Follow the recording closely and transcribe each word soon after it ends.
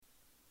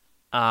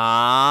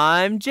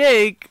I'm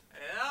Jake.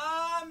 And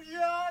I'm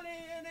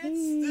Johnny, and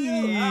it's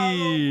still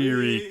Halloween. Here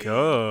we I'm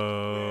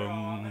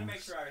come. gonna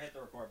make sure I hit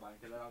the record button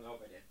because I don't know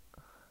if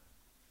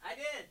I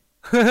did.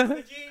 I did. I'm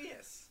a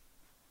genius.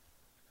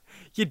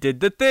 You did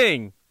the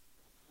thing.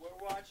 We're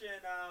watching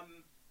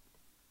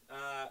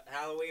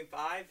Halloween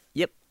 5.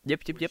 Yep.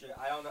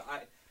 I don't know.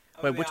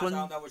 Wait, which one?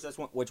 I don't know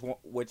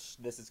which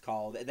this is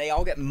called. They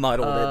all get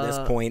muddled at this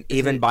point,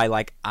 even it-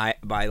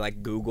 by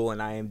Google and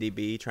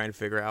IMDb trying to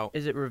figure out.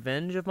 Is it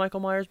Revenge of Michael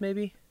Myers,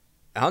 maybe?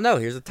 I don't know.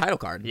 Here's a title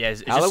card. Yeah,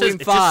 it Halloween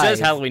just 5. says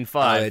Halloween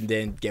 5. And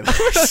then give a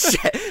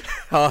shit.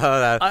 Hold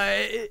on.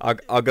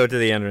 I'll go to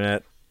the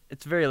internet.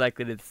 It's very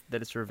likely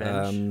that it's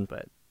Revenge,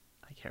 but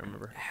I can't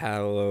remember.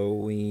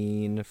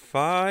 Halloween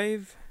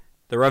 5.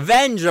 The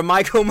Revenge of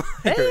Michael Myers.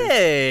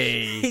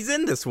 Hey! He's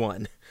in this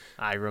one.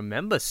 I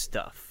remember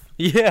stuff.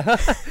 Yeah.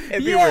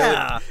 It'd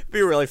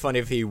be really funny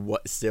if he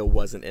still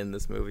wasn't in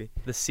this movie.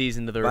 The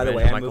season of the By Revenge the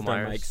way, of I Michael moved our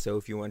Myers. mic, so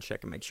if you want to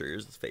check and make sure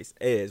yours is face,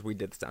 it is. We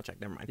did the sound check.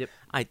 Never mind. Yep.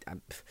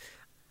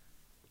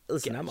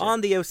 Listen, I'm Gotcha.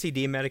 on the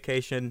OCD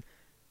medication.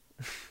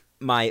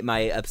 My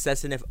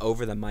obsessiveness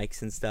over the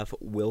mics and stuff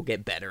will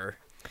get better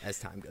as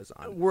time goes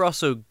on. We're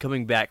also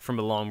coming back from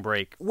a long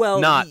break. Well,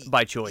 not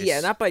by choice. Yeah,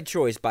 not by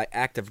choice, by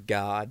act of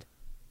God.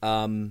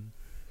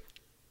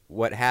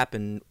 What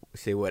happened?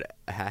 See, what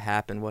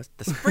happened was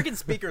the freaking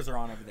speakers are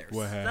on over there.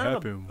 What Son of a-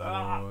 happened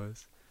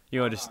was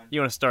you want Hold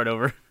on. to start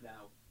over? No,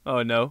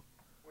 Oh no,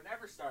 we're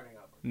never starting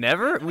over.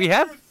 never. No, We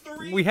have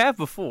three. we have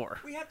before.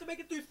 We have to make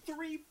it through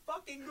 3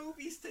 fucking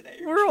movies today.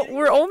 Are you We're kidding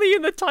we're me? only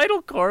in the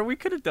title card. We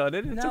could have done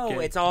it. It's No,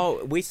 okay. it's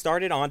all. We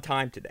started on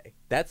time today.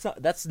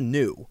 That's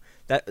new.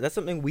 That's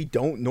something we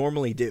don't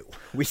normally do.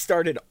 We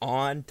started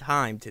on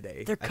time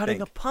today. They're I cutting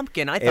think. a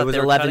pumpkin. I thought It was they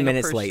were 11 cutting a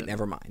minutes late. person.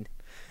 Never mind.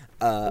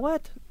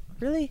 What?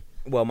 Really?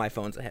 Well, my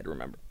phone's ahead.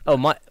 Remember, Oh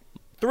my!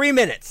 3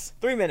 minutes.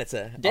 3 minutes.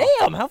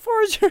 Damn! How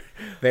far is your?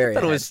 Very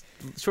I thought it ahead. was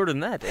shorter than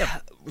that.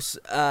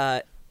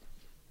 Damn.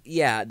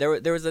 Yeah.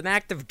 There was an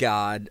act of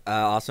God,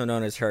 also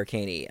known as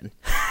Hurricane Ian,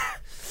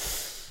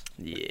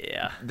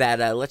 Yeah.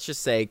 that let's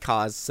just say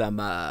caused some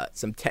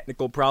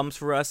technical problems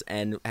for us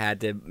and had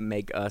to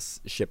make us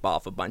ship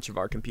off a bunch of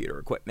our computer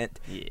equipment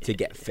to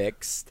get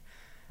fixed.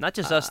 Not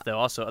just us though.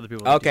 Also other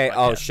people. that do Okay.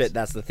 Oh podcasts. shit,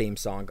 that's the theme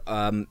song.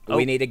 Oh.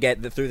 We need to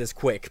get through this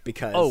quick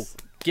because. Oh,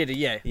 get it?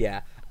 Yeah.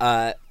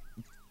 Yeah.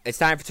 It's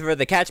time for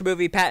the Catch a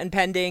Movie patent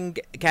pending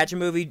Catch a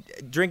Movie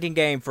drinking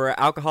game for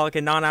alcoholic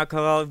and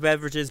non-alcoholic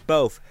beverages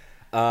both.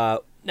 Now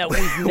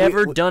we've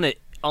never done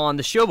it on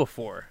the show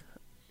before.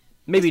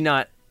 Maybe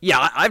not.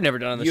 Yeah, I've never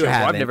done it on the You show.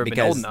 haven't I've never been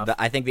because old enough.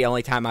 I think the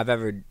only time I've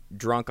ever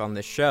drunk on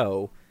the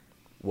show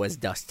was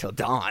Dusk Till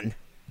Dawn.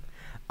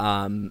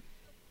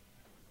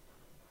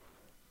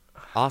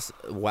 Also,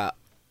 wow.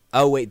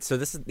 Oh wait, so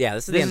this is the end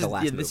of the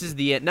last movie. This is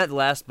the end, not the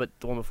last, but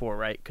the one before,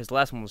 right? Because the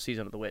last one was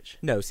Season of the Witch.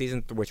 No,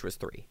 which was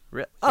 3.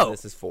 Re- So oh,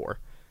 this is 4.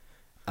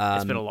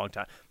 it's been a long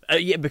time.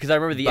 Yeah, because I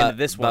remember the end of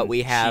this one. But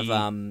we have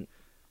she-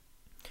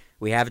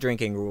 we have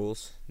drinking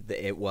rules.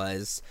 It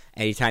was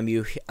anytime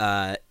you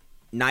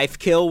knife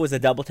kill was a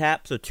double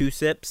tap, so 2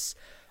 sips.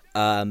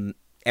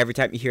 Every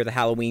time you hear the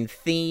Halloween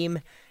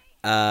theme,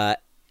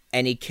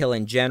 any kill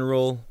in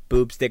general,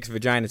 boobs, dicks,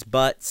 vaginas,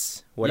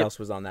 butts. What Yep. else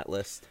was on that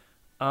list?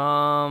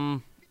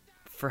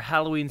 For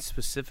Halloween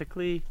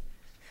specifically,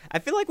 I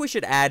feel like we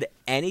should add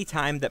any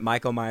time that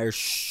Michael Myers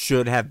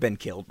should have been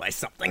killed by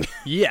something.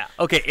 yeah.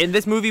 Okay, in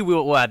this movie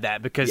we'll add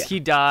that because Yeah. he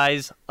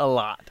dies a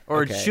lot,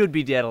 or Okay. should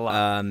be dead a lot.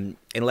 And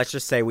let's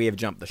just say we have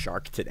jumped the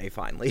shark today,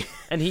 finally.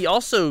 And he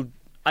also,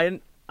 I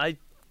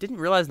didn't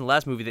realize in the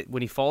last movie that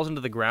when he falls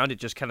into the ground, it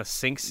just kind of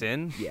sinks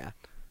in. Yeah.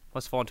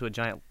 Must fall into a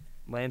giant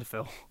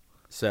landfill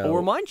So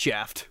or mine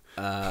shaft.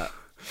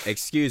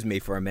 excuse me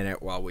for a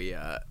minute while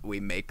we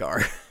make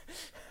our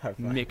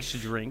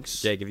Mixed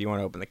drinks. Jake, if you want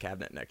to open the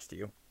cabinet next to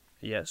you.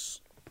 Yes.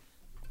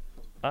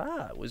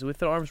 It was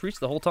within arm's reach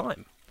the whole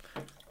time.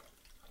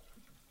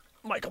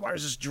 Michael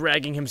Myers is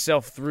dragging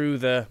himself through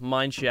the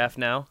mine shaft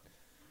now.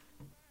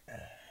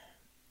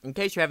 In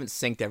case you haven't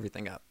synced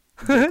everything up,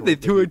 They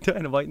threw a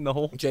dynamite in the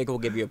hole. Jake will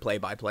give you a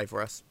play-by-play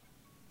for us.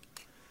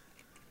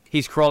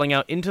 He's crawling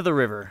out into the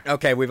river.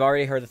 Okay, we've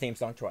already heard the theme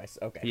song twice.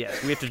 Okay. Yeah,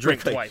 we have to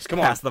drink Quickly, twice. Come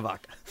on. Pass the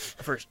vodka.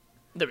 First,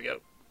 there we go.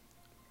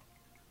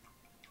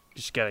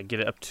 Just gotta get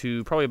it up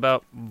to probably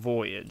about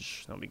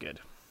Voyage. That'll be good.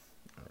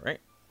 All right.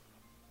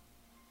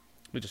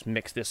 We just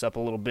mix this up a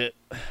little bit.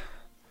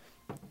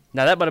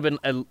 Now that might have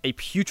been a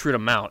putrid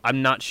amount.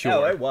 I'm not sure.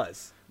 No, it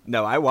was.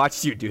 No, I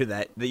watched you do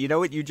that. You know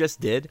what you just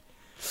did?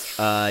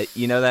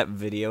 You know that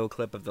video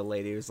clip of the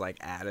lady who's like,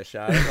 add a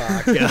shot of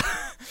vodka?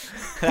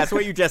 That's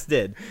what you just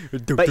did.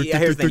 But yeah,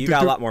 here's the thing. You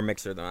got a lot more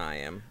mixer than I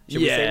am.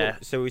 Should Yeah.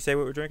 we say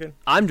what we're drinking?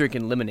 I'm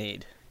drinking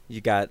lemonade. You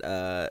got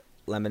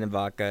lemon and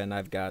vodka, and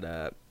I've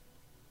got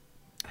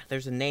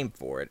there's a name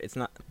for it. It's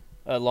not.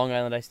 Long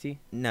Island iced tea?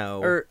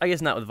 No. Or I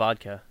guess not with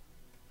vodka.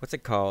 What's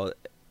it called?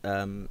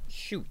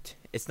 Shoot.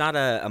 It's not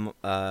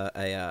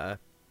a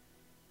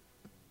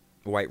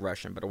White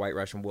Russian, but a White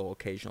Russian will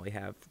occasionally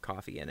have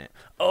coffee in it.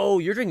 Oh,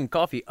 you're drinking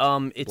coffee.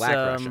 It's Black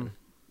Russian.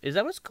 Is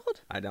that what it's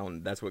called? I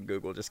don't. That's what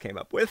Google just came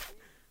up with.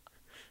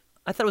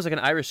 I thought it was like an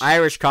Irish.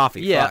 Irish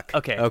coffee. Yeah, Fuck.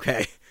 okay.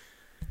 Okay.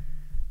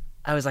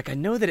 I was like, I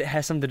know that it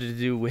has something to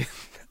do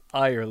with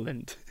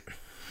Ireland.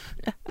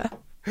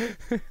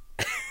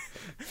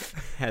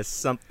 Has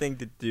something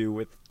to do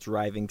with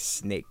driving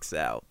snakes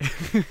out.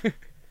 On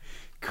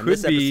Could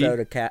this be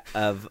episode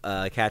of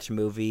Catch a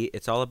Movie,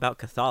 it's all about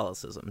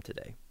Catholicism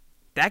today.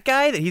 that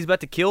guy that he's about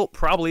to kill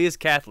probably is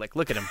Catholic.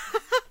 Look at him.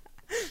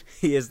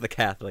 He is the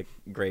Catholic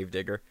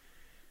gravedigger.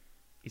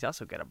 He's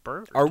also got a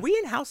bird. Are we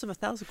in House of a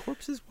Thousand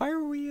Corpses? Why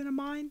are we in a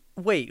mine?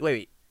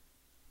 Wait.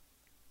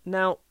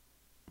 Now,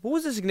 what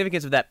was the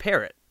significance of that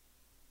parrot?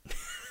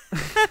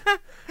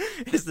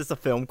 Is this a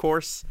film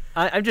course?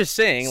 I'm just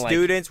saying, like,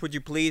 Students, would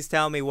you please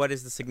tell me what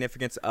is the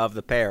significance of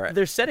the parrot?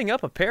 they're setting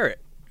up a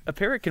parrot. A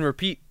parrot can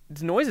repeat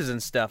noises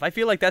and stuff. I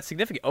feel like that's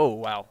significant. Oh,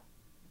 wow.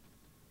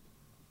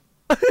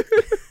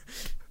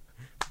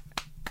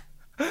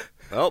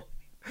 Well,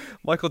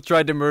 Michael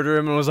tried to murder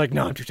him and was like,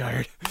 no, I'm too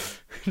tired.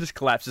 Just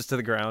collapses to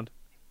the ground.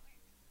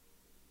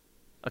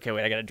 Okay,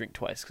 wait, I gotta drink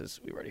twice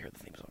because we already heard the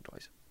theme song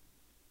twice.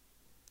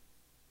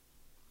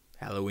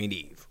 Halloween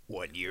Eve,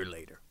 1 year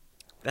later.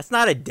 That's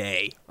not a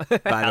day, by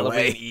the Halloween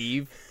way.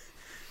 Eve.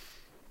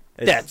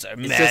 It's, That's a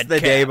it's mad just the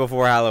cap. day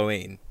before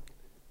Halloween.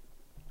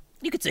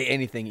 You could say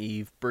anything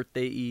Eve.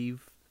 Birthday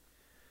Eve.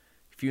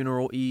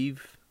 Funeral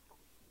Eve.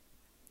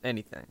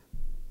 Anything.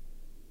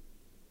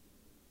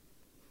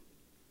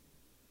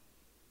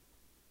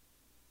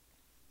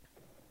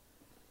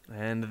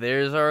 And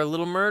there's our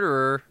little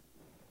murderer.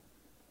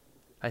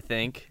 I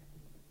think.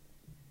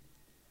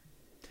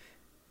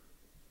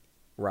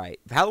 Right.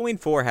 Halloween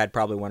 4 had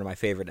probably one of my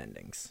favorite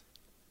endings.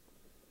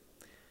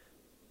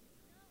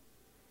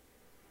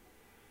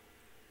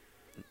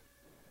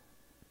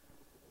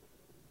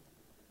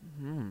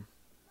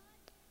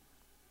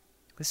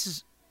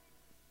 This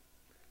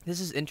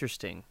is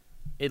interesting.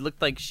 It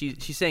looked like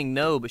she's saying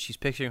no, but she's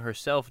picturing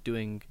herself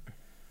doing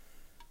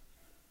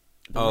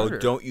the Oh, murder.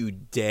 don't you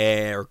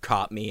dare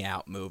cop me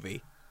out,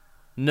 movie.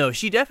 No,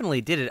 she definitely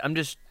did it. I'm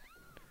just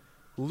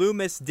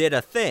Loomis did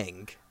a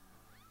thing.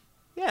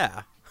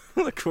 Yeah.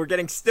 Look, we're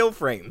getting still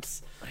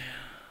frames.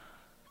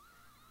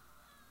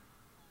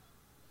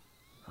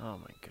 oh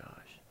my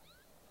gosh.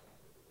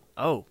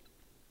 Oh.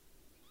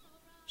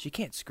 She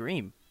can't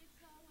scream.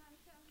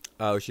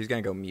 Oh, she's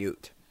gonna go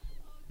mute.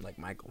 Like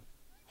Michael.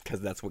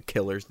 Because that's what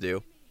killers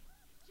do.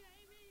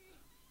 Jamie,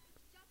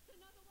 just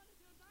another one of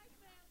your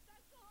nightmares,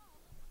 that's all.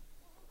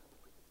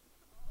 Look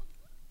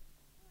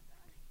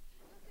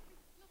at me.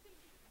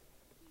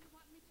 Do you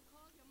want me to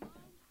call your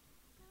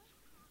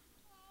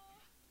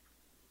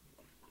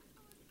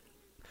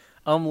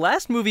mom?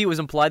 Last movie it was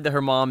implied that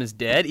her mom is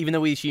dead, even though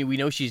we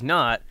know she's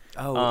not.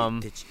 Oh,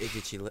 did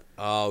she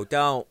oh,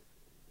 don't.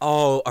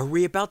 Oh, are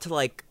we about to,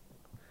 like...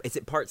 Is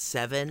it part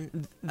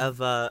 7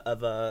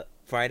 of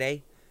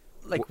Friday?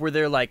 Like, were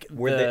there like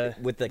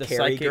With the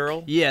Carrie psychic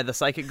girl? Yeah, the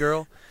psychic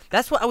girl.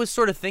 That's what I was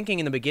sort of thinking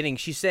in the beginning.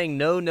 She's saying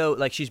no,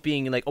 like she's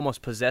being like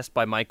almost possessed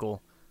by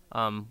Michael,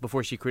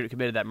 before she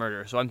committed that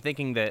murder. So I'm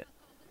thinking that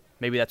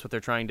maybe that's what they're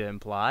trying to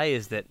imply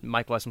is that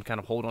Michael has some kind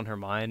of hold on her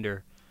mind,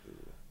 or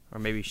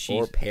maybe she's.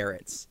 Or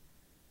parrots.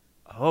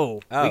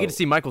 Oh, we get to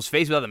see Michael's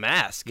face without the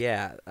mask.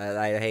 Yeah,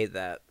 I hate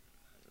that.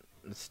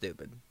 It's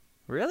stupid.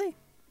 Really?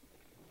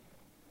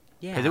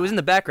 Yeah. Because it was in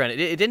the background.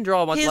 It didn't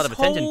draw a lot of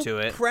attention to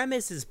it. His whole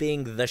premise is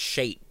being the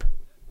shape.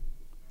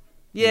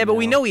 Yeah, you but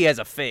we know. know he has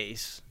a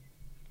face.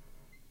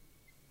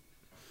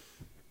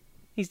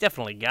 He's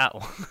definitely got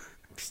one.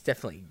 It's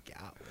definitely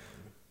got one.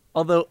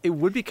 Although it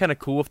would be kind of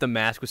cool if the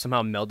mask was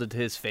somehow melded to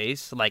his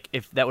face, like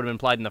if that would have been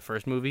implied in the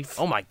first movie.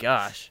 Oh my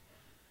gosh.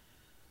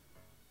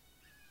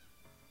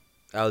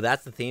 Oh,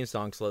 that's the theme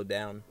song slowed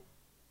down.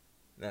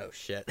 Oh,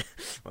 shit.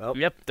 Well,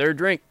 Yep, third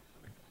drink.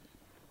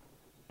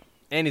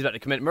 And he's about to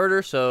commit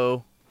murder,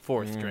 so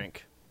fourth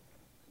drink.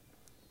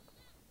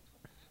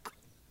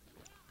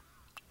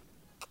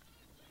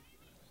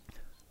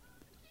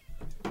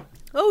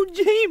 Oh,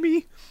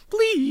 Jamie,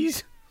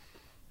 please.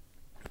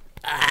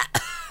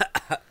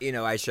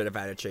 I should have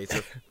had a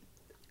chaser.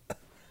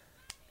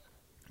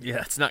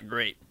 Yeah, it's not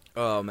great.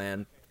 Oh,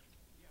 man.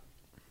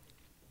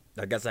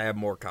 I guess I have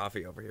more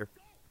coffee over here.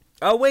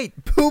 Oh, wait.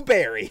 Pooh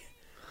Berry.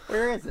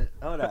 Where is it?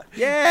 Hold up.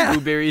 Yeah.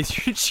 Blueberry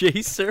is your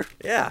chaser.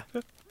 Yeah.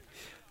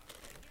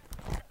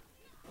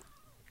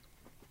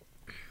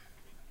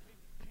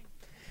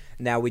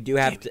 Now, we do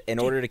have to, in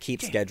order to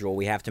keep schedule,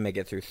 we have to make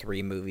it through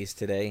 3 movies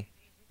today.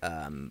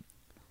 We're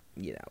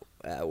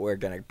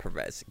going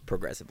to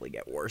progressively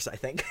get worse, I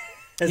think.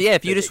 Yeah,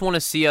 if you just want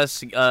to see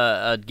us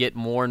get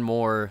more and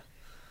more,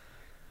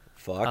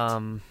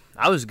 Fucked.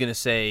 I was gonna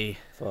say,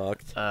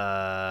 Fucked.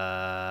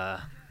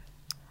 I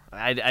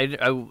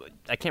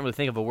can't really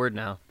think of a word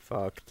now.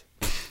 Fucked.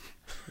 I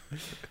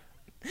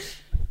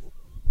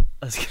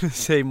was gonna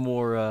say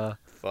more, or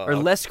Fucked.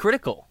 less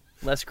critical.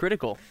 Less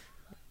critical.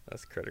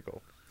 That's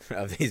critical.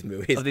 Of these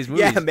movies. Of these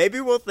Yeah, movies.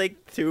 maybe we'll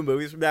think 2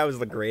 movies from now is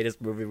the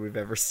greatest movie we've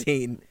ever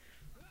seen.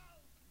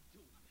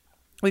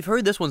 We've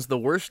heard this one's the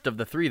worst of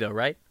the 3, though,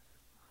 right?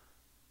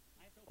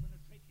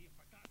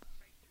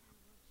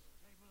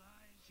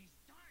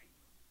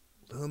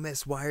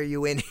 Loomis, why are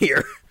you in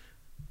here?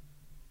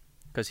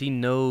 Because he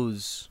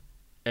knows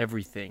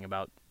everything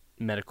about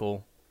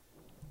medical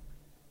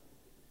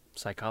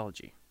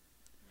psychology.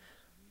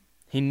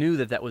 He knew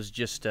that that was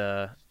just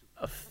a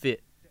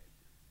fit.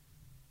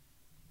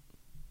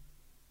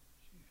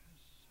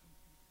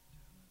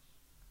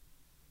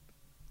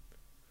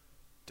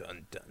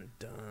 Dun, dun,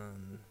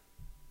 dun.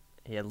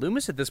 Yeah,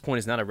 Loomis at this point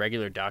is not a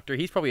regular doctor.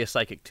 He's probably a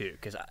psychic too.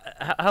 Because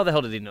how the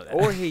hell did he know that?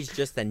 Or he's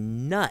just a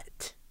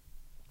nut.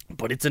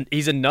 But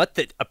he's a nut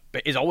that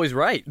is always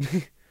right. That's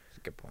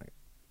a good point.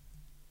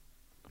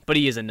 But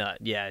he is a nut.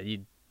 Yeah,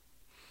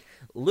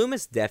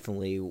 Loomis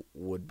definitely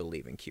would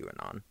believe in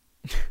QAnon.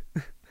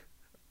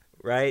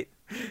 Right?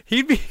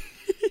 he'd be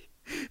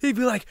he'd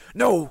be like,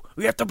 "No,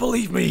 we have to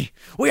believe me.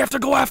 We have to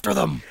go after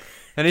them."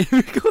 And he'd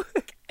be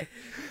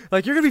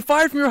like, "You're gonna be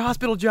fired from your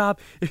hospital job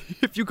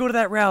if you go to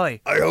that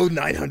rally." I owe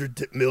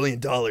 $900 million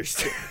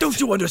Don't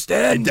you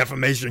understand?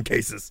 defamation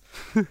cases.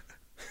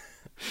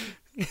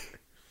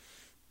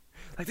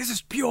 Like, this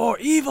is pure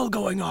evil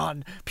going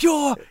on.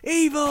 Pure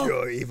evil.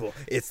 Pure evil.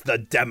 It's the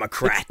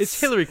Democrats. It's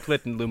Hillary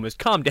Clinton, Loomis.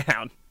 Calm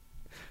down.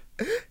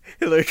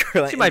 Hillary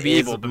Clinton. She might be is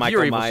evil, but Michael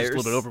pure evil's Myers.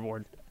 just a little bit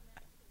overboard.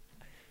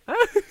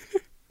 I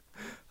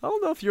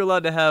don't know if you're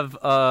allowed to have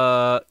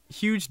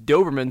huge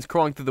Dobermans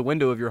crawling through the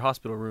window of your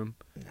hospital room.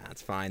 Nah,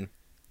 it's fine.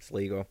 It's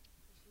legal.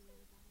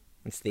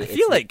 I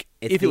feel like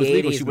if it was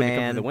legal, she wouldn't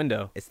come man. through the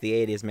window. It's the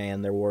 80s,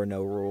 man. There were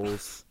no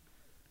rules.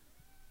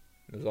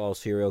 It was all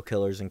serial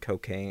killers and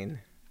cocaine.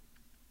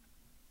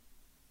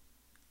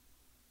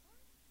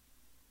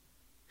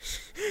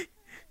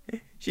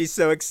 She's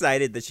so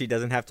excited that she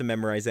doesn't have to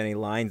memorize any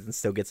lines and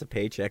still gets a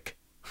paycheck.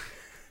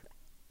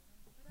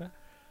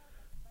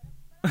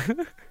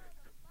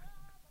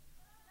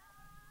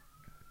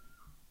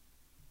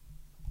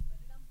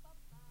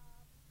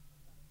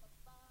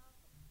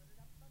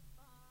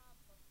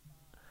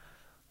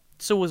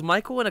 So was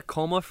Michael in a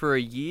coma for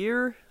a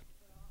year?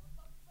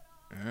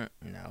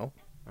 No,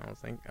 I don't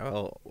think.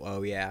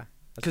 Oh yeah.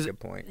 That's 'Cause- a good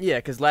point. Yeah,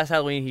 because last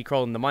Halloween he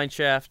crawled in the mine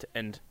shaft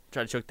and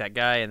tried to choke that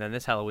guy, and then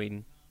this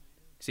Halloween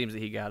seems that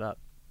he got up.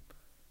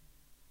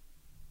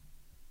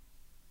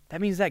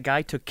 That means that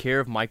guy took care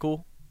of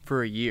Michael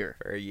for a year.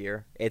 For a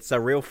year. It's a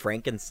real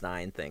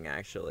Frankenstein thing,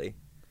 actually.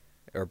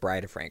 Or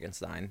Bride of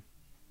Frankenstein.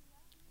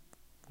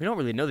 We don't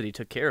really know that he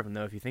took care of him,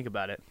 though, if you think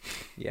about it.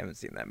 You haven't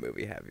seen that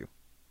movie, have you?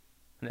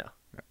 No.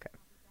 Okay.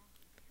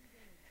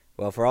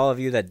 Well, for all of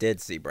you that did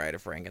see Bride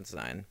of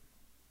Frankenstein,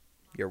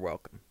 you're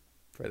welcome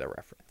for the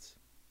reference.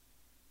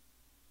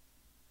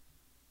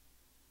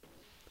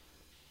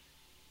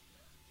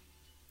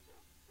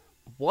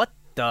 What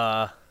the?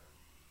 I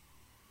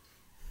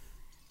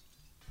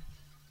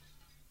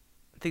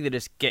think they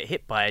just get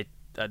hit by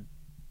a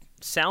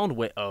sound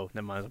wave. Oh,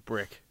 never mind, it was a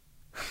brick.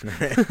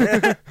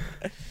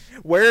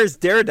 Where's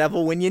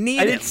Daredevil when you need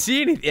I him? didn't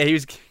see anything. Yeah, he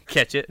was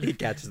catch it. He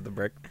catches the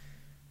brick.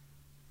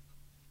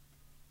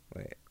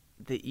 Wait.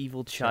 The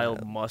evil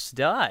child must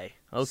die.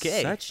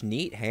 Okay. Such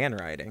neat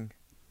handwriting.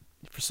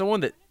 For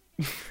someone that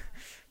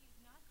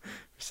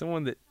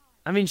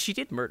I mean, she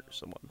did murder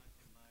someone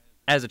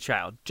as a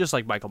child, just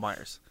like Michael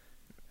Myers.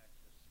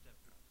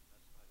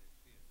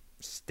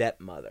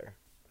 Stepmother.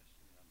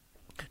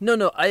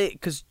 No,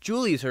 because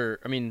Julie's her.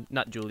 I mean,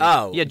 not Julie.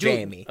 Oh, yeah, Julie,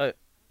 Jamie.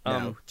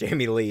 Um,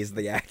 Jamie Lee's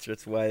the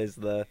actress. Was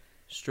the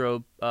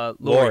Strobe.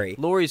 Lori.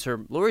 Lori's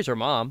her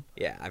mom.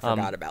 yeah? I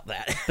forgot about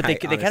that. But they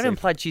kind of honestly-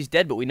 implied she's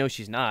dead, but we know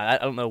she's not.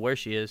 I don't know where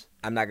she is.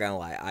 I'm not gonna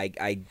lie.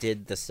 I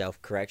did the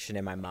self correction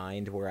in my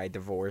mind where I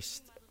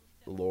divorced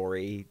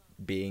Lori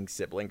being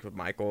siblings with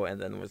Michael,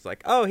 and then was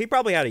like, oh, he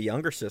probably had a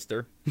younger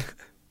sister.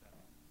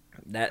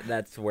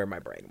 That's where my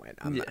brain went.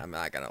 I'm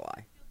not gonna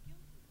lie.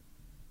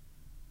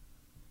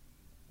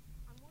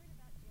 I'm worried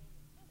about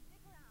Jamie. No,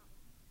 stick around.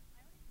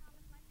 I already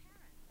promised my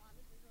parents.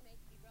 Promises were made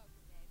to be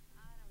broken, babe.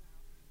 I don't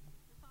know.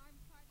 The farm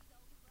party's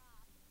over,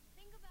 Rob.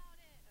 Think about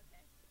it.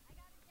 Okay. I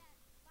gotta get.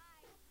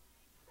 Bye.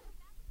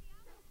 Back at the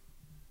office.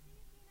 See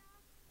you, Tina.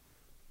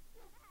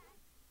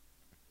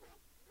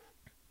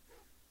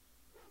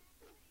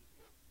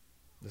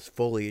 This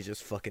foliage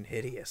is fucking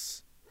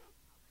hideous.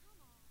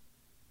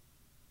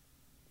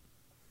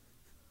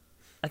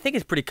 I think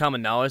it's pretty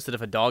common knowledge that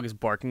if a dog is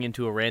barking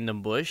into a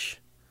random bush,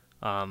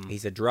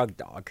 He's a drug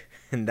dog,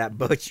 and that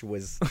bush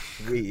was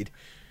weed.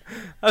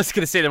 I was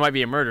gonna say there might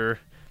be a murderer,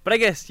 but I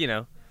guess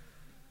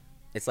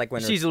It's like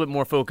when she's a little bit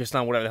more focused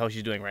on whatever the hell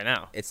she's doing right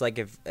now. it's like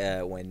if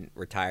when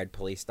retired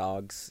police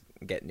dogs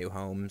get new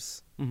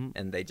homes Mhm.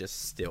 and they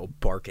just still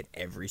bark at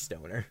every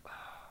stoner.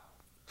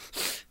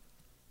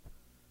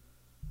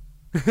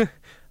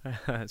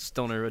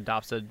 Stoner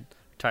adopts a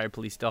retired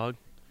police dog.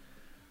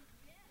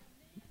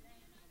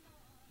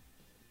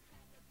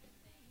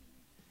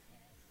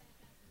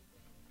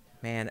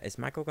 Man, is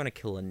Michael gonna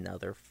kill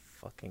another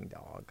fucking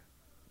dog?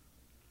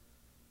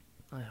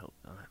 I hope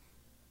not.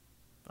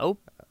 Oh,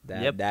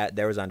 Yep. That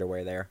there was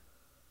underwear there.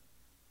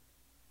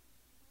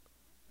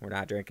 We're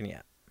not drinking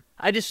yet.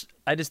 I just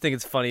think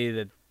it's funny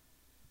that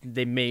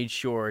they made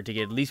sure to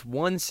get at least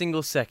one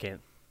single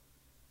second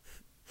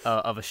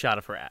of a shot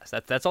of her ass.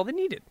 That's all they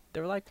needed.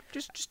 They were like,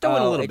 just throw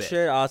in a little it bit.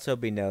 should also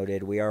be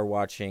noted, we are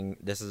watching.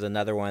 This is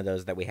another one of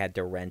those that we had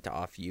to rent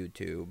off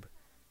YouTube,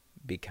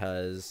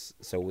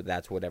 so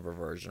that's whatever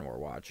version we're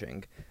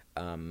watching.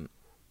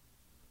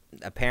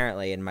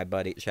 Apparently, and my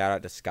buddy, shout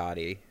out to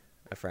Scotty,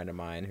 a friend of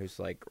mine who's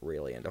like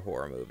really into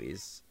horror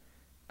movies.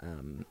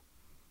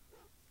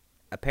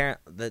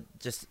 Apparently,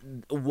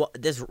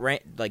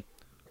 like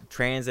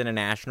Trans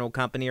International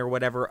Company or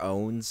whatever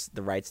owns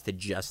the rights to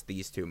just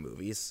these two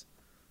movies.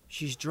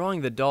 She's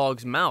drawing the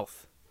dog's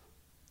mouth.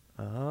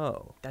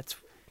 Oh, That's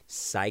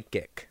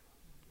psychic.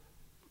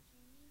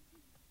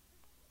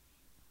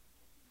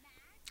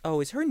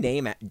 Oh, is her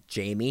name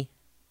Jamie?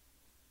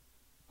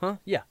 huh?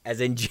 Yeah, As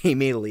in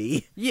Jamie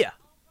Lee? yeah.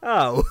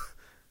 Oh.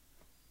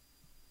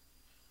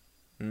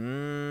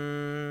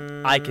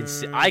 I can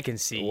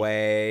see.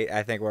 Wait,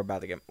 I think we're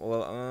about to get.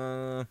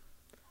 Well,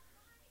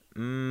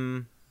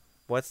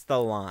 what's the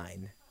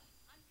line?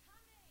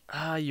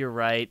 Ah, you're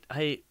right.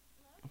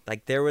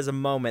 Like, there was a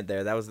moment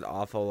there. That was an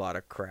awful lot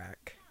of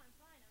crack.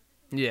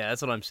 Yeah,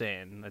 that's what I'm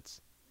saying. That's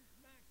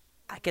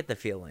I get the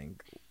feeling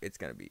it's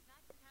going to be.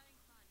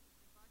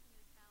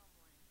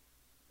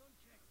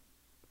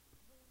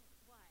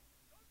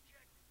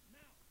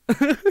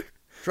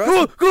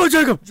 go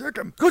check him. Check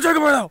him. Go check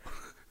him right now.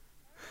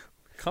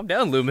 Calm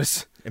down,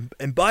 Loomis.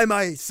 And buy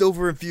my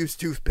silver-infused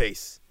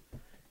toothpaste.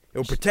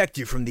 It'll protect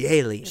you from the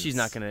aliens. She's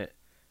not gonna.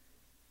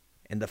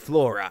 And the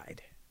fluoride.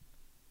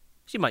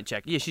 She might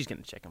check. Yeah, she's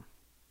gonna check him.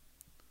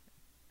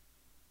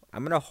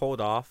 I'm going to hold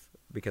off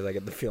because I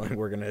get the feeling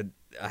we're going to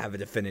have a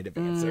definitive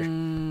answer.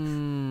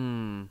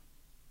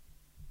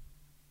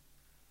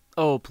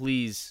 Oh,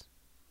 please.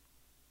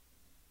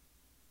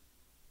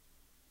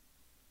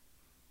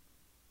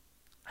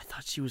 I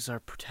thought she was our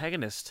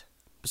protagonist.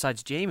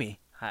 Besides Jamie.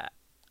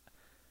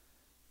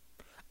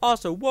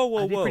 Also, whoa.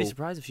 I'd be pretty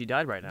surprised if she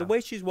died right now. The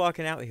way she's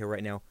walking out here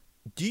right now.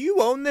 Do you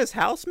own this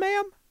house,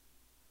 ma'am?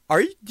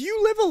 Do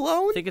you live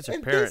alone? I think it's her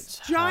in parents'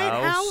 this giant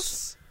house.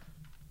 house?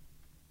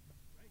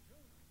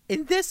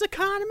 In this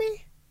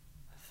economy?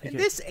 In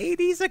this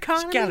 80s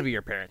economy? It's gotta be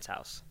your parents'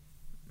 house.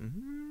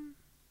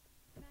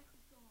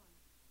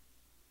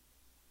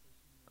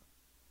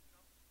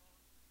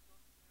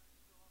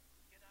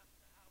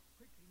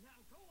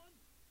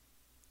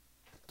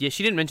 Yeah,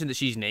 she didn't mention that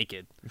she's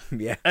naked.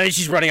 Yeah. And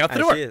she's running out the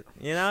door. You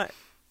know,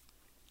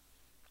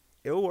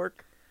 it'll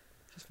work.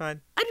 She's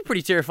fine. I'd be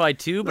pretty terrified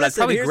too, but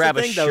Listen, I'd probably here's grab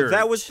the a thing, shirt. though,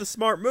 that was the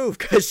smart move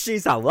because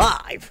she's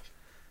alive.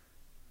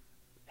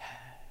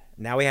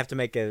 Now we have to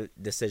make a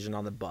decision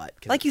on the butt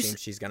because Like it you seems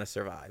she's gonna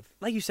survive.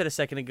 Like you said a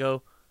second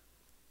ago,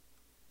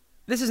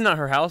 this is not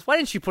her house. Why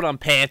didn't she put on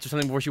pants or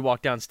something before she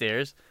walked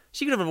downstairs?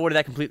 She could have avoided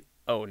that completely.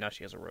 Oh, now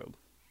she has a robe.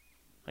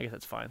 I guess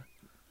that's fine.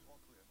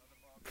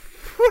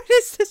 What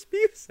is this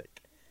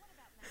music?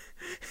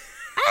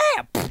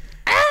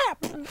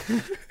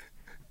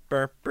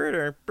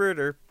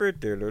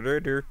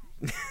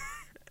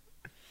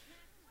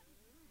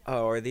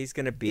 Oh, are these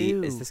gonna be?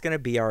 Ew. Is this gonna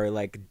be our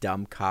like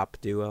dumb cop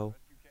duo?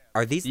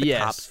 Are these the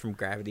Yes. cops from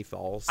Gravity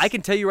Falls? I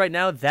can tell you right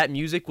now that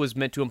music was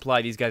meant to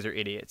imply these guys are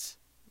idiots.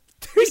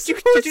 Did Did you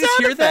just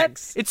hear that?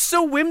 It's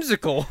so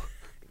whimsical.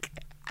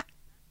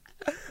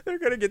 They're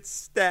gonna get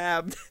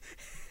stabbed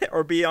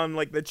or be on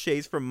like the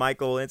chase from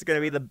Michael, and it's gonna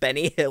be the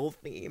Benny Hill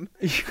theme.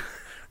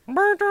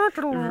 Here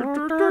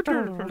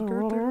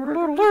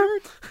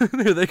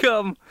they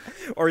come.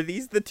 Are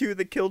these the two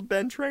that killed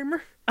Ben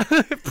Tramer?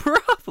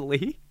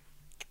 Probably.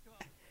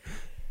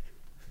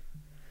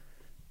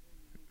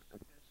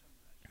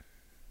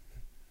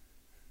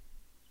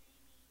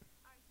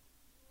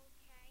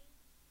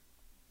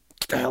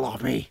 Get the hell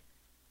off me.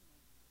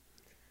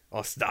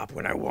 I'll stop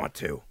when I want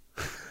to.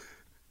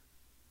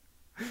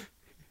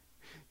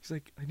 He's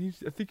like, I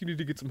think you need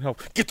to get some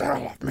help. Get the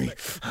hell off me.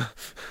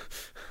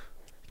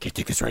 Can't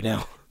take this right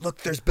now. Look,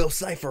 there's Bill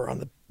Cipher on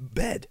the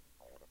bed.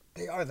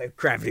 They are the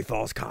Gravity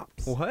Falls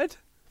cops. What?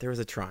 There was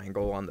a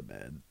triangle on the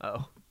bed.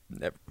 Oh.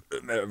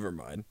 Never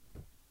mind.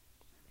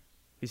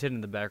 He's hidden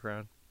in the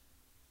background.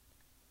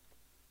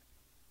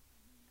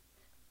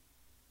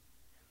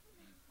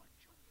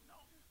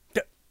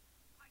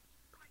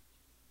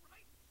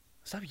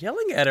 Stop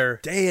yelling at her.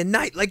 Day and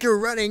night like you're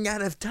running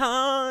out of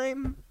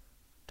time.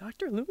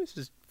 Dr. Loomis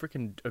is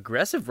freaking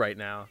aggressive right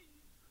now.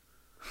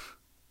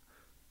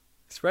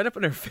 It's right up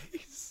in her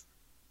face.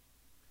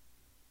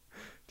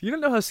 Do you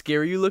not know how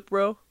scary you look,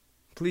 bro?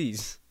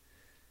 Please.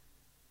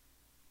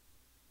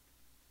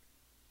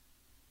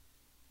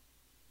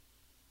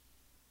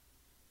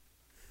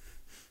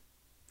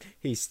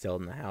 He's still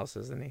in the house,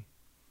 isn't he?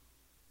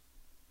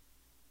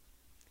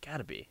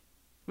 Gotta be.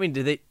 I mean,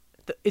 did they...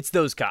 It's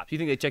those cops. You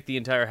think they checked the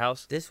entire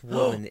house? This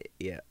woman,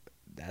 yeah,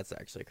 that's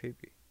actually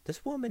creepy.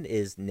 This woman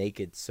is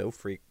naked, so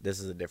freak. This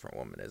is a different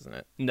woman, isn't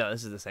it? No,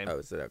 this is the same. Oh,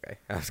 is it okay?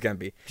 I was gonna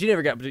be. She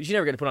never got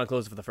to put on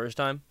clothes for the first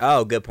time.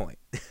 Oh, good point.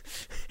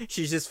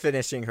 She's just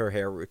finishing her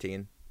hair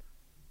routine.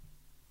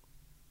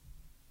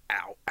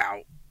 Ow,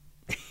 ow.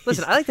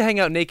 Listen, I like to hang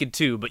out naked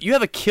too, but you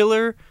have a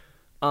killer.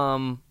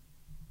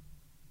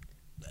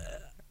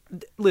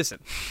 Listen,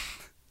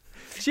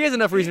 She has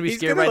enough reason to be He's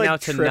scared gonna, right like, now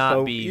to trip not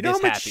over- be You know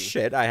this how much happy.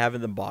 shit I have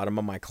in the bottom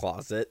of my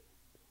closet?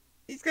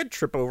 He's gonna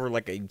trip over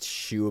like a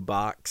shoe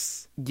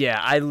box. Yeah,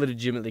 I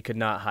legitimately could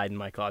not hide in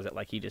my closet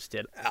like he just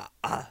did.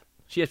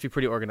 She has to be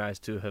pretty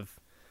organized to have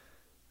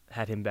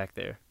had him back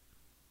there.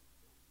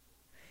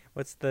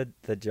 What's the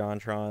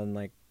JonTron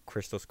like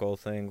Crystal Skull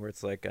thing where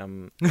it's like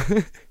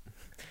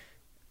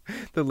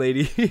The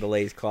lady, the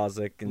lady's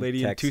closet in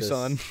lady Texas,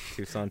 in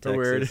Tucson, or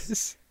where it Texas,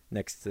 is.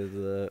 next to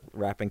the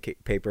wrapping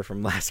paper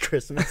from last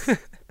Christmas.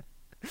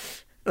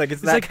 Like it's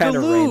It's that like kind the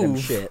of random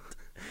Louvre. shit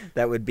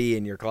that would be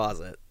in your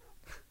closet.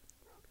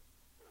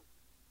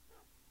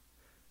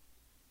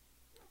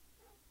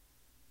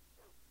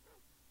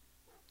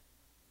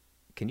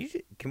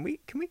 Can we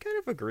kind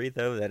of agree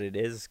though that it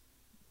is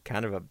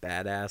kind of a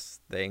badass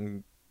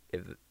thing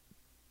if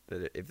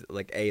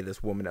like A,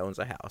 this woman owns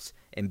a house,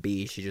 and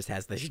B, she just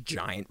has this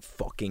giant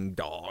fucking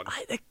dog.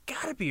 It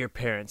gotta be your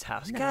parents'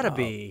 house. Gotta No,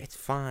 be. It's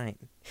fine.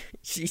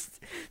 She's,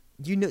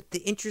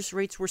 the interest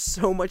rates were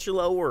so much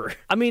lower.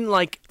 I mean,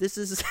 like, This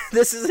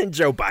isn't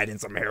Joe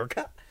Biden's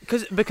America.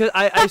 because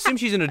I assume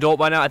she's an adult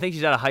by now. I think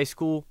she's out of high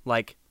school.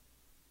 Like,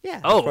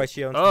 Yeah. oh, That's why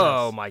she owns the oh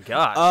house. my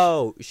gosh.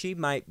 Oh, she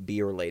might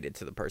be related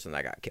to the person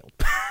that got killed.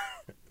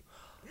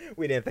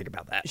 We didn't think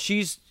about that.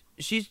 She's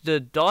the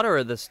daughter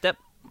of the step,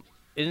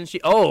 isn't she?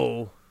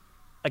 Oh,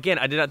 again,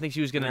 I did not think she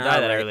was gonna die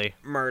that Alright. early.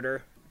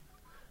 Murder.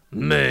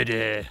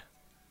 Murder.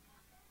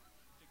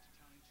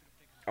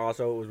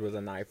 Also, it was with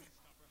a knife.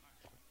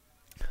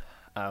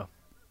 Oh,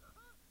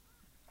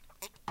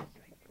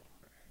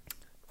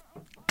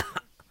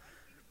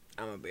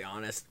 I'm gonna be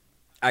honest.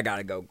 I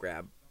gotta go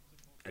grab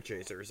a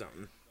chaser or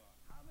something.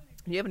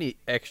 do you have any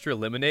extra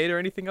lemonade or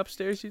anything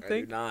upstairs? You I do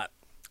think? not.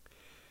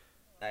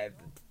 I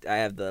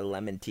have the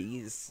lemon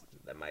teas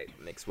that might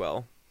mix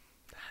well.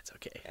 That's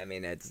okay. I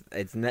mean,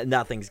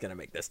 nothing's gonna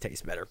make this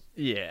taste better.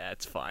 Yeah,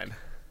 it's fine.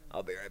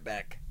 I'll be right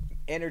back.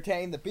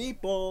 Entertain the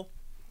people.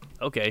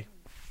 Okay.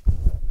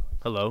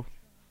 Hello,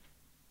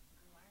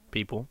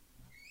 people.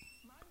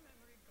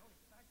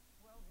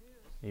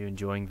 Are you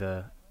enjoying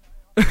the?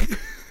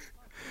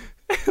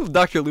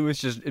 Dr. Loomis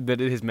just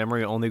admitted his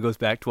memory only goes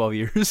back 12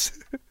 years.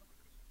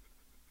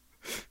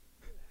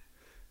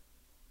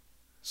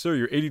 Sir,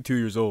 you're 82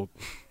 years old.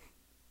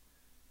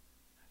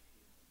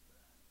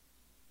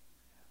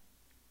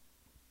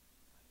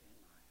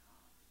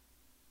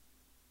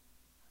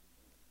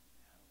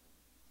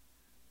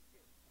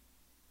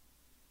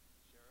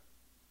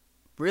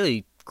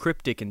 Really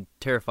cryptic and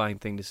terrifying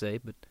thing to say,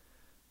 but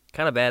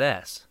kind of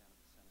badass.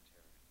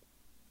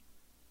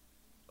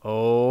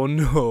 Oh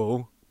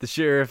no. The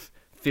sheriff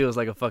feels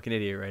like a fucking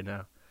idiot right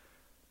now.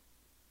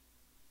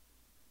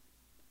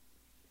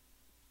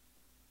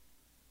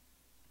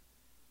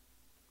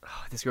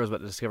 Oh, this girl's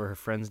about to discover her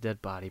friend's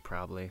dead body,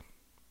 probably.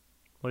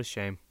 What a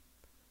shame.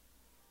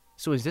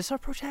 So is this our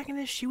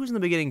protagonist? She was in the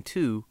beginning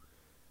too.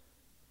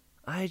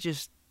 I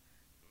guess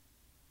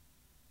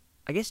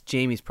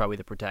Jamie's probably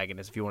the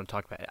protagonist if you want to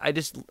talk about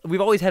it.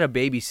 We've always had a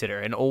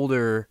babysitter, an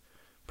older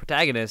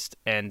protagonist,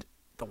 and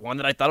the one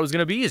that I thought it was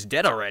going to be is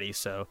dead already,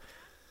 so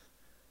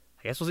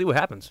I guess we'll see what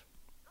happens.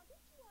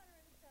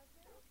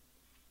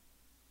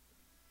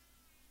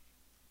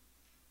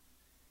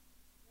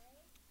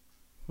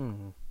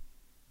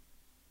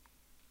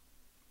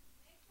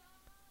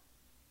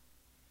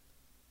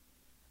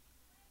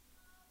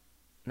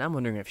 Now I'm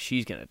wondering if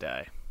she's going to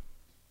die.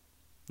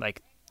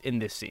 Like, in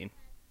this scene.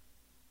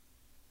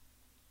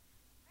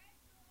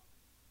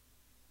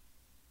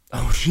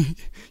 Oh, she's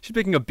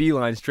making a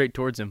beeline straight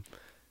towards him.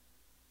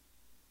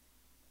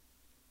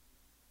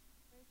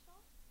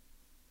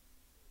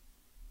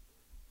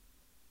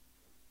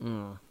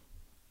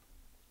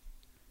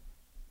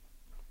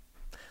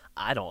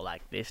 I don't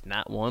like this,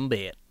 not one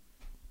bit.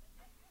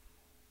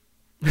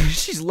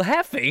 She's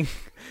laughing.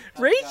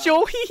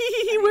 Rachel,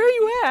 where are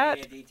you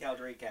at? Detailed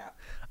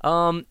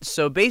recap.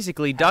 So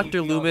basically,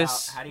 Dr.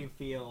 Loomis. How do you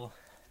feel?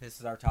 This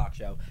is our talk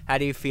show. How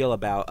do you feel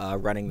about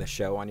running the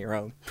show on your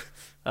own?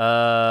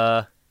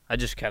 I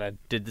just kind of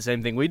did the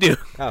same thing we do.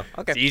 Oh,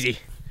 okay. It's easy.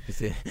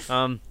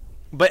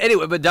 But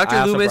anyway, I Dr.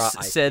 also Loomis brought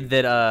ice said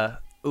that.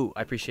 Ooh,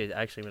 I appreciate it.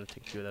 Actually, I'm gonna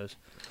take a few of those.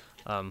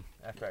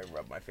 After I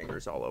rub my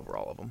fingers all over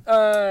all of them.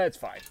 It's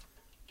fine.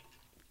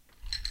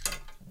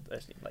 I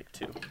just need like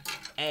 2.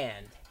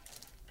 And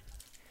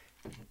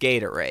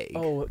Gatorade.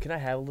 Oh, can I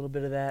have a little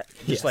bit of that?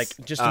 Yes.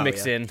 Just to Oh,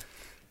 mix yeah. in,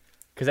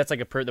 because that's like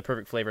the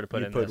perfect flavor to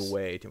put you in put this.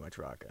 way too much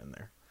vodka in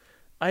there.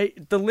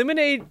 The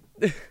lemonade.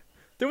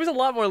 There was a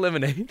lot more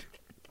lemonade.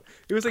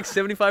 It was like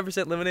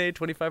 75% lemonade,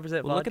 25%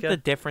 vodka. Well, look at the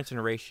difference in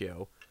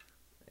ratio,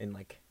 in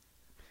like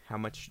how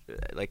much.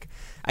 Like,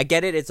 I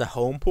get it; it's a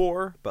home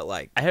pour, but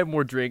like I have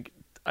more drink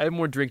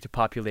to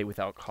populate with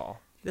alcohol.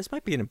 this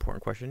might be an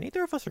important question.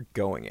 Neither of us are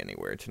going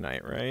anywhere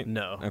tonight, right?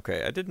 No.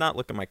 Okay, I did not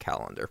look at my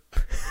calendar.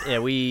 Yeah,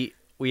 we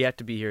have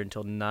to be here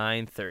until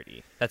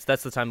 9:30. That's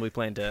the time we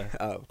plan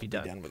to be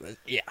done. with it.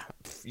 Yeah.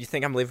 You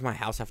think I'm leaving my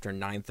house after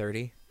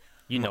 9:30?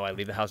 You know I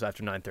leave the house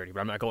after 9:30, but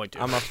I'm not going to.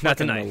 I'm a not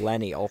fucking tonight.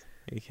 millennial.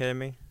 Are you kidding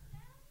me?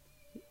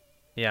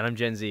 Yeah, and I'm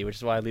Gen Z, which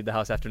is why I leave the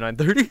house after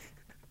 9:30.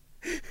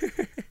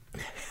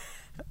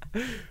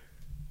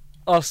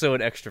 Also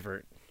an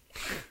extrovert.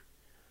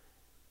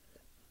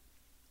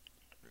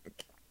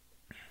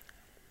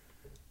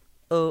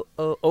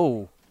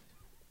 Oh.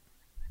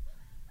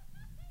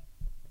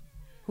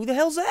 Who the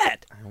hell's that?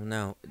 I don't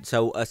know.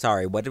 So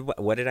sorry. What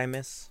did I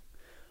miss?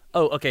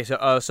 Oh, okay.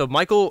 So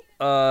Michael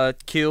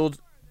killed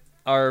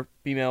our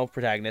female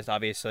protagonist.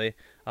 Obviously,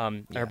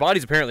 her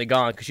body's apparently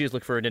gone because she just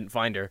looked for her and didn't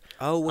find her.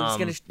 Oh, well,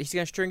 he's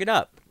gonna string it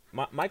up.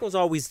 Michael's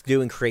always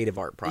doing creative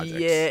art projects.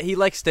 Yeah, he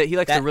likes to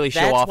really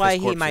show off. That's why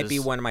his he might corpses. be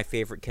one of my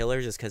favorite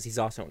killers, is because he's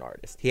also an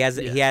artist. He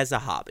has a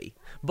hobby.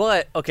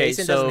 But okay,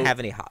 Jason so doesn't have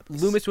any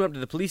hobbies. Loomis went up to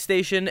the police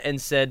station and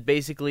said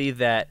basically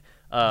that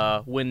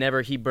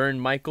whenever he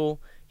burned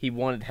Michael, he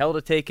wanted Hell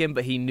to take him,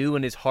 but he knew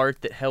in his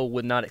heart that Hell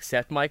would not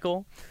accept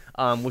Michael,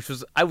 which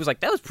was, I was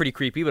like, that was pretty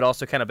creepy, but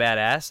also kind of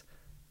badass.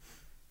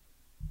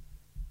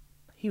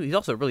 He's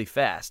also really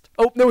fast.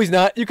 Oh, no, he's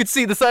not. You could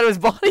see the side of his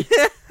body.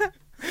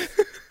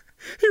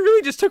 He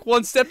really just took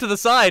one step to the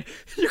side.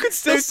 You could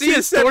still see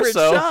his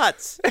torso.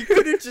 Shots. You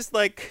could have just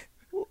like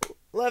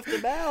left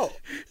him out.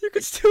 You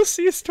could still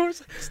see his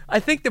torso. I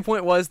think the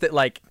point was that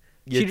like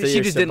she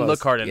just didn't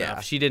look hard enough. Yeah.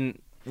 She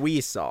didn't, We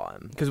saw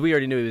him. because we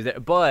already knew he was there.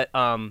 But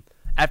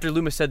after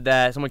Loomis said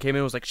that, someone came in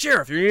and was like,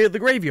 "Sheriff, you're near the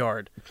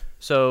graveyard."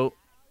 So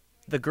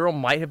the girl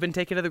might have been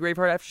taken to the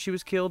graveyard after she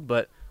was killed,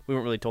 but we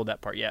weren't really told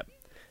that part yet.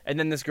 And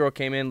then this girl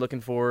came in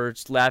looking for her,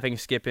 just laughing,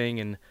 skipping,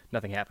 and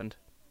nothing happened.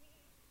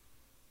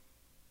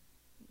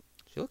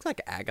 She looks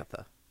like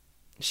Agatha.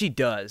 She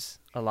does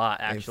a lot,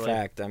 actually. In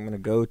fact, I'm gonna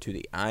go to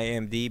the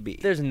IMDb.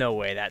 There's no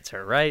way that's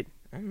her, right?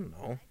 I don't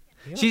know.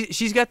 Yeah.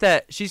 She's got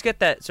that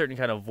certain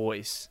kind of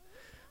voice.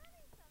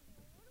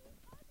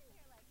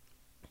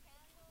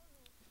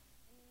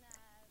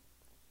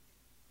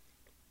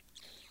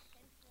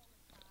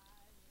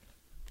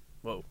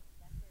 Whoa.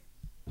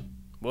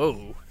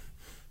 Whoa.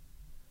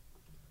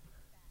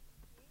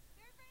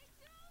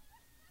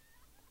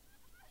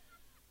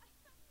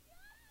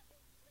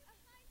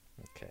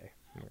 Okay,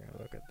 we're gonna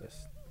look at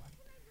this.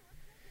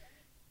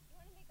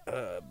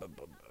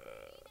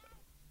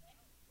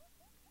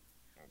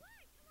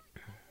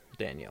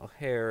 Danielle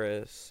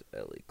Harris,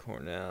 Ellie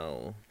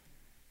Cornell.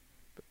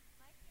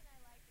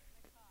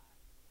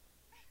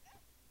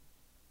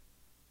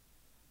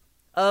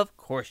 Of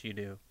course you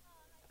do.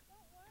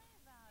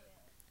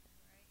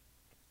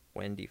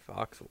 Wendy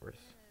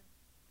Foxworth.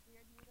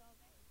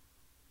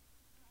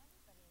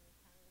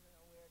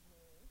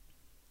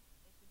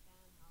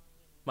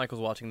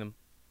 Michael's watching them.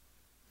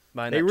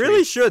 Behind They that really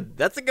tree. should.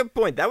 That's a good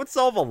point. That would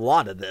solve a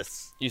lot of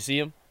this. You see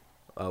him?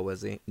 Oh,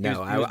 was he? was-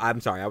 No, he was-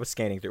 I'm sorry. I was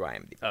scanning through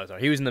IMDb. Oh,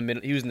 sorry. He was in the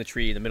middle. He was in the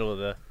tree, in the middle of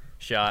the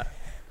shot.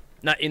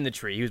 Not in the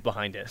tree. He was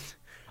behind it.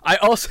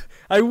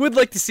 I would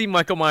like to see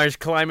Michael Myers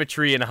climb a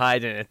tree and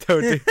hide in it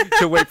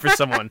to wait for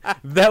someone.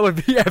 That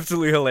would be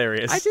absolutely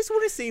hilarious. I just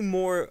want to see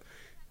more.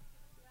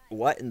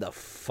 What in the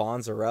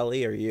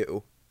Fonzarelli are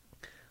you?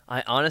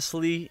 I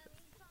honestly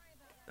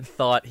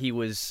thought he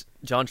was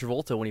John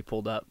Travolta when he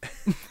pulled up.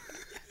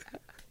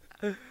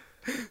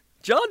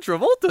 John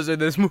Travolta's in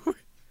this movie.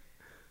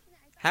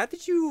 How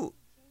did you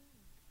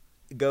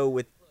go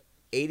with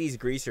 80s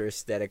greaser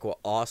aesthetic while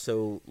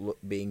also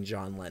being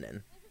John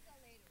Lennon?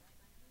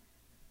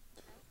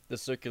 The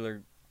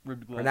circular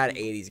ribbed Or not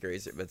 80s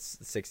greaser, but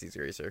 60s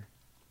greaser.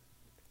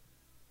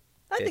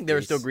 I think there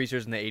were still 50s.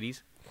 greasers in the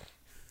 80s.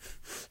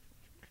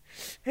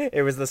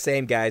 It was the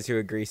same guys who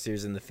were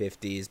greasers in the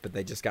 50s, but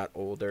they just got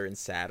older and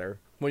sadder.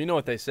 Well, you know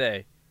what they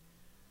say.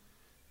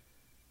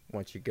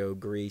 Once you go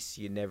grease,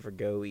 you never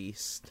go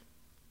east.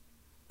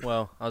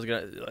 Well, I was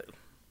gonna.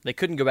 They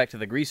couldn't go back to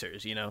the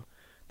greasers, you know.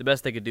 The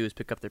best they could do is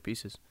pick up their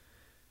pieces.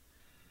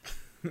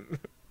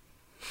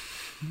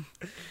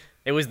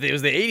 It was the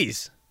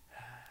 80s.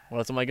 What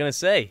else am I gonna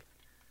say?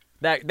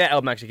 That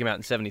album actually came out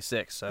in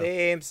 '76. So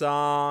Theme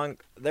song.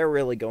 They're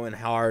really going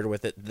hard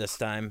with it this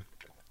time.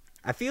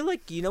 I feel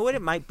like, you know what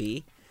it might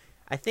be?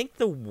 I think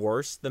the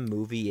worse the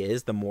movie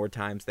is, the more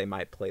times they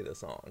might play the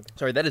song.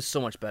 sorry, that is so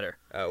much better.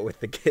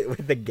 With the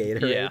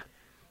Gatorade. Yeah.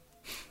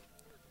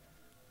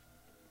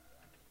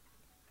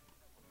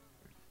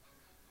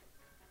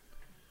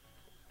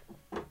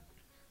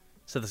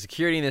 So the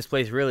security in this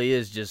place really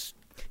is just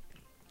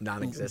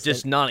Non-existent.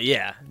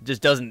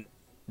 just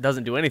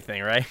doesn't do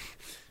anything, right?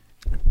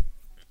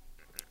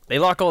 They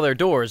lock all their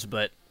doors,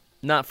 but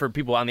not for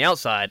people on the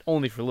outside,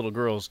 only for little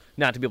girls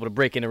not to be able to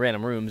break into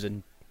random rooms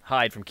and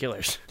hide from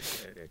killers.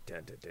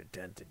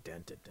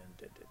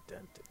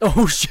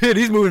 Oh shit,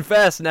 he's moving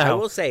fast I now.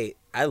 will say,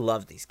 I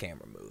love these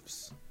camera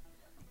moves.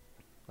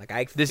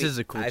 Like This is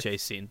a cool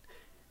chase scene.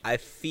 I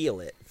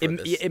feel it. For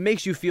this. It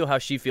makes you feel how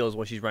she feels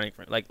when she's running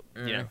from, like,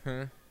 you know,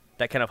 Mhm.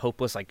 that kind of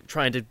hopeless, like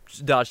trying to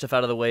dodge stuff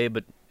out of the way,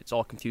 but it's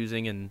all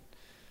confusing and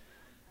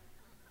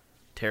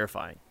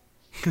terrifying.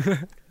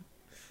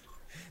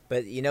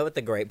 But you know what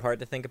the great part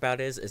to think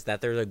about is that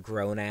there's a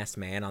grown ass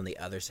man on the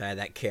other side of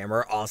that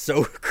camera,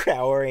 also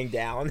cowering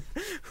down,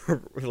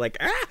 like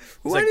It's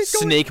what like is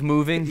going-" snake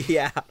moving.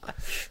 Yeah.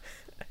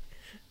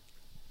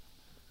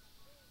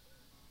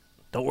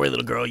 Don't worry,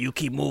 little girl. You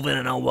keep moving,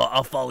 and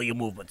I'll follow your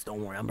movements.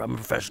 Don't worry. I'm a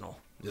professional.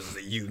 This is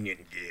a union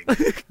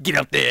gig. Get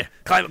up there.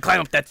 Climb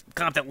up that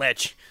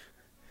ledge.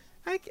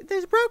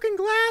 There's broken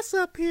glass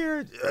up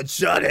here.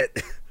 Shut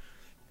it.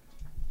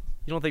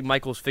 You don't think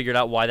Michael's figured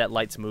out why that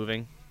light's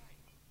moving?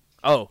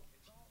 Oh.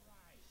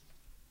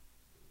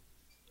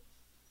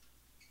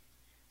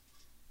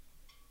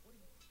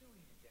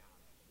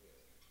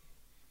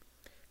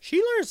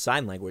 She learns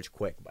sign language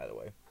quick, by the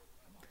way.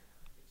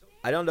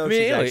 I don't know if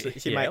it only she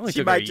took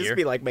her might a just year.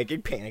 be like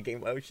making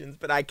panicking motions,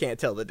 but I can't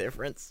tell the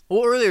difference.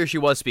 Well, earlier she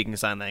was speaking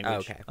sign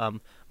language. Okay.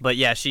 But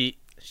yeah, she's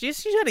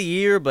had a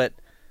year, but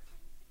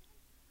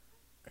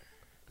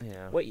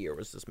yeah. What year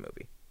was this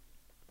movie?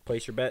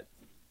 Place your bet.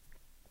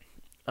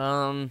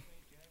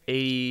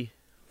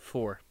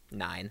 84.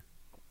 9.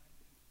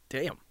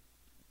 Damn.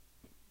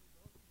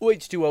 Well,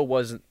 H2O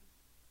wasn't.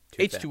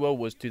 2000. H2O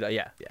was 2000.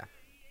 Yeah. Yeah.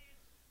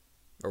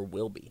 Or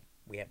will be.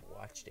 We haven't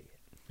watched it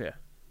yet. Yeah.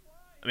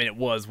 I mean, it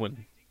was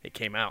when it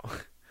came out.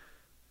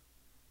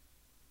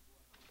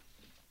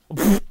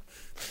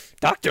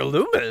 Dr.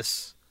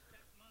 Loomis.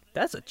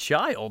 That's a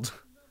child.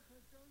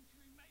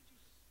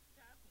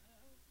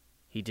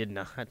 He did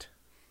not.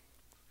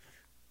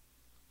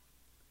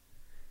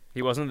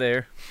 He wasn't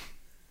there.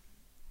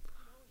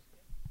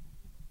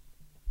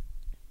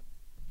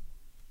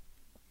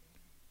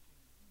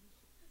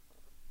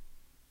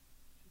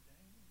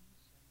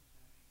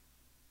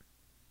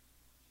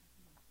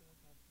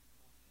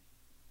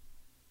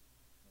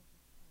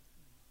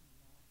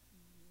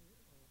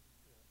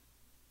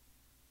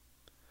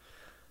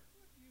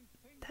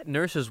 That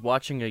nurse is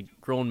watching a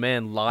grown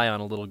man lie on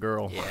a little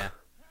girl. Yeah.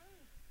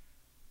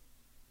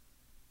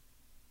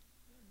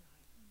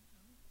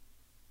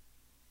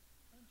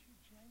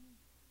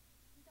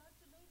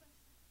 Dr. Loomis.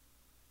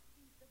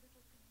 He's the little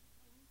girl.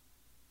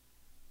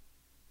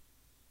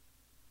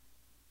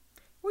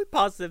 Are we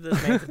positive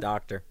this man's a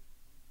doctor?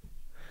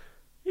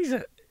 He's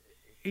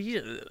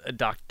a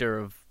doctor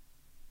of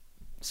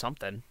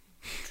something.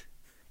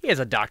 He has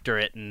a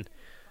doctorate in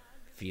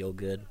Feel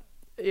good.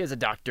 he has a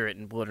doctorate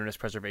in wilderness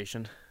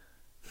preservation.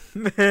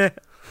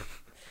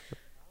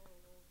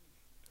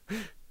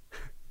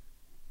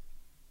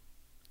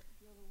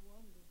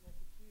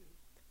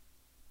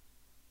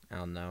 I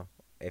don't know.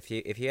 If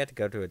you had to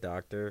go to a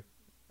doctor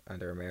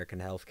under American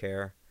health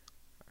care,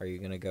 are you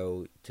gonna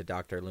go to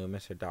Dr.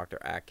 Loomis or Dr.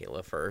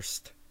 Acula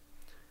first?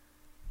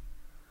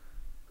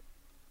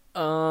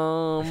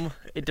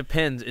 It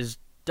depends. Is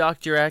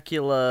Dr.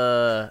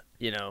 Acula,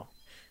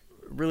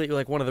 really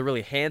like one of the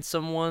really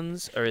handsome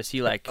ones, or is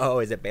he like? Oh,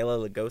 is it Bela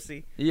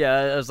Lugosi? Yeah,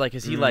 I was like,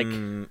 is he like?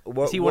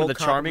 Is he one of the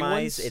charming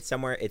ones? It's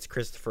somewhere. It's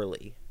Christopher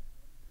Lee.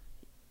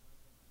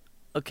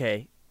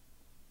 Okay.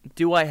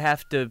 Do I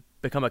have to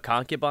become a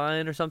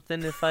concubine or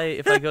something if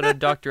I go to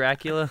Dr.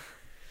 Acula?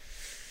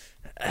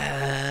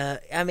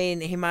 I mean,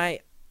 he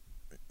might.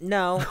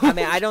 No, I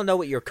mean, I don't know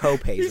what your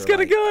copays He's are got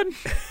like. a gun.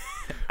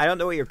 I don't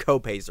know what your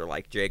copays are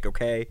like, Jake.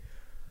 Okay.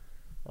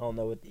 I don't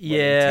know what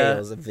Yeah.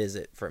 entails a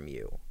visit from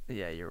you.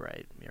 Yeah, you're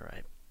right.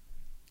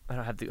 I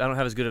don't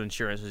have as good of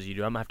insurance as you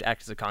do. I'm gonna have to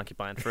act as a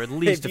concubine for at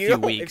least a few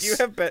weeks. If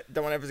you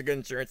don't have as good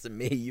insurance as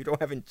me, you don't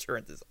have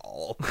insurance at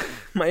all.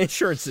 My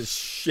insurance is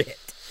shit.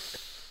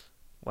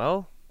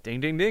 Well,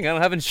 ding, ding, ding. I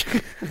don't have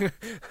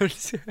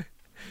insurance.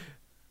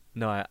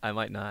 No, I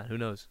might not. Who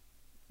knows?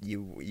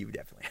 You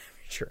definitely have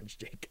insurance,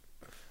 Jake.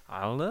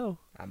 I don't know.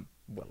 I'm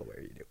well aware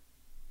you do.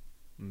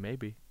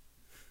 Maybe.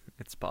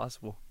 It's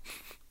possible.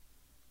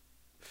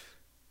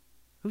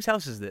 Whose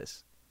house is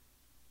this?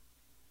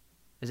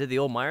 Is it the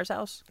old Myers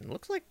house? It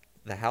looks like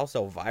the house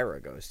Elvira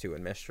goes to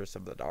in Mistress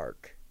of the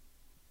Dark.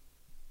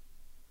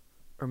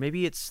 Or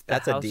maybe it's the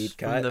That's a house deep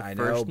from cut, the I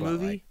know, first but,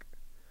 movie? like-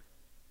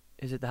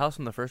 Is it the house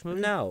from the first movie?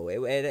 No,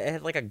 it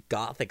had like a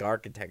gothic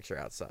architecture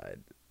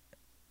outside.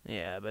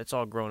 Yeah, but it's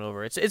all grown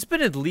over. It's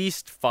been at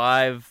least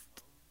 5.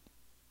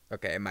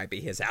 Okay, it might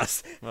be his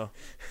house. Well,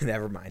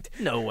 Never mind.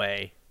 no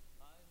way.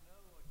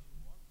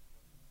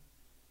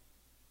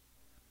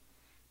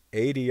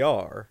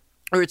 ADR.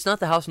 Or it's not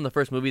the house from the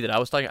first movie that I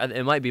was talking.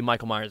 It might be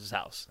Michael Myers'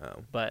 house.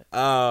 Oh. But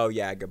Oh,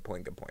 yeah, good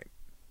point.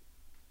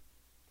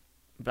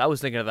 I was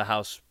thinking of the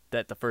house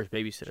that the first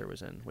babysitter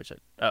was in,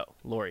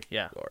 Lori,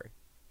 yeah. Lori.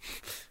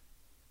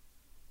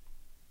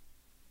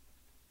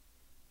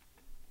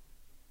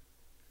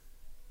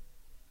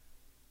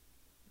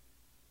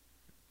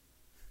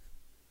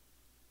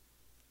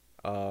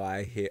 Oh,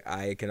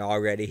 I can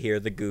already hear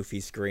the Goofy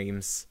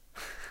screams.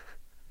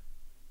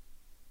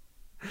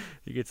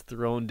 He gets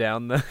thrown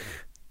down the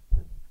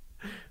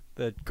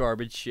the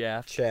garbage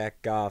shaft.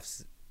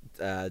 Chekhov's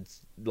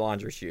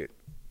laundry chute.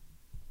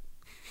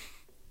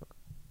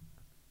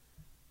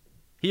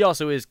 He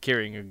also is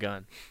carrying a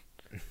gun.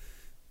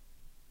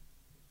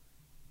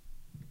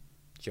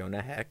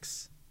 Jonah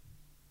Hex.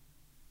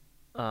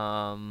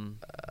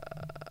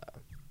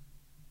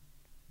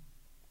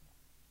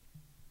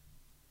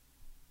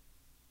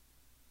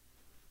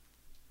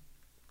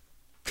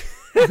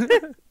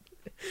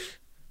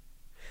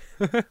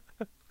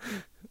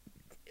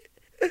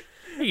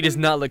 He does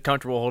not look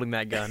comfortable holding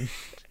that gun.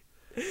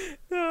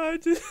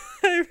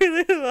 I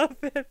really love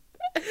it.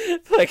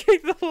 Flicking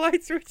the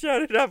light switch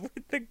on and off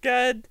with the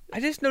gun. I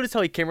just noticed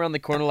how he came around the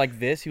corner like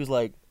this. He was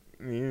like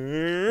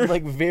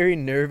very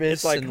nervous.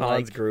 It's like and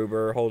Hans like,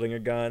 Gruber holding a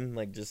gun,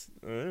 like just.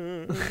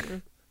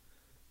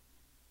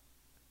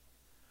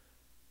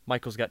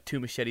 Michael's got 2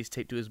 machetes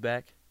taped to his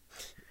back.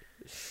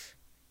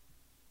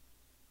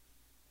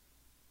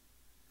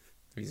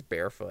 He's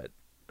barefoot.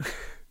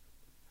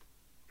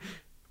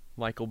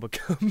 Michael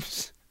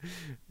becomes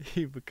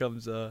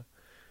the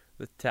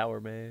Tower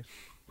Man.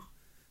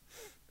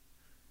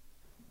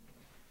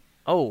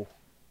 Oh.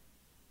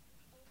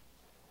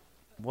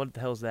 What the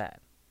hell's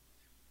that?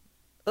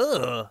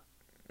 Ugh.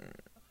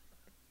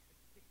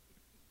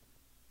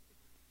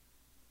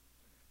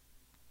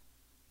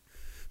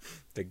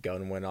 The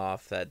gun went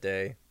off that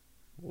day.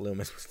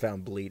 Loomis was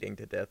found bleeding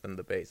to death in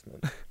the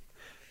basement.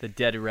 The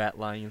dead rat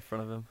lying in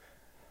front of him.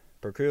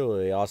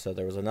 Peculiarly, also,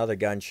 there was another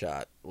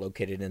gunshot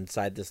located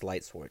inside this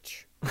light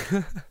switch.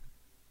 It's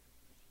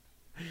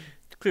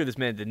clear this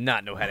man did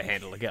not know how to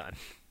handle a gun.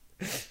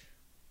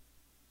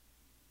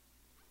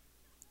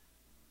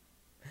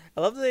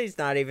 I love that he's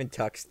not even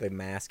tucks the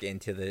mask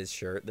into his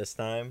shirt this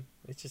time.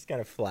 It's just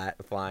kind of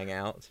flat, flying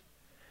out.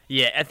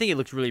 Yeah, I think it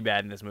looks really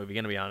bad in this movie,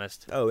 gonna be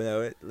honest. Oh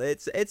no,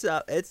 it's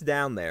up, it's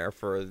down there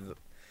for.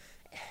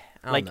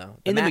 I don't know.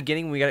 In the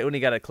beginning, when we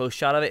got a close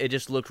shot of it, it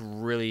just looked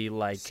really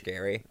like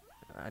scary.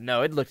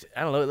 No, it looked.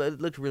 I don't know. It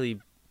looked really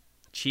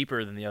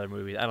cheaper than the other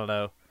movies. I don't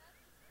know.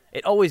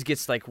 It always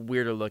gets like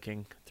weirder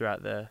looking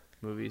throughout the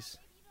movies.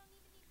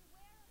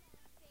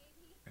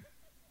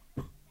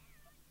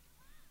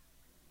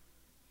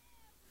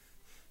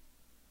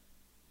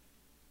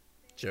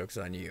 Joke's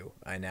on you.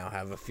 I now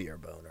have a fear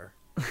boner.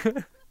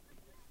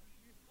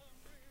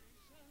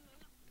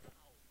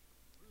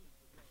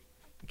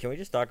 Can we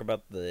just talk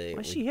about the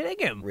Why is she hitting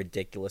him?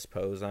 ridiculous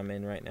pose I'm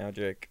in right now,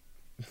 Jake?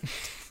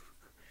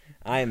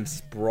 I am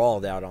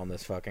sprawled out on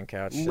this fucking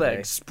couch today.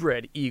 Legs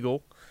spread,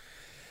 eagle.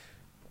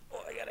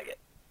 Oh,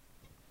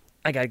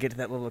 I gotta get to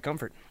that level of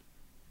comfort.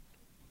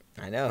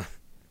 I know.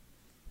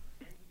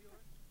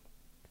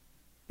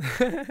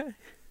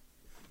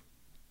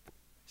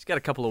 She's got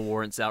a couple of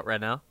warrants out right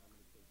now.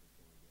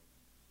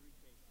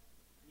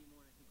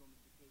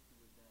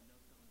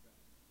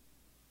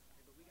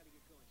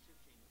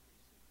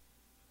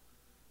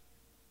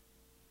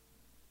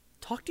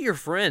 Talk to your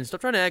friends.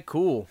 Stop trying to act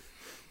cool.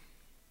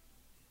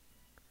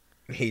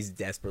 He's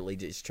desperately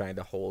just trying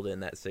to hold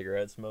in that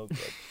cigarette smoke.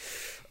 Like,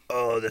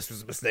 oh, this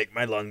was a mistake.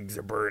 My lungs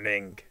are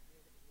burning.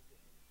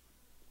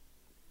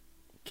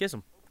 Kiss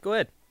him. Go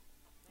ahead.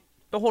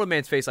 Don't hold a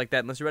man's face like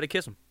that unless you're ready to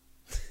kiss him.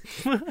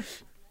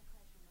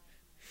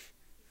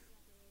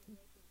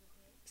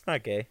 It's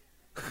not gay.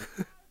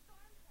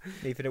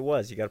 Even if it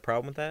was, you got a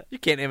problem with that? You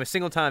can't name a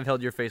single time I've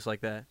held your face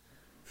like that.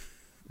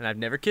 And I've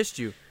never kissed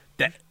you.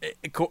 That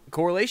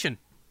correlation.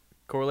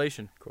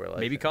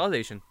 Maybe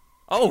causation.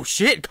 Oh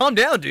shit! Calm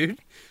down, dude.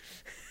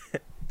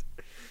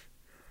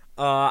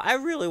 I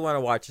really want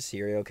to watch a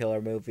serial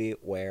killer movie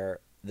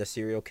where the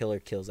serial killer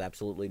kills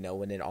absolutely no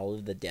one, and all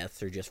of the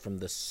deaths are just from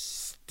the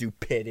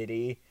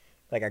stupidity,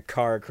 like a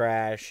car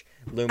crash,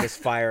 Loomis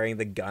firing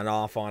the gun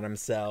off on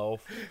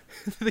himself.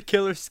 The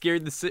killer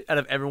scared the shit out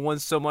of everyone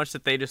so much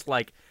that they just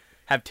like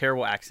have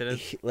terrible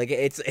accidents. Like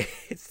it's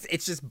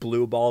just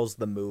Blue Balls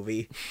the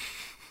movie.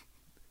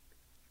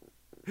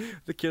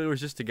 The killer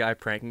was just a guy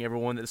pranking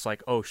everyone that's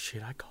like, oh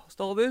shit, I caused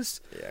all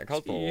this? Yeah, it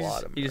caused a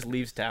lot of He just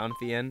leaves town at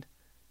the end.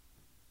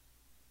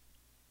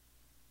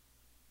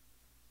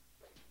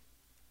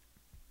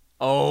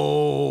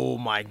 Oh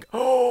my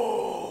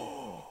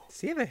god.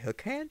 Does he have a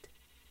hook hand?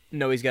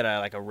 No, he's got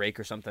a rake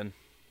or something.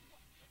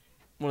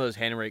 One of those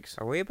hand rakes.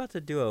 Are we about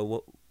to do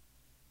a...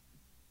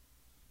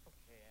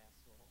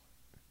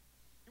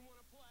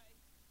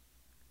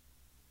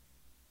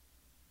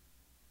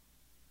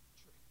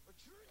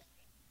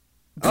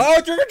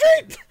 Oh, trick or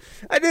treat!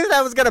 I knew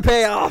that was gonna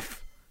pay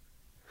off.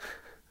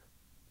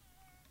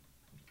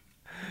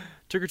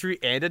 Trick or treat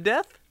and a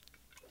death?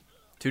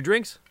 2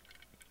 drinks?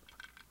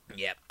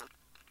 Yep.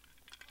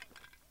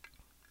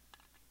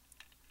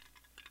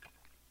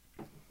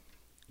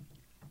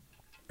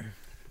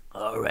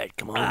 All right,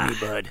 come on, me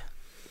bud.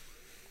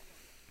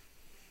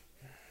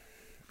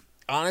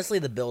 Honestly,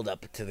 the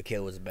build-up to the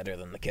kill was better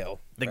than the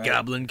kill. The right?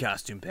 goblin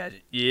costume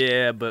pageant.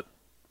 Yeah, but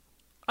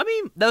I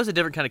mean, that was a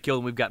different kind of kill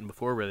than we've gotten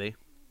before, really.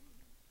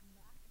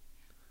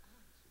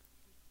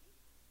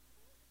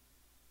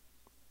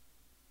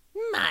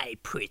 My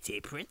pretty.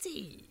 I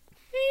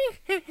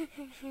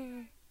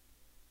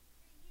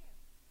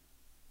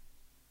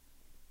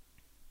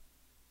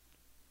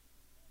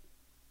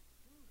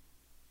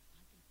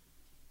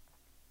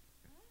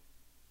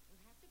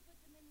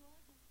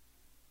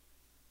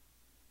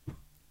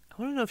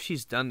want to know if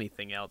she's done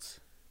anything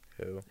else.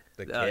 Who?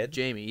 The kid?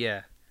 Jamie,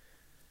 yeah.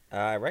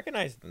 I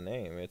recognize the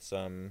name. It's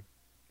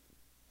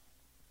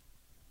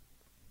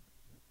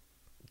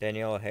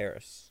Daniela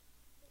Harris.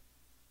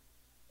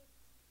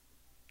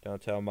 Don't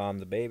tell mom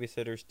the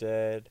babysitter's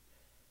dead.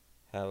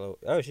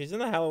 Oh, she's in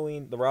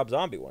the Rob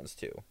Zombie ones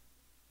too.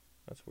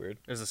 That's weird.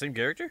 Is it the same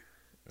character?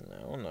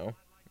 I don't know.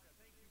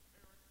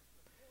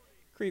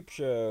 Creep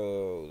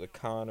Show, The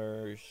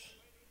Connors,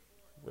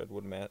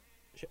 Redwood Matt.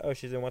 Oh,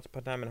 she's in Once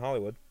Upon a Time in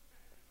Hollywood.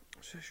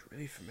 It's just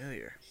really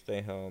familiar.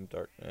 Stay Home,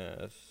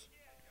 Darkness.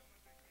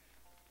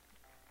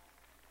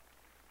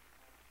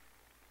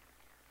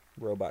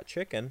 Robot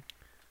Chicken.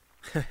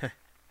 How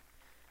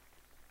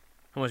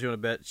much you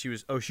want to bet she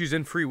was? Oh, she was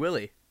in Free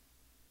Willy.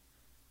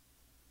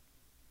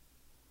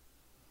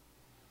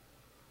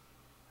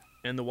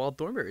 And the Wild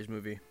Thornberrys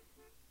movie.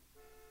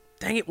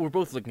 Dang it, we're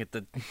both looking at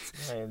the...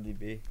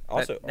 IMDb.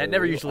 Also, that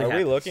never usually Are we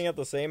happens. looking at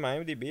the same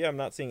IMDb? I'm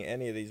not seeing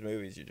any of these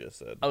movies you just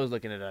said. I was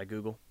looking at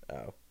Google.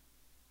 Oh.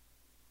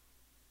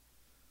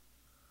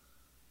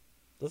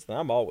 Listen,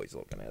 I'm always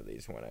looking at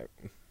these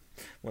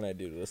when I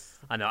do this.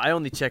 I know. I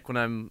only check when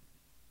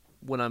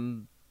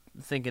I'm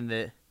thinking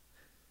that...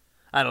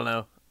 I don't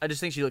know. I just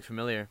think she looked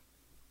familiar.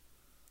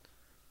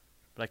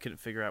 But I couldn't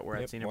figure out where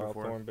I'd seen her Wild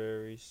before.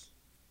 Thornberrys.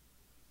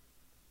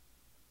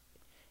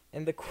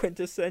 And the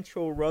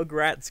quintessential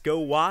Rugrats Go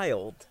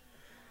Wild.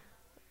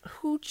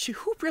 Who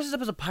dresses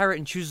up as a pirate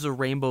and chooses a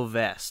rainbow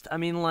vest? I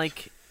mean,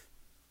 like...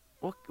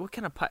 What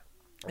kind of pirate?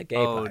 A gay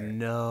Oh, pirate.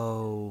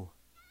 no.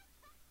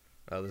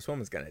 Oh, this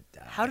woman's gonna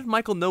die. How did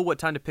Michael know what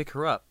time to pick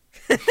her up?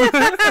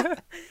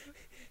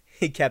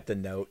 He kept a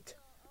note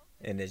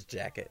in his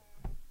jacket.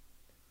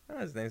 Oh,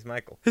 his name's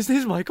Michael. His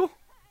name's Michael?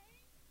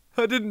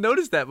 I didn't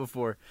notice that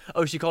before.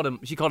 Oh, she called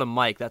him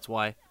Mike, that's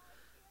why.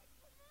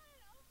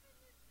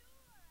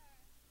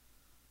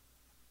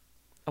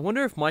 I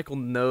wonder if Michael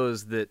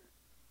knows that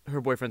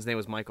her boyfriend's name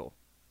was Michael.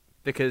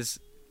 Because,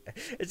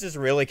 It's just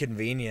really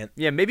convenient.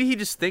 yeah, maybe he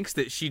just thinks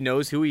that she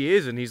knows who he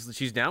is and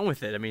she's down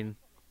with it. I mean,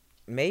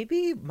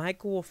 Maybe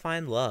Michael will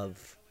find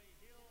love.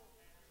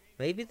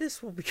 Maybe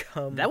this will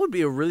become... that would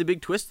be a really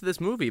big twist to this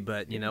movie,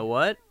 but you know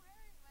what?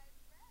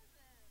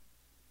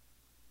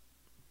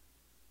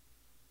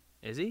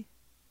 Is he?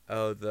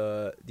 Oh,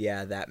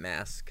 that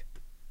mask.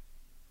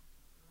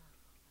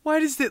 Why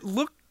does it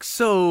look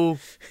so...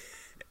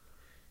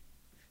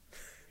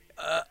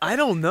 I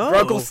don't know.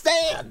 Uncle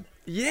Stan!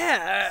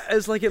 Yeah,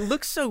 it's like it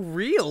looks so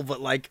real, but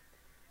like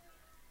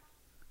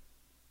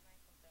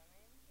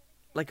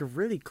a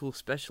really cool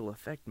special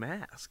effect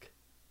mask.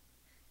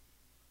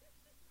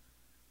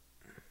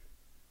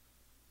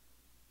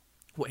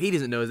 What he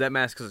doesn't know is that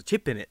mask has a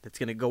chip in it that's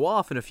gonna go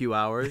off in a few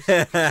hours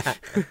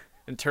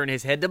and turn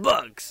his head to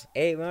bugs.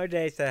 8 more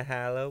days to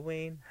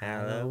Halloween.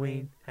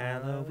 Halloween.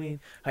 Halloween.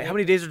 Hey, how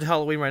many days are to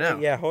Halloween right now?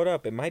 Yeah, hold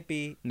up. It might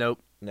be...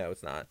 Nope. No,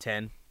 it's not.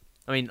 10.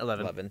 I mean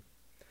 11.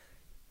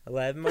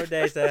 11 more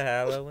days to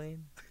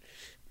Halloween.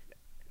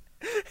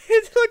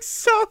 It looks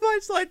so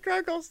much like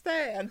Uncle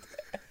Stan.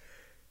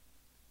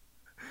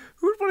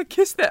 Who would want to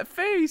kiss that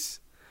face?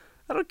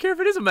 I don't care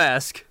if it is a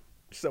mask.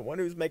 Someone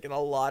who's making a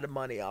lot of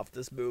money off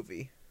this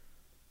movie.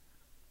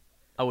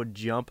 I would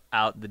jump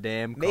out the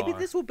damn car. Maybe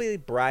this will be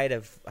Bride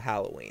of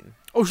Halloween.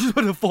 Oh, she's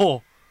about to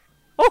fall.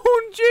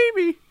 Oh, and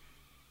Jamie.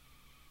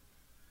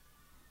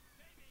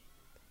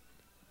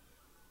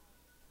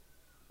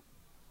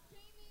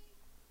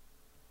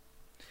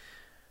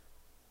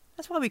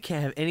 That's why we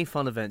can't have any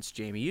fun events,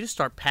 Jamie. You just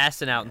start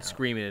passing out and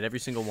screaming at every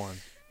single one.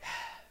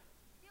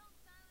 The old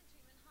silent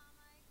treatment, huh,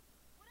 Mike?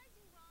 What'd I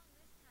do wrong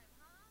this time,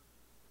 huh?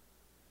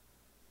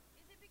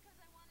 Is it because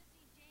I want to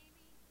see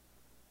Jamie?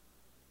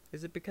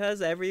 Is it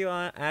because every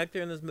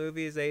actor in this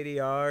movie is 80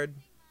 yard?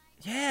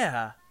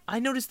 Yeah, I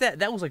noticed that.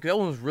 That one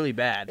was really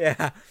bad. Yeah.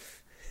 Stop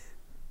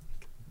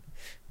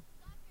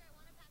here, I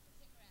want to pass a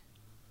cigarette.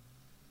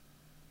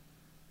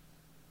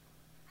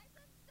 I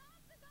said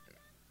stop the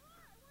goddamn car!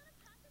 I want to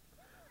pass a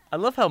cigarette! I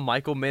love how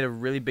Michael made a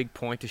really big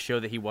point to show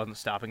that he wasn't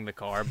stopping the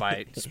car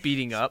by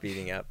speeding up.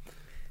 Speeding up.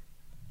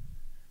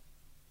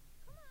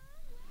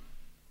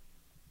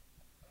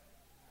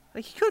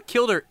 Like, he could have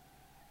killed her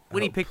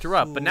when he picked her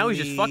up, but now he's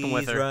just fucking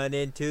with Please her. Run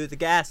into the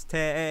gas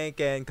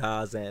tank and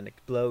cause an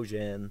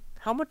explosion.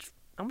 How much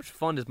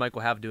fun does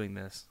Michael have doing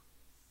this?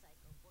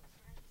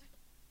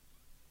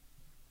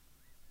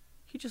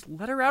 He just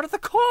let her out of the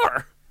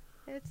car.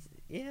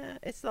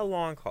 It's the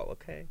long haul,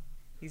 okay?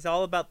 He's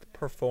all about the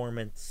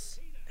performance.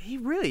 He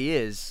really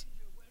is.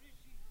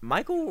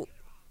 Michael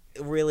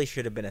really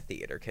should have been a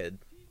theater kid.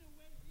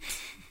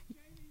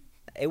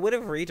 It would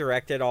have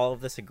redirected all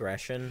of this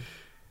aggression.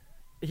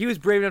 He was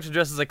brave enough to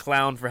dress as a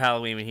clown for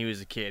Halloween when he was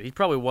a kid. He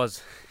probably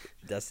was.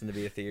 Destined to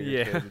be a theater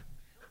Yeah. kid.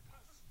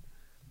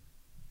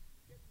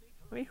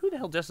 I mean, who the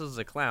hell dresses as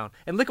a clown?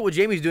 And look at what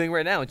Jamie's doing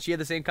right now, and she had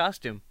the same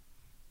costume.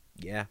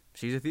 Yeah.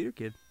 She's a theater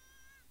kid.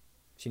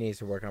 She needs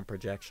to work on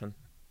projection.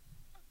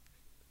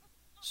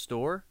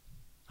 Store?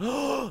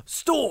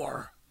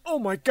 Store! Oh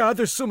my god,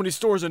 there's so many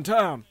stores in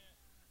town.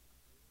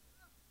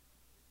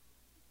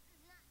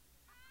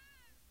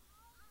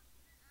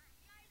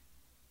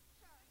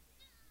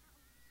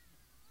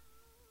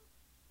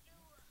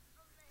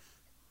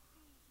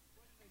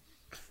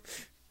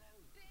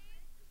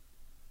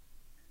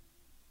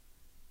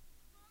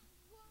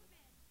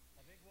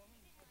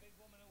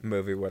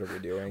 Movie, what are we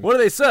doing? What do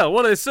they sell?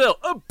 What do they sell?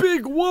 A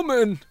big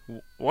woman!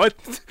 What?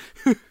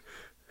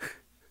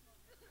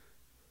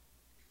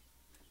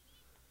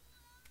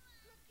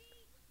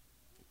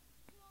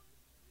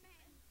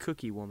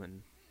 Cookie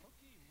Woman.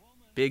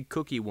 Big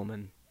Cookie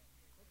Woman.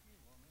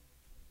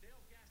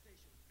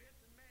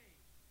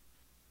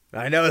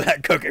 I know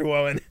that Cookie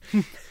Woman.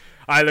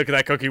 I look at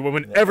that Cookie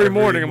Woman every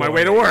morning on my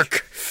way to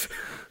work.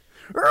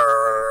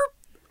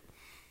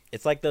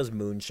 It's like those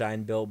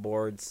moonshine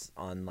billboards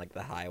on like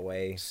the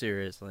highway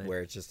Seriously.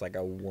 where it's just like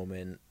a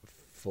woman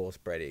full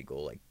spread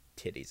eagle, like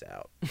titties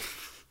out.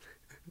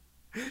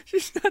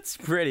 She's not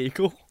spread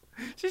eagle.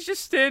 She's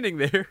just standing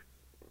there.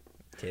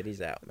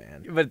 Titties out,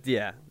 man. But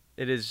yeah,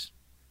 it is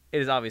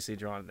obviously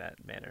drawn in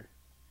that manner.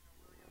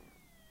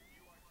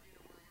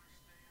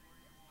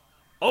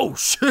 Oh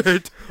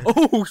shit!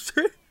 Oh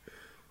shit!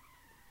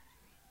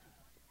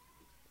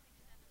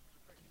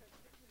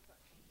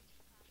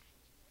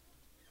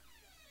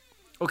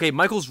 Okay,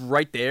 Michael's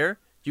right there.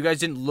 You guys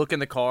didn't look in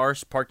the car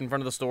parked in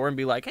front of the store and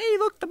be like, "Hey,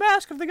 look, the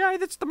mask of the guy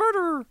that's the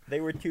murderer."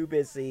 They were too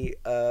busy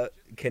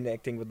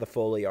connecting with the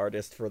Foley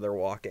artist for their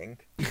walking.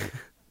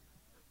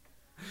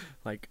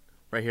 Like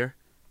right here.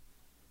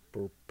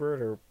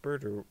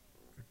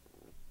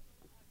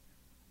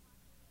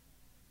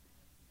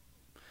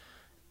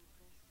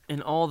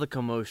 In all the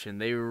commotion,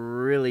 they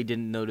really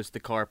didn't notice the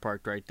car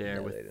parked right there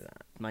No, with they did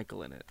not.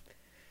 Michael in it.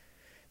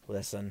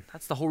 Listen,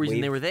 That's the whole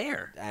reason they were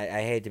there.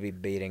 I hate to be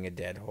beating a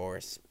dead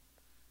horse,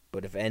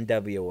 but if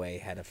NWA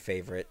had a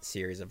favorite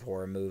series of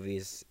horror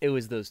movies, It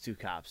was those two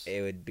cops.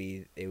 it would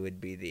be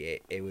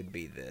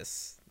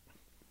this.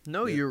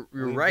 No, you're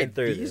We've right. been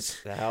through These-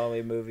 this. The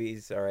Halloween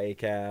movies are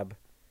ACAB.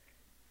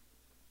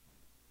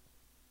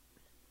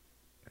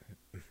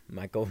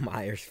 Michael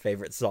Myers'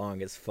 favorite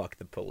song is "Fuck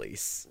the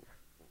Police."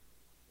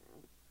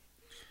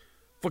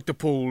 Fuck the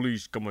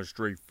police coming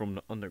straight from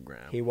the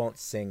underground. He won't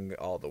sing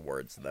all the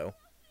words though.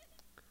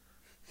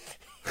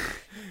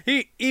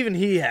 Even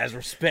he has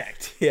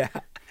respect. Yeah.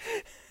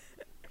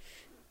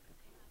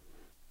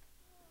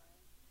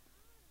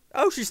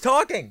 Oh, she's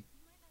talking.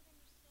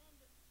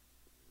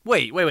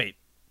 Wait.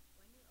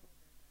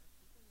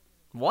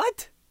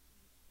 What?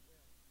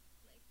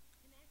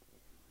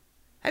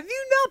 Have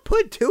you not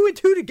put two and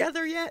two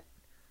together yet?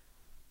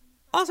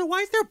 Also,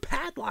 why is there a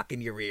padlock in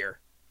your ear?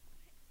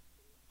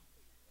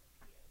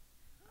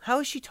 How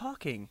is she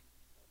talking?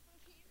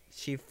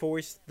 She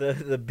forced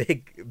the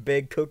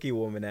big Cookie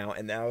Woman out,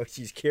 and now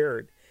she's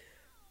cured.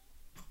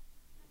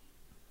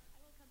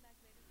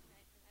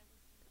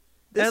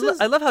 I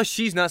love how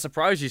she's not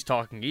surprised she's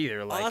talking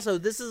either. Like, Also,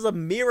 this is a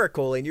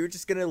miracle, and you're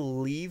just gonna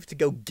leave to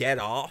go get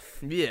off?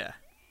 yeah.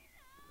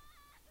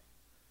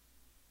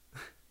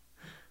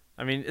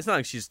 I mean, it's not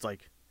like she's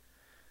like.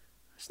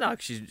 It's not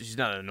like she's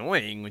not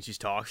annoying when she's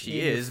talking. She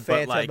You is,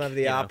 Phantom but like of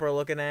the you know. Opera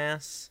looking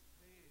ass.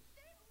 Stay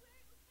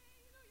away, okay?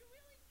 You know, you're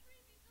really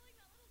creepy filling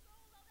that little girl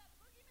with all that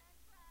boogeyman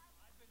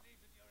crap. I believe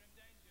that you're in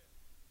danger.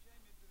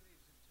 Jamie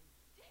believes it too.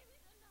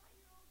 Jamie's a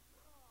 9-year-old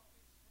girl.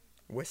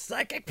 With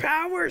psychic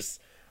powers!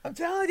 I'm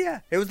telling you,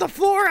 it was the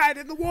fluoride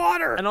in the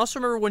water! And also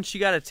remember when she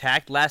got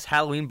attacked last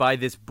Halloween by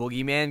this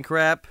boogeyman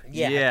crap?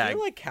 Yeah, I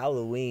feel like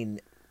Halloween,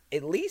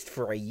 at least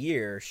for a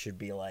year, should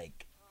be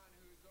like...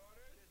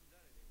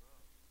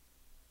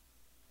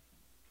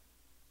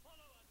 Follow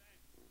her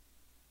then.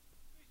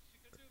 At least she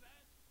could do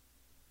that.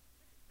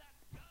 That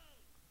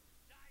girl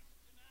dies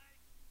tonight.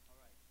 All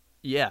right.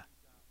 Yeah.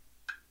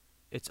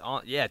 It's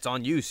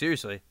on you,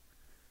 seriously.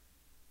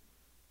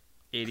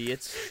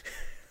 Idiots.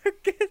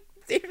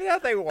 Even though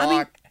they walk... I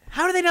mean,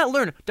 how do they not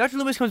learn? Dr.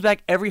 Loomis comes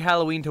back every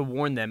Halloween to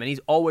warn them, and he's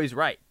always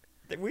right.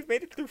 We've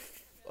made it through,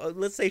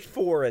 let's say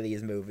 4 of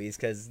these movies,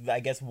 because I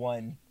guess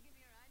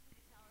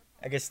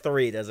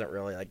 3 doesn't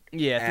really, like,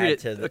 Yeah, 3 add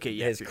did- to okay,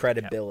 yeah, his 3 did, yeah.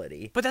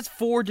 credibility. But that's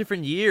 4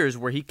 different years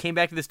where he came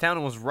back to this town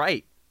and was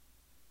right.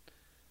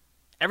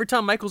 Every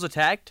time Michael's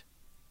attacked,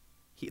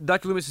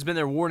 Dr. Loomis has been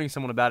there warning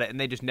someone about it, and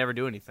they just never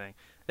do anything.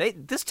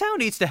 This town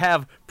needs to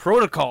have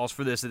protocols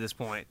for this at this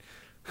point.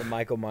 The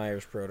Michael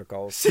Myers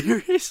protocols.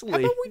 Seriously. How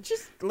about we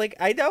just, like,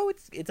 I know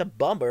it's a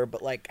bummer,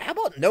 but, like, how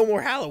about no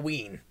more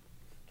Halloween?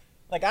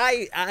 Like,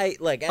 I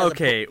like, as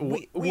Okay,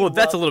 we well,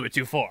 that's a love- little bit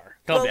too far.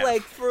 Calm But, down.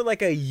 like, for,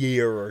 like, a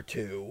year or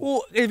two.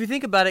 Well, if you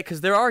think about it,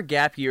 because there are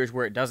gap years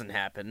where it doesn't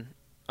happen,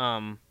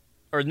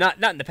 or not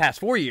in the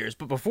past 4 years,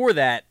 but before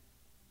that,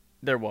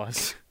 there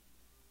was.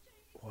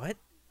 What?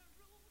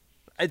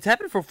 It's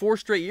happened for 4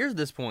 straight years at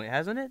this point,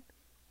 hasn't it?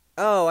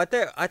 Oh, I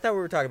thought we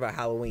were talking about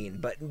Halloween,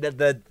 but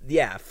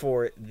yeah,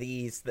 for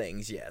these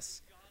things,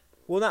 yes.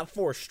 Well, not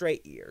 4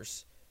 straight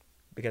years,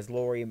 because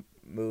Lori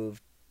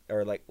moved,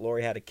 or like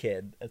Lori had a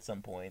kid at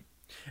some point.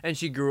 And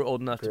she grew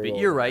old enough to Grew be.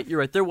 old You're right. enough. You're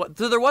right.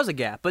 There was a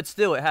gap, but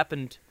still, it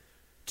happened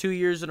 2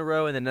 years in a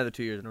row and then another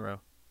 2 years in a row.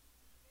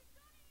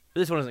 But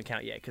this one doesn't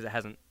count yet because it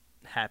hasn't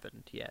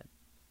happened yet.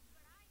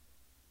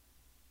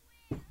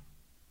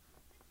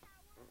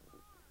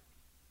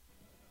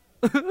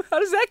 How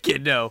does that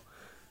kid know?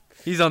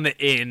 He's on the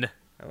inn.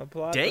 I'm a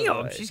plot Damn,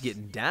 device. she's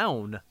getting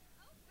down.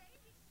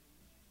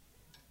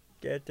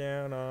 Get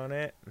down on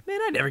it. Man,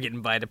 I never get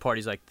invited to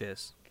parties like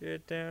this.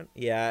 Get down.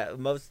 Yeah,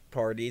 most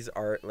parties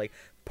are like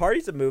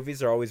parties of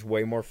movies are always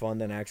way more fun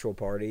than actual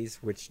parties,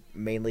 which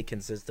mainly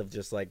consist of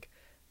just like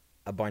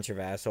a bunch of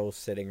assholes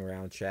sitting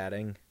around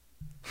chatting.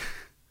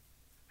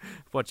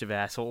 Bunch of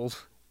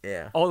assholes.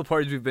 Yeah. All the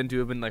parties we've been to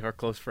have been like our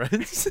close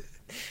friends.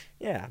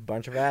 Yeah, a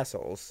bunch of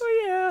assholes.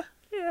 Oh yeah,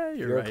 yeah,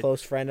 you're You're right. a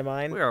close friend of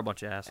mine. We are a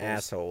bunch of assholes.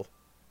 Asshole.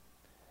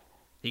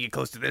 You get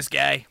close to this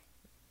guy,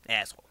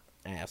 asshole.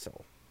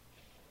 Asshole.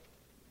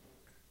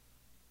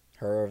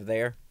 Her over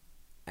there,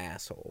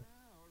 asshole.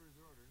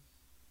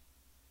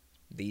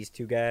 These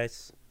two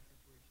guys,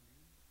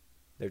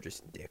 they're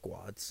just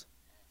dickwads.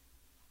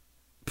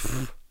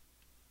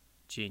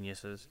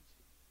 Geniuses.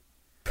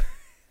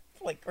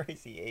 Like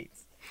Crazy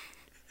Eights.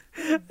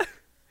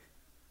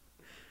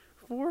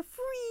 For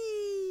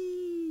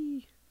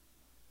free.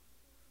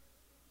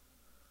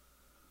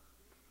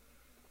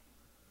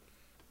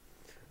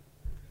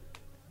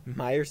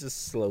 Myers is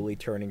slowly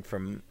turning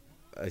from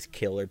a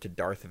killer to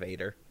Darth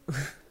Vader.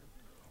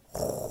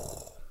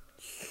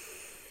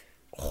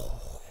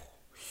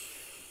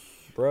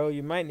 Bro,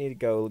 you might need to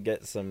go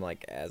get some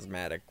like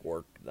asthmatic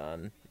work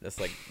done.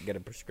 Just like get a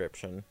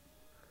prescription.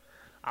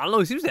 I don't know.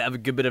 He seems to have a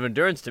good bit of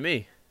endurance to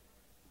me.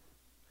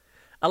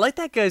 I like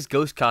that guy's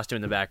ghost costume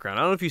in the background.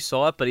 I don't know if you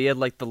saw it, but he had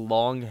like the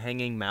long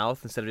hanging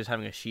mouth instead of just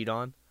having a sheet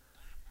on.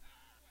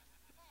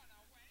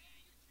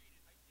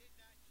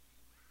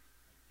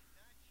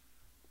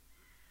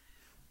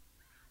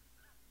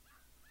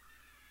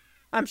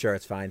 I'm sure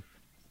it's fine.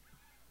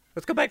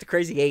 Let's go back to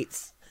Crazy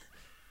Eights.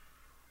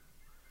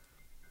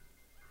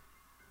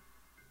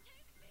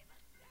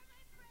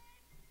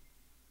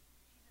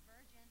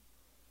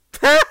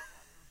 She's a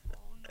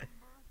virgin.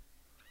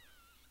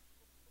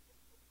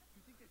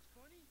 You think that's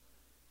funny?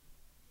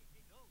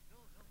 Hey, no.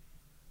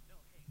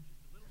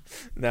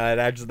 No,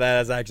 hey, just a little. No,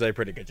 that is actually a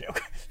pretty good joke.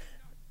 Funny.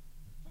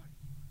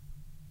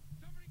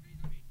 Somebody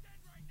be dead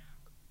right now.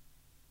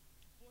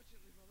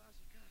 Fortunately for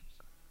lousy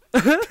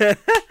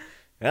cops.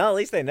 Well, at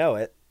least they know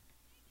it.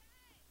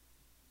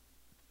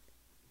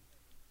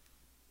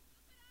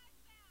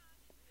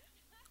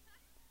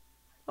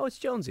 Oh, it's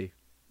Jonesy.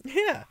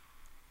 Yeah.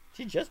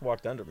 She just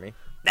walked under me.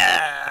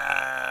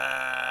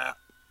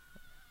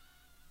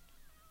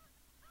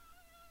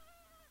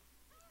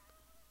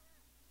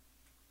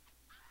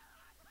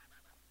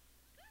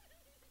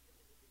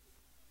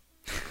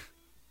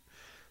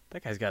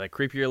 That guy's got a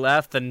creepier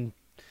laugh than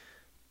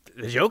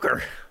the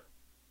Joker.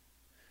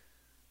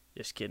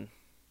 Just kidding.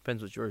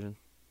 Depends with Georgian.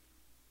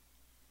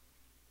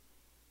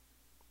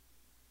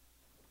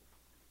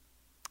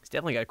 He's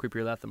definitely got a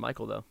creepier laugh than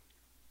Michael, though.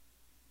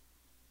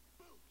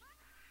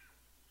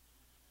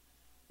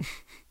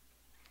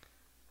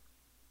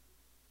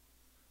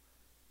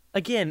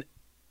 Again,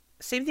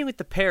 same thing with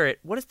the parrot.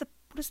 What is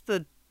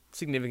the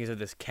significance of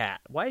this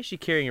cat? Why is she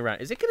carrying it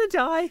around? Is it gonna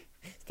die?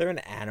 Is there an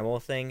animal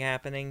thing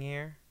happening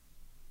here?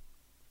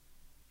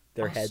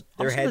 Their Also-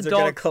 heads the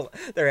are dog-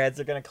 their heads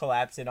are gonna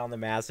collapse in on the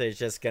mass. It's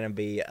just gonna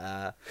be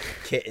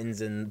kittens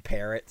and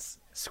parrots.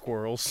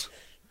 Squirrels.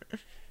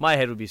 My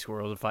head would be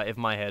squirrels if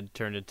my head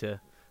turned into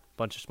a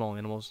bunch of small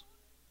animals.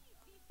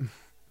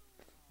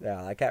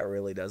 Yeah, that cat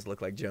really does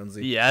look like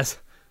Jonesy. Yes.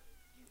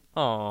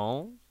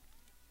 Oh,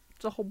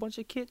 it's a whole bunch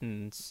of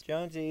kittens.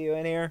 Jonesy, you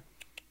in here?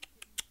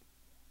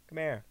 Come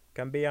here.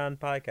 Come be on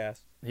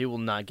podcast. He will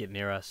not get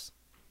near us.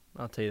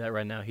 I'll tell you that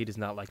right now. He does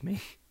not like me.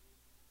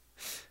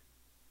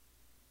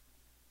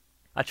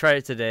 I tried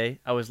it today.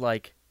 I was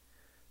like,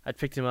 I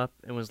picked him up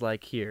and was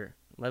like, here,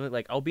 let me,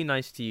 like, I'll be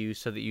nice to you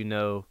so that you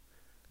know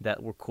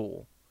that we're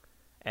cool.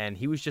 And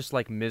he was just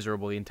like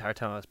miserable the entire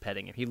time I was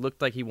petting him. He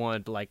looked like he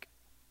wanted to like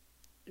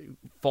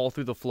fall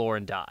through the floor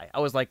and die. I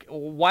was like,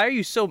 why are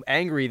you so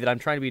angry that I'm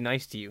trying to be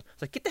nice to you?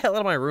 It's like, get the hell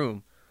out of my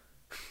room.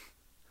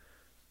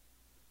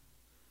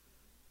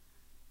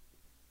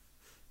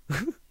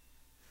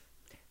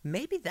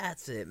 Maybe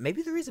that's it.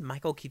 Maybe the reason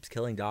Michael keeps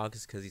killing dogs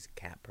is because he's a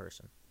cat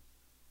person.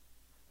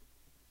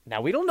 Now,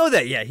 we don't know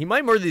that yet. He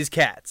might murder these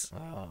cats.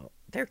 Oh,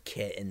 they're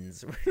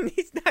kittens.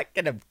 He's not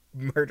gonna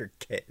murder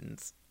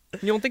kittens.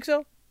 You don't think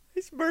so?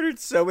 He's murdered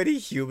so many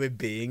human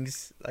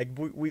beings. Like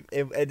we've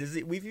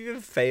even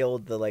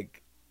failed the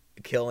like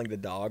killing the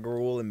dog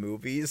rule in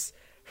movies.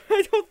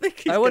 I don't think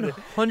he's I would gonna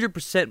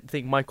 100%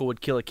 think Michael would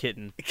kill a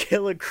kitten.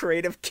 kill a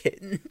crate of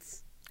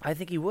kittens. I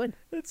think he would.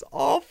 That's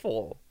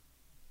awful.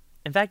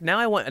 In fact, now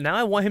I want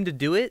him to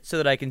do it so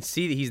that I can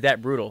see that he's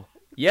that brutal.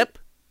 Yep.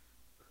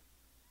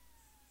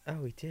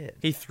 Oh, he did.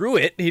 He threw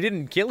it. He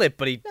didn't kill it,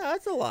 but he No,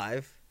 it's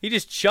alive.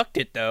 just chucked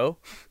it though.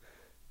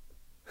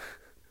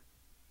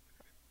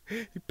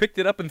 He picked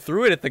it up and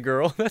threw it at the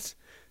girl. That's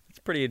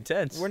pretty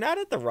intense. We're not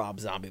at the Rob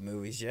Zombie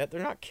movies yet.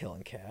 They're not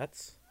killing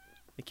cats.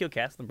 They killed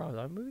cats in the Brown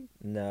Zombie movie?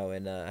 No,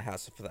 in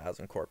House of a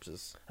Thousand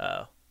Corpses. Oh.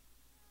 I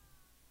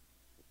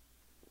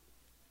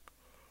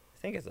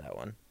think it's that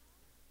one.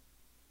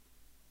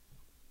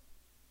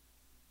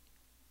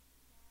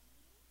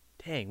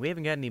 Dang, we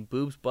haven't got any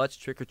boobs, butts,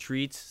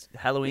 trick-or-treats,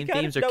 Halloween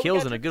themes, or no, we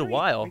kills got in a good trick-or-treat.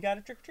 while. We got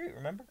a trick or treat,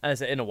 remember? I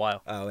said in a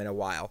while. Oh, in a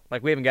while.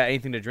 Like we haven't got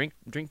anything to drink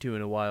to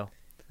in a while.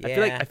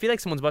 Yeah. I feel like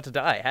someone's about to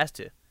die. It has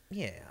to.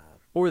 Yeah.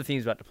 Or the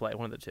theme's about to play.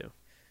 One of the two.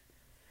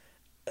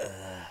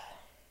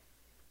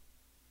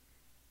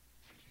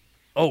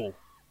 Oh.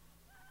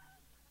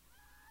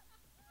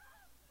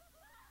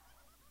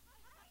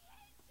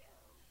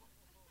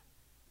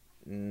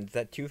 Is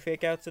that 2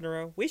 fake outs in a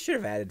row? We should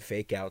have added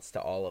fake outs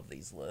to all of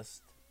these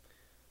lists.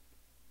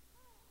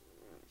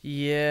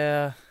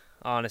 Yeah,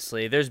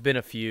 honestly, there's been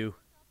a few.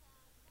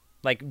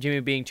 Like Jimmy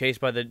being chased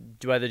by the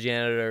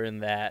janitor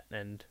and that,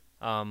 and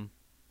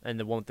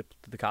the one with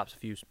the cops a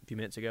few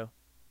minutes ago.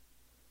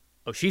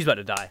 Oh, she's about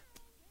to die.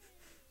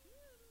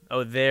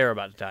 Oh, they're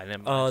about to die.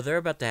 Never mind. Oh, they're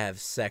about to have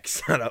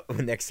sex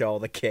next to all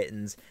the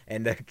kittens,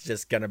 and they're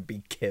just gonna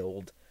be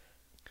killed.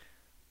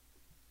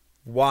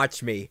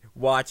 Watch me.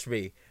 Watch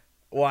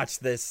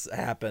this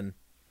happen.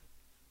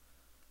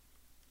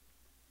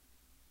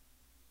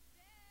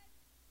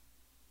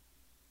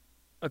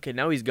 Okay,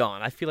 now he's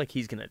gone. I feel like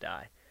he's gonna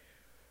die.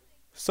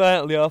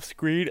 Silently off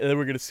screen, and then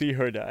we're gonna see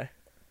her die.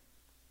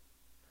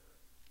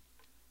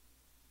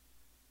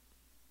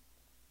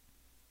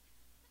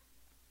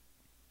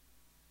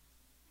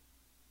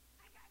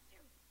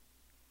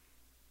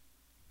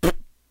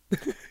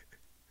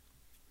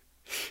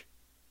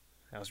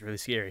 That was really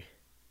scary.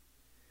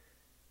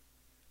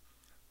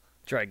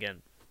 Try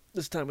again.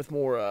 This time with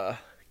more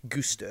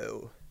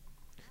gusto.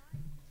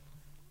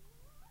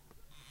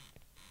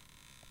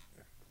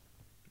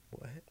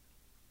 What?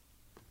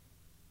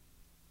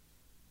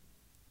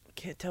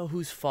 Can't tell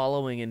who's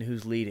following and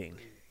who's leading.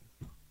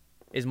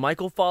 Is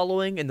Michael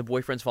following and the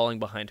boyfriend's following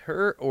behind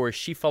her, or is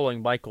she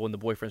following Michael and the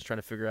boyfriend's trying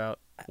to figure out...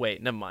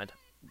 Wait, never mind.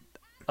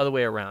 Other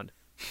way around.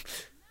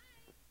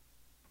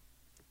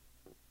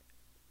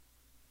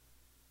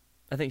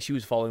 I think she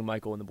was following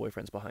Michael and the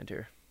boyfriend's behind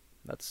her.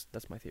 That's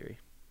my theory.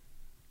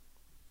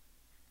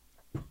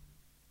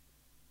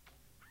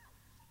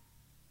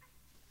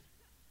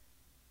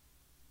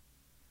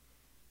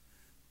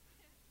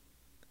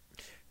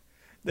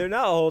 They're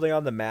not holding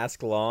on the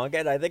mask long,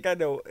 and I think I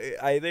know.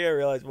 I think I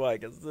realize why,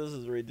 because this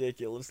is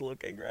ridiculous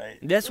looking, right?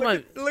 That's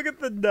look at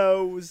the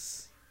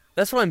nose.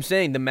 That's what I'm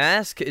saying. The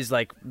mask is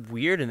like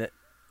weird, and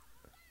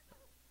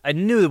I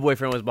knew the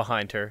boyfriend was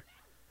behind her.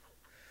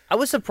 I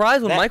was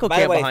surprised when Michael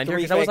came behind her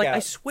because I was like, I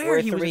swear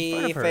he was in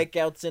front of her. 3 fake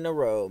outs in a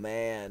row,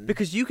 man.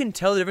 Because you can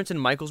tell the difference in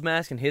Michael's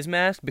mask and his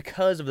mask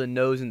because of the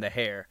nose and the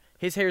hair.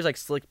 His hair is like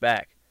slicked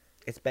back.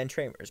 It's Ben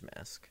Tramer's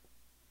mask.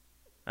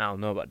 I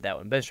don't know about that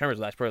one. Ben Tramer's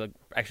last part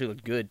actually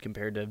looked good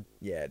compared to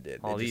Yeah, it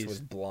did. all It these. just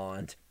was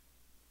blonde.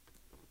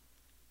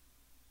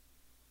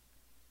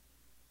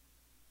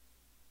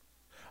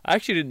 I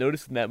actually didn't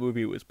notice in that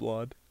movie it was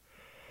blonde.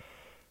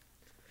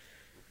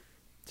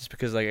 Just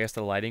because, like, I guess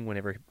the lighting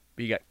whenever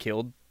he got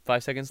killed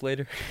 5 seconds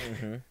later.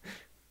 Mm-hmm.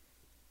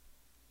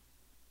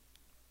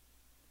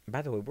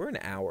 By the way, we're an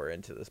hour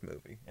into this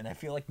movie, and I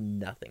feel like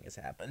nothing has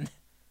happened.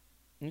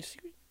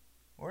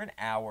 We're an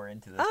hour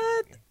into this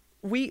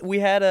movie. We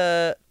had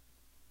a...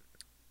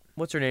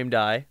 What's her name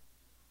die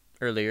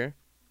earlier?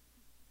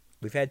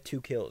 We've had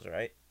 2 kills,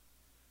 right?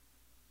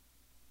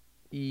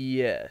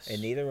 Yes.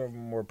 And neither of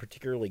them were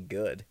particularly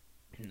good.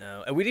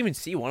 No, and we didn't even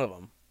see one of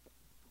them.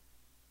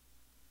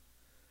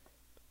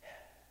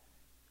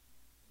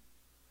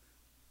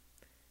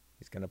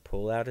 He's gonna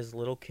pull out his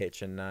little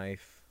kitchen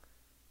knife.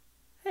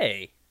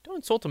 Hey, don't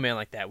insult a man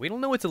like that. We don't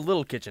know it's a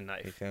little kitchen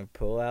He's knife. gonna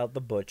pull out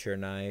the butcher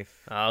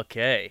knife.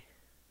 Okay.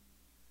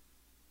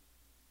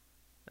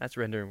 That's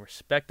rendering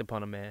respect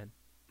upon a man.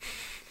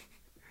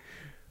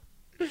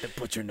 The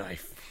butcher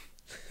knife.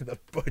 The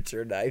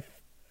butcher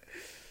knife.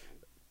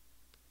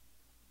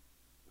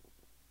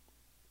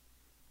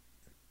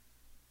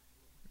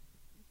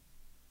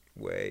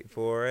 Wait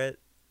for it.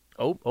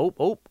 Oh.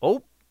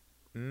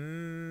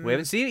 Mm, We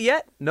haven't seen it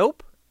yet?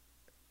 Nope.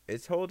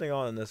 It's holding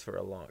on to this for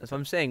a long That's time. what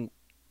I'm saying.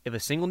 If a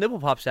single nipple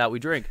pops out, we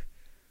drink.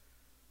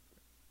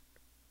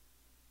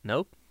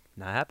 Nope.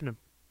 Not happening.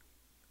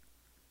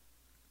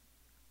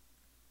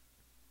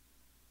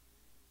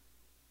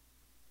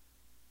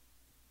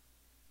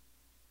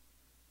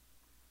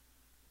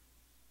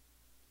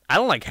 I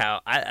don't like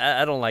how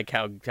I don't like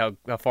how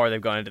far they've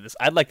gone into this.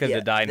 I'd like them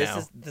to die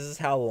now. This is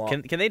how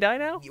long. Can they die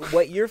now?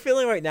 What you're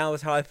feeling right now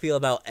is how I feel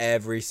about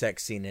every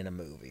sex scene in a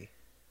movie.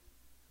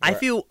 I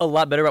feel a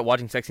lot better about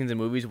watching sex scenes in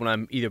movies when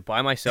I'm either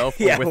by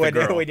myself or Yeah, with when, a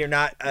girl. when you're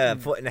not a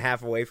foot and a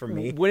half away from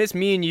me. When it's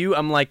me and you,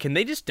 I'm like, can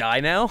they just die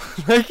now?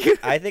 Like,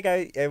 I think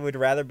I would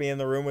rather be in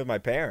the room with my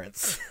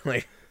parents.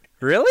 Like,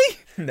 really?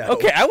 no.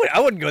 Okay, I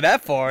wouldn't go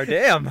that far.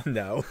 Damn.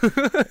 No.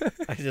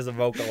 I'm just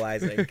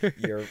vocalizing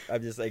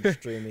I'm just like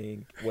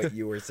streaming what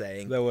you were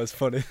saying. That was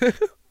funny.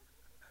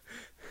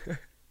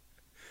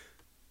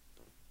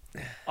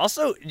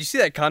 Also, did you see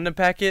that condom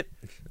packet?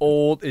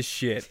 Old as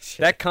shit.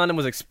 That condom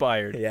was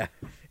expired. Yeah.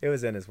 It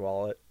was in his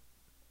wallet.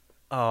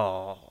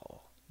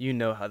 Oh, you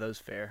know how those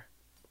fare.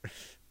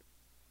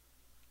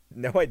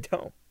 No, I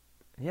don't.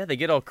 Yeah, they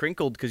get all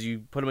crinkled because you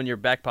put them in your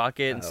back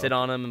pocket and Oh, sit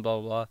on them and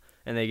blah, blah, blah.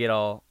 And they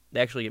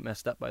actually get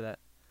messed up by that.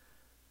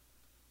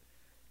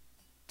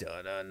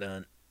 Dun dun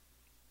dun.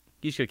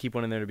 You just gotta keep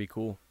one in there to be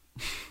cool.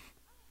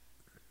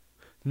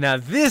 Now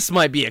this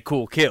might be a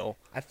cool kill.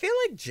 I feel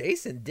like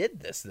Jason did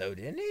this though,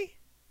 didn't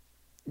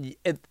he?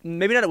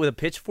 Maybe not with a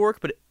pitchfork,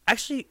 but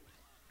actually...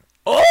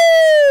 Oh,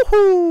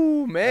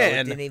 Oh, it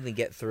man. didn't even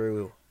get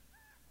through.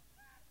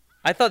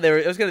 I thought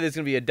it was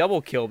gonna be a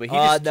double kill, but he Oh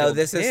just no, killed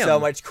this is him. so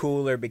much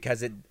cooler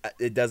because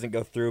it doesn't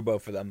go through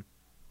both of them.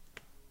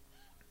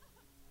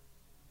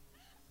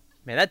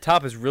 Man, that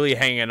top is really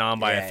hanging on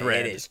by Yeah, a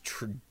thread. It is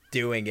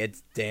doing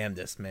its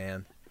damnedest,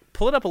 man.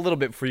 Pull it up a little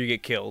bit before you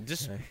get killed.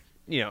 Just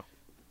you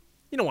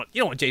don't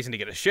want Jason to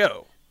get a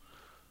show.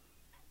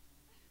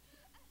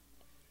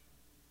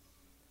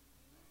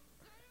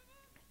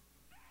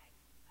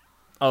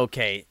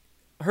 Okay,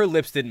 her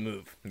lips didn't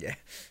move. Yeah,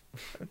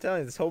 I'm telling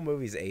you, this whole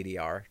movie's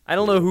ADR. I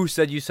don't know who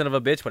said you son of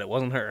a bitch, but it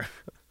wasn't her.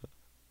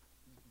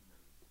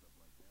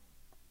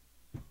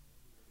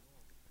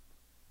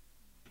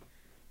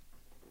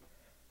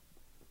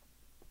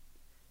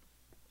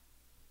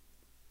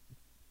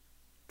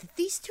 Did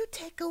these two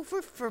take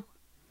over for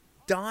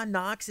Don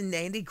Knotts and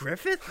Andy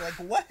Griffith? Like,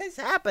 what is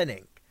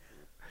happening?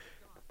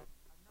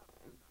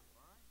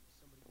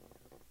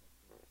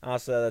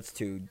 Also, that's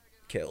 2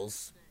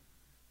 kills.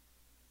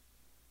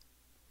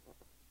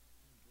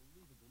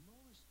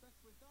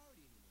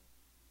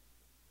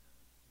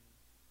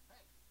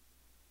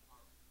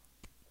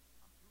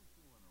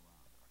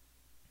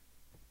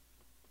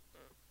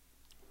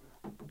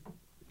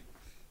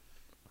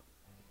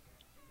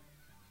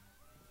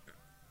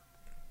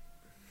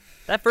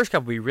 That first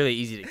cup would be really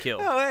easy to kill.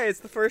 Oh, hey,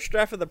 it's the first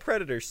draft of the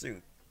Predator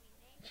suit.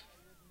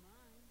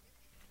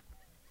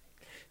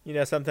 You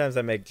know, sometimes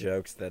I make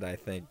jokes that I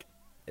think,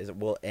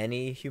 will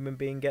any human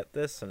being get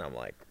this? And I'm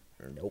like,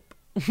 nope.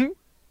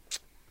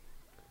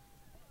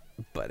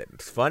 But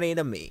it's funny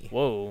to me.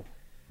 Whoa.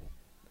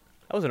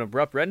 That was an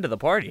abrupt end to the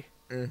party.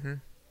 Mm-hmm.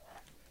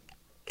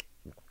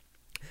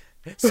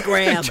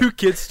 Scram! 2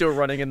 kids still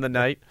running in the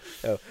night.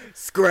 Oh,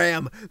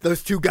 scram!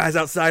 Those 2 guys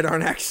outside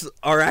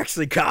are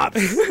actually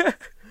cops.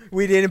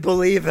 We didn't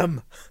believe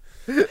them.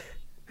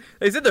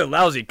 They said they're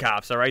lousy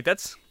cops, all right?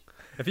 That's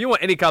if you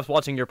want any cops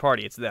watching your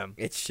party, it's them.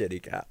 It's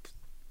shitty cops.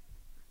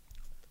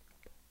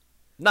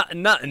 Not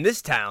in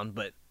this town,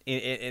 but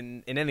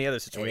in any other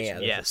situation,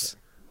 other yes. situation.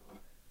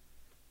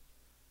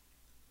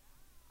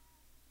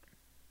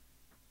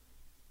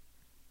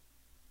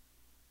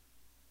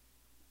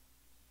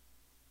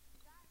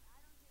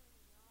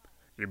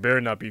 You better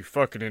not be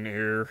fucking in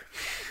here.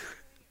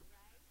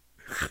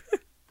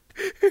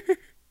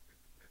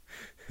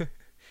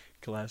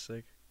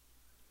 Classic.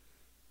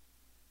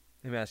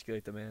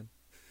 Emasculate the man.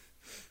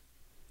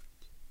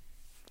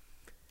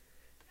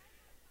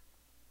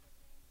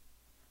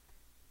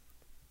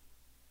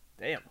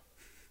 Damn.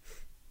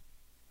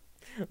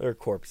 Their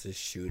corpses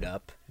shoot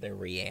up. They're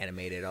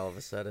reanimated all of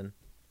a sudden.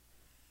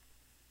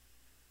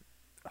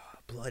 Oh,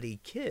 Bloody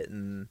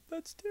Kitten.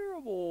 That's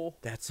terrible.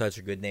 That's such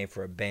a good name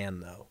for a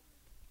band, though.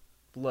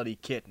 Bloody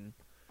Kitten.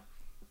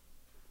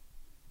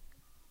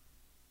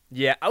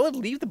 Yeah, I would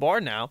leave the bar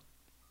now.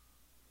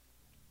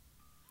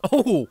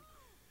 Oh!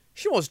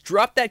 She almost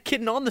dropped that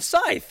kitten on the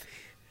scythe.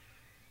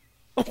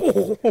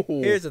 Oh!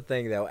 Here's the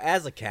thing, though.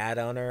 As a cat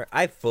owner,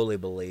 I fully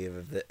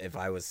believe if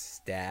I was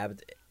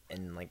stabbed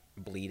and, like,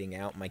 bleeding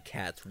out, my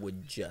cats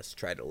would just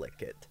try to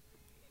lick it.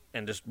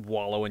 And just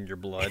wallow in your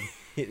blood.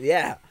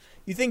 Yeah.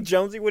 You think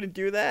Jonesy wouldn't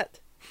do that?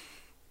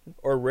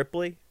 Or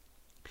Ripley?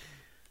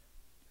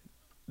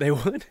 They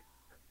would?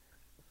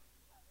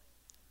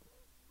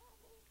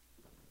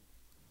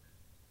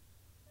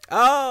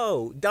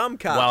 Oh, dumb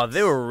cops. Wow,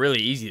 they were really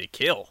easy to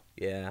kill.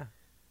 Yeah.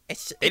 They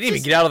didn't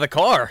even get out of the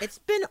car. It's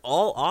been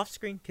all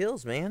off-screen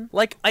kills, man.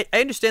 Like, I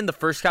understand the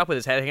first cop with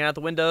his head hanging out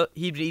the window,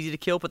 he'd be easy to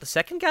kill, but the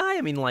second guy,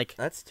 I mean, like...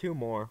 That's 2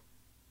 more.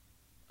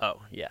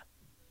 Oh, yeah.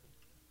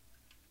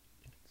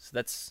 So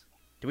that's...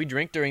 Did we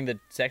drink during the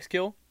sex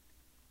kill?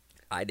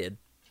 I did.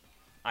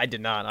 I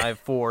did not. I have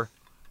 4.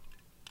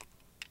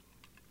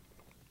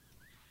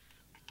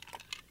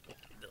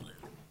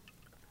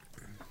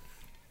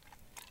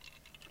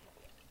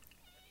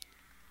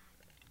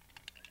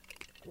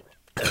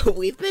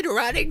 We've been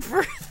running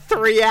for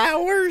 3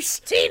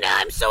 hours. Tina,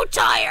 I'm so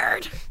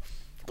tired.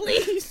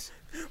 Please.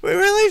 We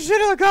really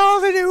should have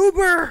called an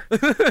Uber.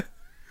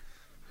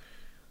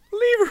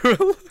 Leave her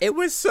alone. It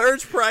was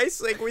surge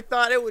pricing. We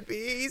thought it would be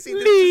easy to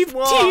Leave just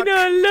walk.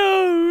 Tina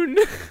alone.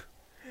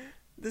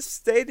 The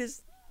state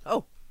is...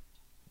 Oh,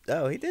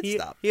 he did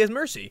stop. He has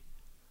mercy.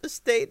 The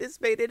state has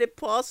made it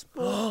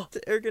impossible to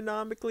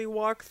ergonomically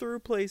walk through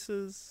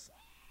places.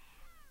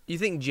 You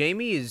think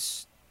Jamie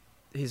is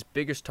his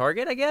biggest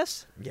target, I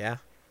guess? Yeah.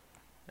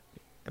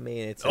 I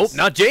mean, it's... Oh,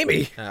 not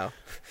Jamie. Oh.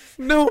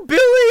 No,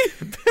 Billy.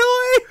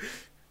 Billy.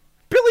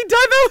 Billy, dive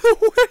out of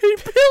the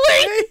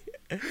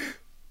way. Billy.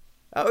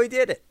 Oh, he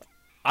did it.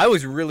 I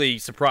was really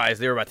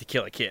surprised they were about to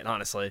kill a kid,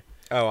 honestly.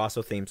 Oh,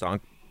 also theme song.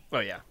 Oh,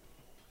 yeah.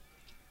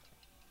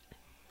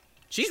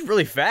 She's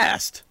really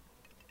fast.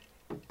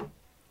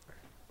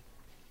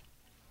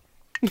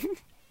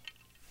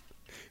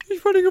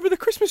 He's running over the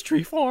Christmas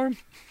tree farm.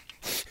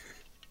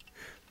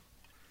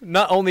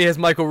 Not only has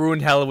Michael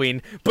ruined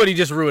Halloween, but he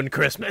just ruined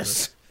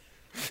Christmas.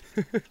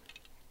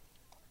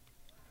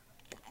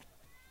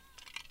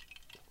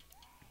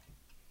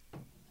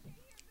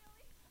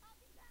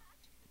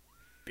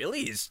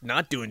 Billy is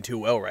not doing too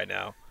well right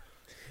now.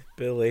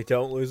 Billy,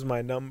 don't lose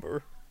my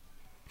number.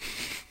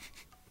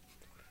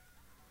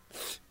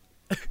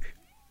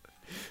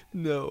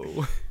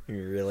 No.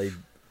 You really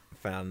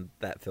found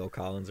that Phil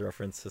Collins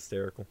reference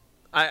hysterical.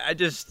 I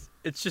just,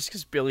 it's just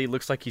because Billy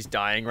looks like he's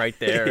dying right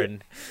there,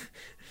 and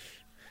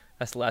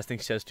that's the last thing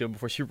she says to him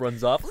before she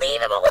runs off.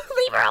 Leave him alone.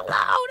 Leave her alone.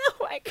 Oh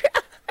my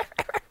god.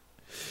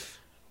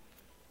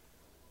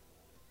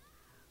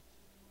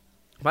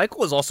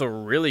 Michael is also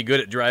really good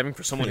at driving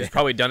for someone who's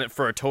probably done it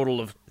for a total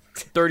of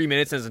 30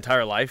 minutes in his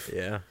entire life.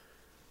 Yeah.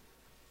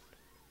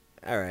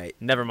 All right.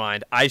 Never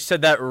mind. I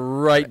said that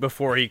right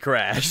before he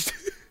crashed.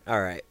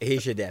 All right. He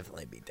should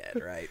definitely be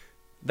dead, right?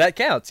 That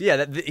counts.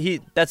 Yeah,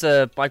 that's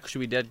a Michael should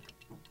be dead.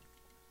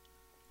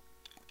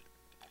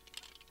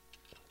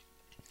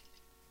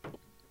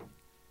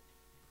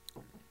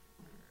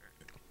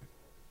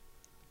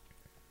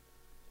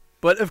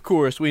 But of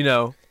course, we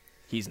know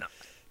he's not.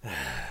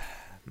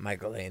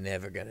 Michael ain't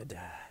never gonna die.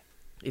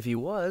 If he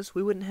was,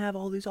 we wouldn't have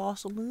all these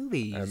awesome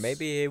movies. Or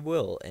maybe he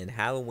will in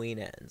Halloween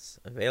Ends.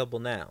 Available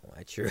now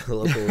at your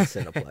local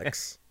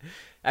Cineplex.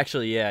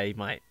 Actually, yeah, he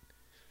might.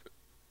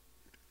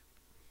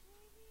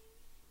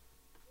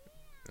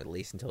 At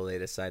least until they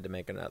decide to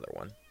make another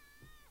one.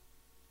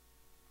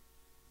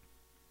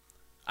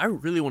 I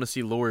really want to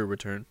see Laurie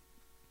return.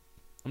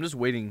 I'm just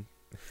waiting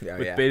Oh,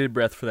 with yeah. bated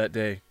breath for that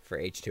day. For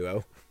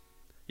H2O.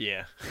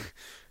 Yeah.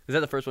 Is that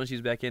the first one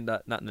she's back in,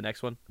 not in the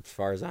next one? As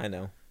far as I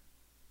know.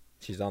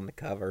 She's on the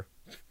cover.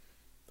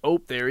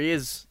 Oh, there he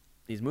is.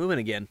 He's moving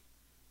again.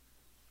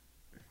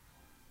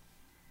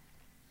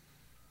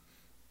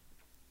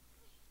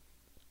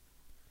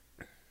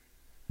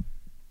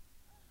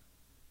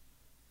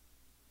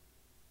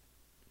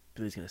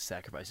 Billy's gonna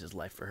sacrifice his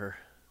life for her.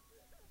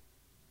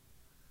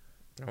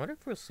 I wonder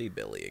if we'll see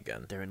Billy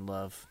again. They're in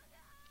love.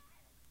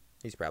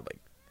 He's probably...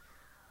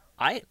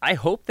 I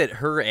hope that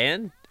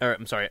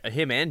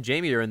him and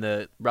Jamie are in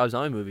the Rob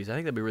Zombie movies. I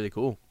think that'd be really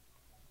cool.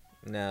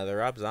 No, the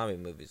Rob Zombie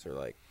movies are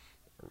like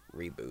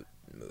reboot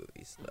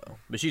movies, though.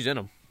 But she's in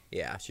them,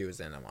 Yeah, she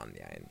was in them on the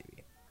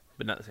IMDb.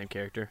 but not the same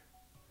character.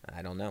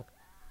 I don't know.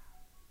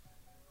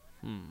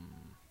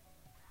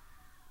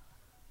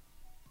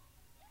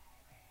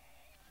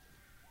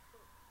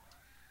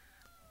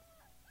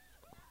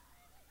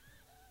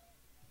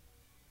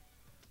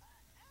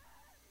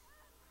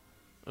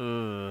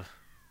 Ugh.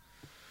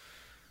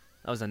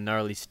 That was a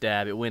gnarly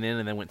stab. It went in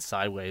and then went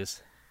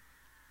sideways.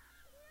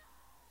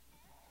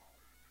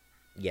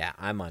 Yeah,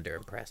 I'm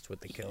underimpressed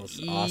with the kills.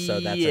 Also,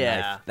 that's a Yeah.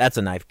 knife. That's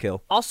a knife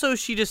kill. Also,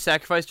 she just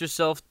sacrificed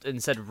herself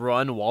and said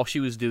run while she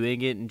was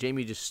doing it, and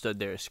Jamie just stood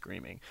there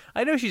screaming.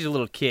 I know she's a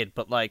little kid,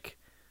 but, like,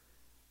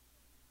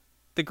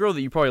 the girl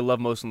that you probably love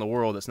most in the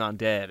world that's not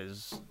dead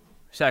is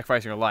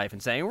sacrificing her life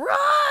and saying, run!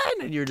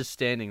 And you're just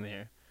standing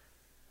there.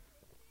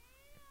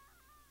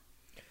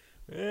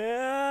 Maybe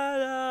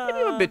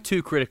I'm a bit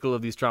too critical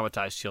of these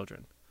traumatized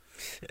children.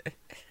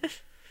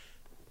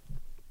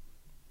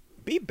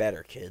 Be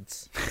better,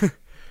 kids.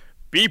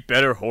 Be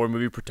better horror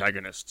movie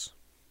protagonists.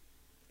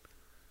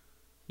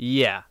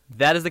 Yeah,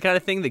 that is the kind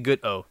of thing that good...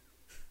 Oh,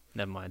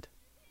 never mind.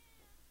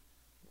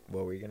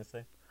 What were you going to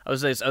say? I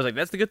was like,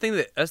 that's the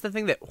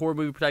thing that horror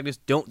movie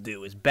protagonists don't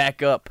do is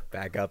back up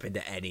Back up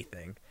into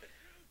anything.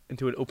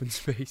 into an open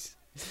space.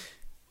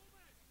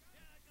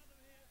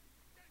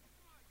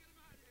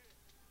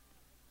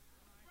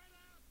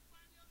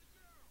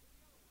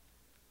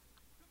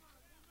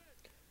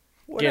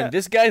 Again,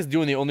 this guy's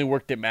doing the only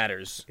work that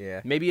matters.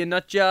 Yeah. Maybe a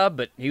nut job,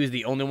 but he was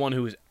the only one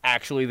who was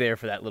actually there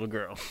for that little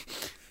girl.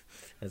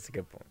 That's a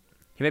good point.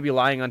 He may be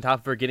lying on top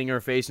of her, getting in her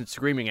face and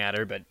screaming at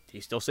her, but he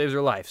still saves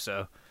her life,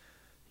 so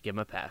give him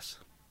a pass.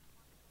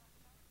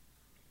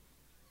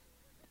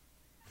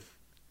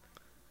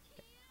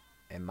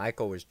 And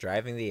Michael was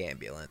driving the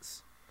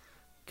ambulance.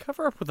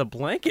 Cover up with a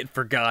blanket,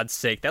 for God's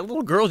sake. That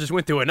little girl just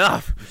went through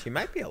enough. She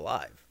might be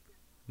alive.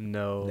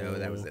 No. No,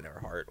 that was in her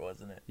heart,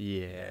 wasn't it?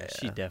 Yeah,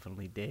 she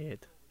definitely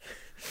did.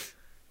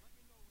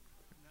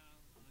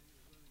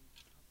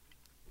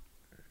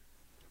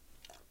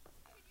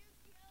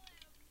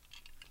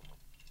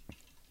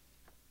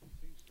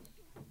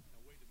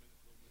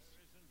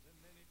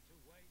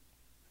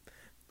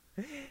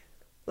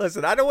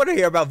 Listen, I don't want to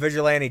hear about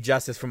vigilante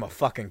justice from a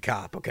fucking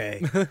cop,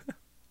 okay?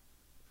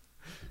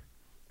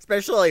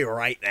 Especially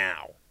right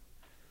now.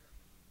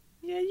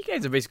 Yeah, you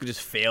guys have basically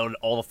just failed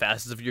all the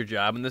facets of your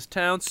job in this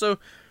town, so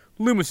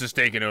Loomis is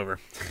taking over.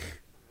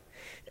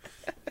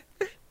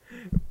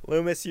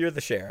 Loomis, you're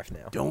the sheriff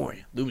now. Don't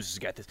worry, Loomis has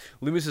got this.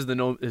 Loomis is the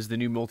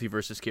new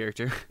multiversus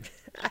character.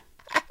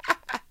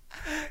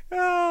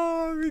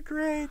 Oh, that'd be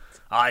great.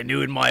 I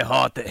knew in my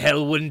heart that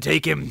hell wouldn't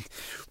take him.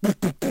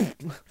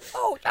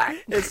 Oh,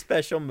 His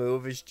special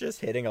move is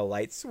just hitting a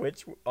light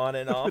switch on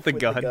and off With a the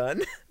gun.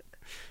 gun.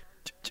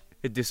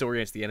 It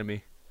disorients the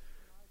enemy.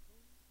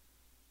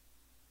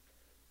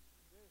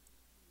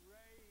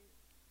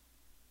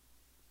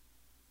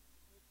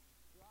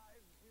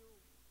 Drives you.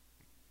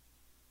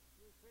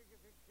 You think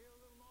if you kill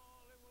them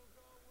all, it will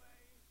go away?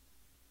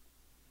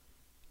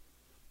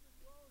 It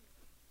won't.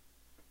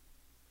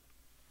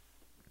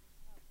 You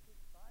have to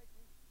fight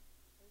it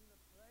in the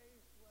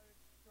place where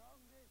it's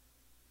strongest.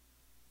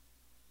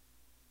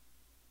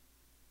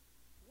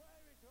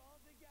 Wear it on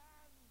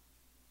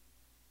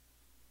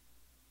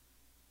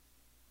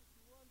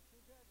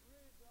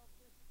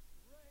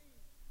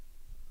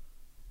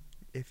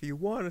if you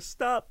want to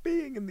stop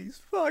being in these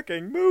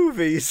fucking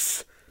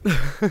movies,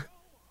 go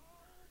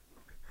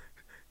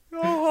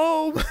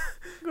home.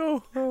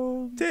 Go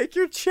home. Take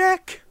your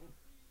check.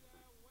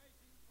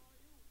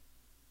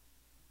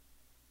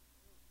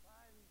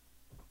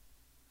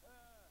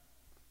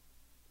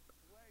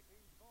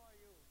 Waiting for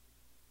you.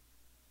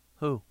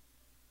 Who?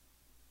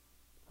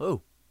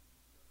 Who?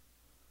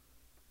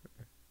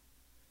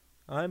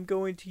 I'm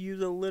going to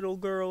use a little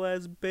girl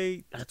as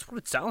bait. That's what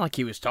it sounded like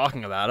he was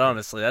talking about,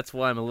 honestly. That's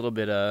why I'm a little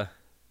bit,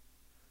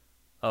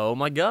 oh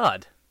my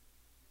god.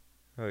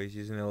 Oh, he's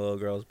using a little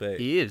girl as bait.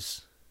 He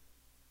is.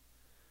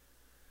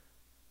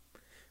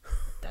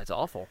 That's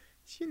awful.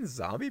 Is she in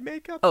zombie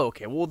makeup? Oh,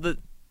 okay, well,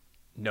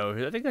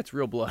 no, I think that's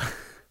real blood.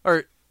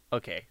 Or,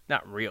 okay,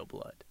 not real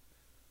blood.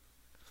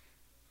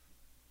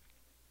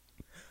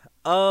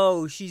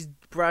 Oh, she's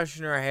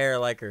brushing her hair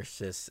like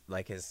his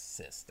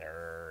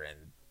sister, and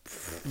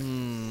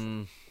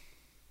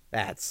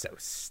that's so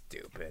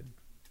stupid.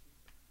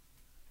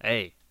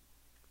 Hey,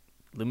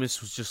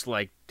 Loomis was just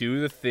like, do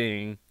the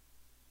thing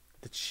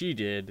that she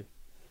did,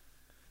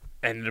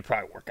 and it'll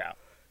probably work out.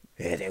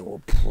 And it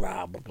will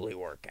probably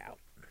work out.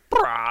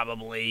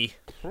 Probably.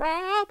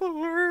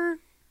 Probably.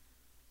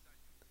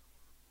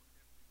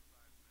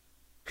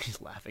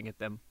 He's laughing at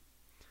them.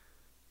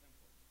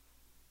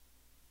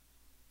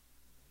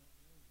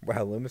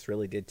 Wow, Loomis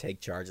really did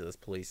take charge of this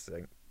police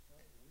thing.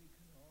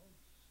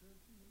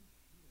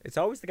 It's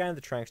always the guy in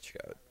the trench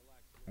coat.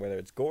 Whether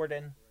it's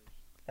Gordon,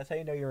 that's how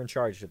you know you're in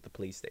charge at the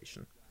police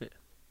station. Yeah.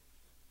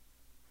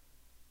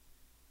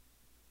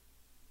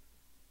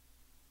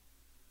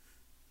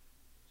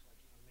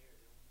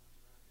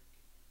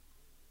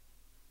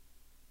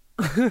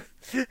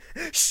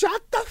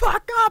 Shut the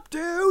fuck up,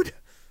 dude!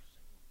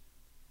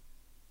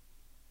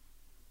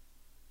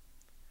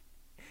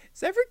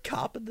 Does every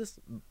cop in this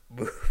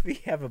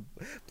movie have a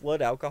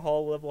blood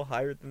alcohol level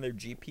higher than their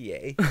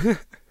GPA?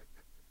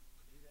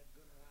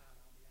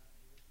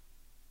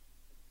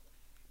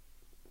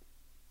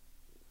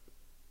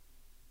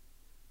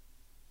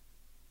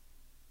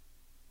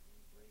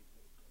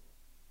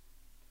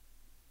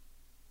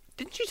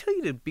 Didn't she tell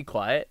you to be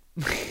quiet?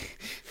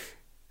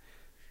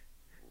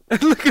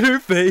 Look at her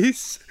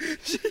face.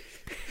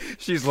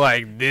 She's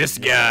like, this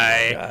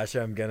guy. Gosh,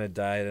 I'm gonna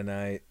die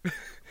tonight.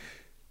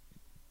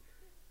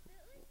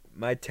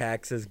 My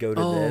taxes go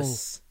to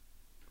this.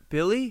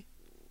 Billy?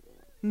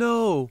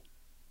 No.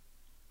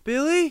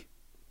 Billy?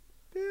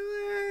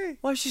 Billy!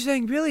 Why is she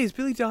saying Billy? Is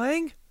Billy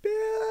dying?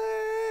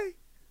 Billy!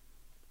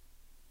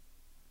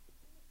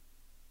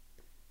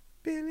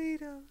 Billy,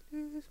 don't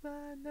lose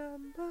my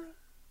number.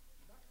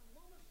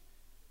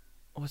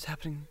 What's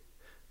happening?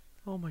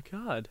 Oh my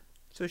god.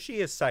 So she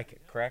is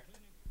psychic, correct?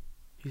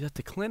 He's at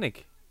the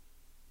clinic.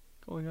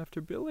 Going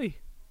after Billy.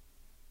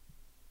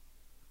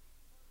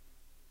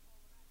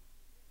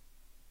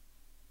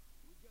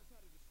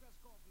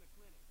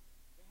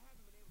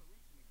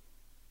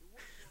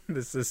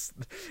 This is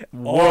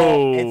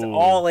Whoa. it's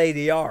all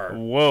ADR,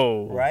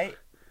 Whoa. right?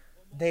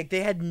 They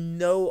had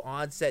no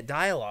onset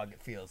dialogue,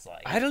 it feels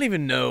like. I don't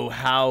even know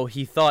how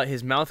he thought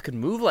his mouth could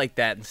move like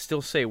that and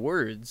still say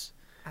words.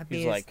 I He's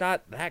mean, like, it's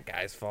not that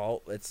guy's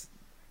fault. It's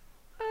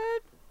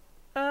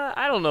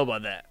I don't know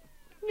about that.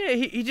 Yeah,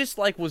 he just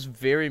like was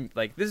very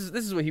like this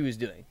is what he was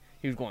doing.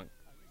 He was going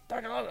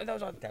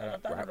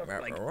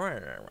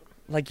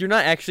like you're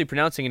not actually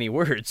pronouncing any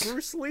words.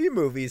 Bruce Lee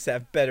movies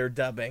have better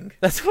dubbing.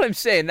 That's what I'm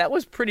saying. That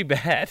was pretty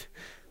bad.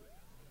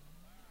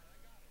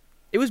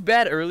 It was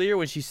bad earlier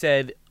when she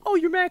said, "Oh,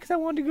 you're mad because I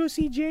wanted to go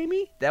see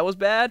Jamie." That was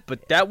bad,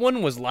 but that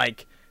one was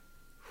like,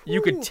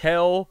 you could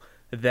tell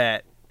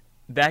that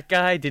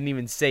guy didn't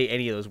even say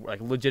any of those.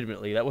 Like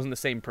legitimately, that wasn't the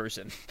same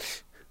person.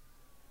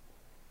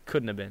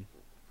 Couldn't have been.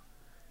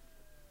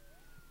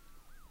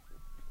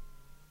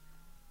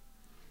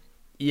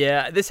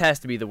 Yeah, this has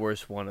to be the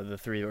worst one of the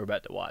three we're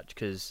about to watch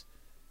because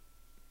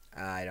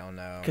I don't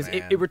know.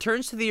 it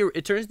returns to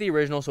the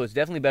original, so it's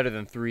definitely better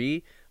than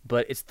 3.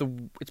 But it's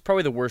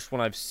probably the worst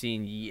one I've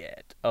seen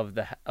yet of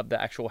the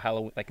actual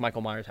Halloween, like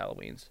Michael Myers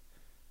Halloweens.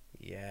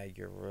 Yeah,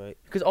 you're right.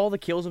 Because all the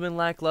kills have been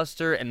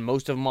lackluster, and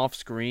most of them off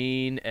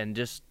screen, and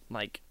just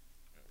like.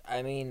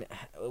 I mean,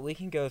 we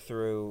can go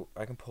through.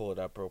 I can pull it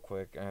up real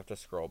quick. I have to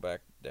scroll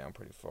back down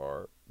pretty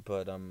far,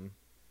 but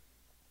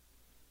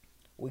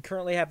we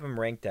currently have him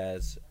ranked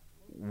as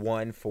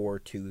 1, 4,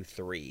 2,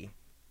 3.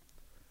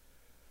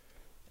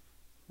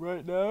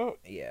 Right now.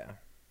 Yeah.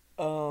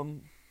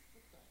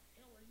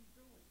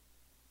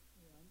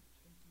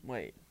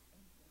 Wait.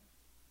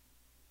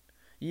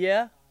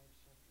 Yeah.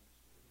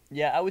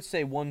 Yeah, I would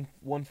say 1,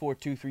 4,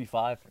 2, 3,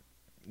 5.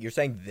 You're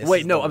saying this? Wait,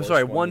 is no, the I'm worst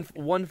sorry. one?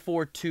 1,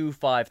 4, 2,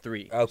 5,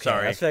 3. Okay,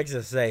 sorry. I was fixing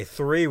to say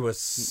 3 was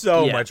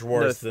so Yeah, much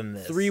worse no, than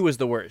this. 3 was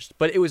the worst,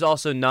 but it was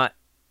also not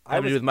I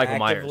having to was do with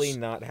Michael actively Myers.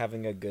 not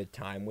having a good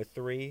time with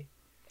 3,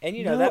 and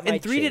you know No, that might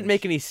and 3 didn't change.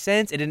 make any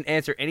sense. It didn't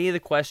answer any of the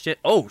question.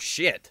 Oh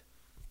shit!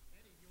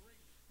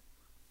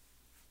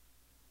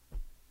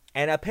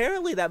 And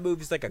apparently that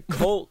movie's like a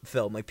cult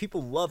film. Like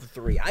people love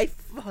 3.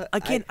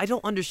 Again, I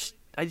don't understand.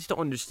 I just don't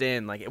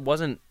understand. Like it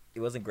wasn't. It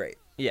wasn't great.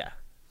 Yeah,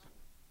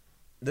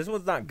 This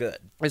one's not good.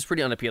 it's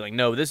pretty unappealing.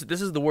 No, this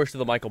is the worst of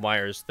the Michael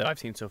Myers that I've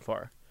seen so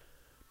far.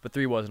 But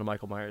 3 wasn't a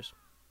Michael Myers.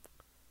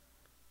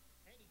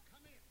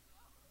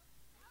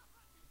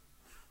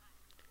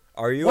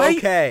 Are you Why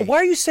okay? Why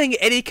are you saying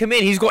Eddie come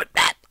in? He's going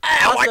that.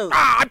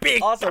 I'm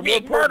being also, I'm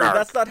being more importantly, murdered.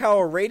 that's not how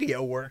a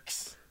radio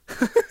works.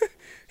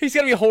 He's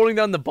gonna be holding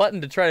down the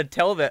button to try to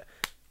tell that.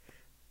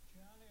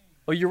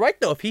 Oh, you're right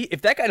though.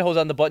 If that guy holds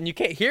on the button, you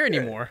can't hear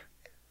anymore.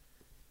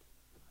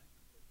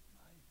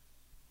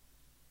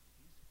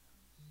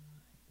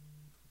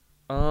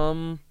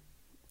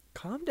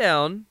 Calm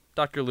down,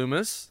 Dr.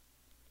 Loomis.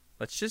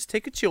 Let's just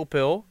take a chill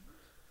pill.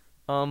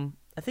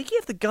 I think you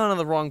have the gun on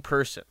the wrong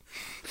person.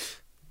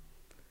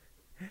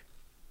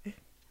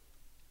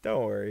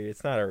 Don't worry,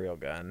 it's not a real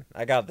gun.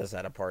 I got this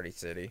at a Party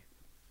City.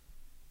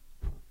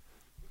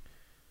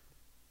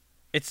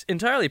 It's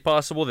entirely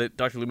possible that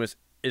Dr. Loomis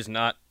is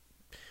not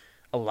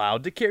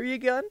allowed to carry a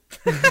gun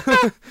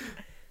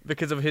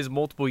because of his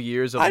multiple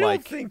years of I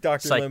like. don't think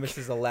Dr. psych- Loomis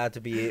is allowed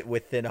to be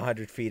within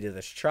 100 feet of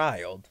this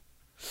child.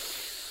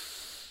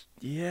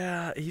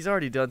 Yeah, he's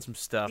already done some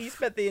stuff. He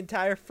spent the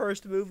entire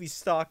first movie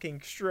stalking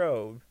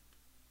Strode.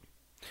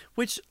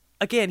 Which,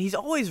 again, he's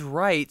always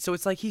right, so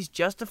it's like he's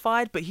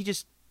justified, but he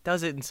just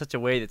does it in such a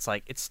way that's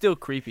like, it's still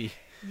creepy.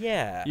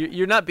 Yeah.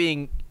 You're not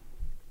being...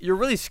 You're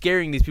really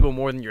scaring these people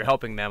more than you're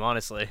helping them,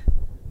 honestly.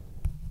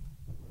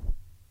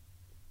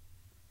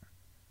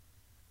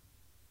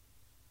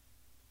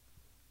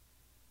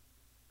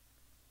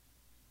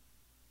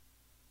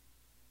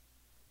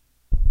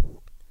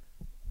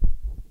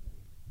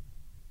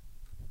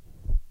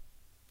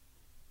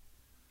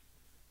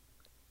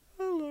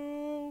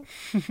 Hello.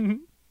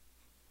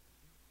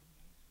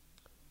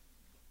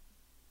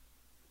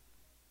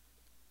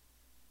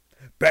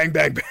 Bang,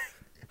 bang, bang.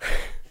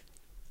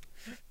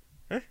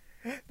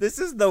 This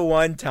is the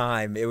one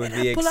time it would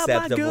be Pull out my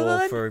acceptable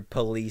gun. for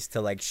police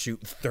to like shoot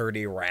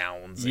 30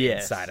 rounds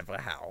Yes. inside of a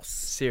house.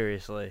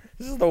 Seriously.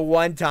 This is the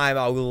one time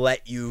I'll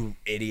let you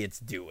idiots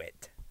do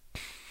it.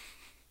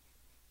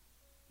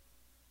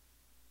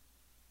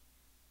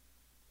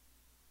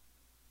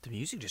 The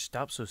music just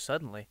stopped so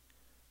suddenly.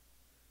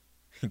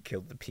 He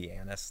killed the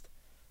pianist.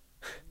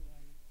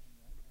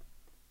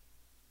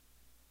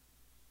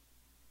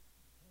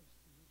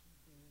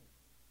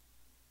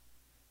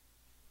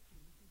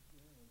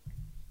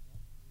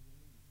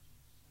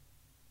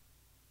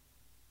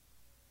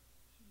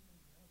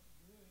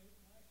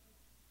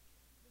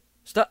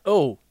 Stop.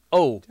 Oh,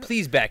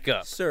 please back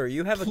up. Sir,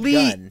 you have a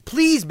Please, gun.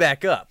 please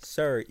back up.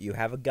 Sir, you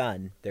have a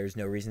gun. There's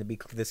no reason to be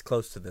this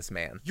close to this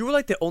man. You were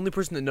like the only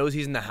person that knows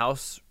he's in the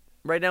house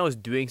right now is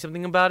doing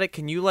something about it.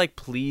 Can you like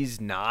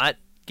please not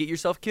get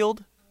yourself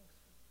killed?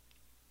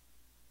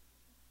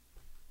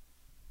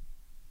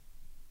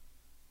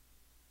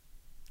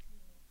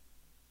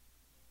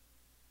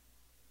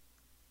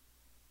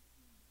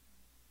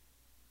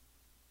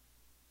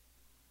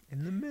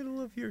 In the middle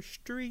of your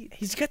street.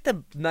 He's got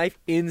the knife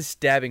in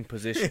stabbing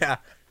position. Yeah.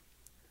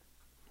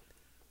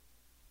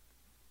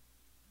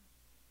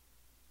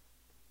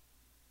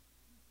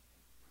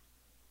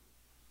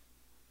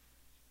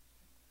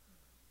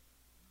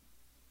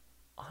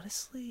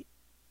 Honestly,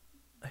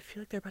 I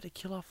feel like they're about to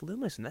kill off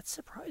Loomis, and that's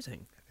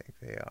surprising. I think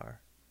they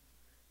are.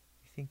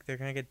 You think they're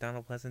gonna get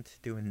Donald Pleasant to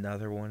do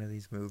another one of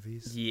these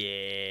movies?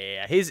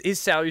 Yeah, his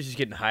salary's just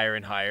getting higher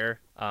and higher.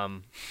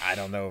 I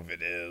don't know if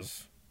it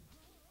is.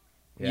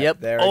 Yep.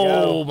 There we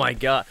Oh go. my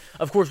god.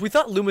 Of course, we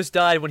thought Loomis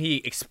died when he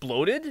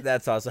exploded.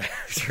 That's also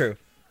true.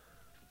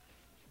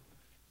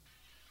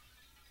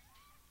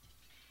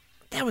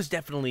 That was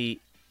definitely.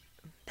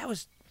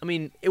 I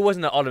mean, it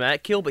wasn't an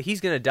automatic kill, but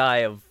he's gonna die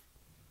of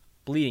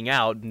bleeding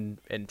out and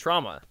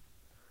trauma,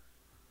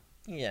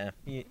 Yeah.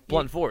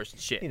 blunt force and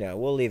shit. You know,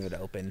 we'll leave it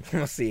open.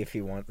 We'll see if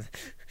he wants.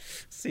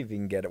 See if he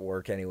can get it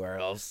work anywhere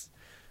else.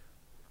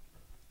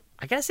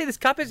 I gotta say, this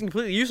cop isn't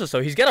completely useless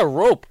though. He's got a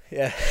rope.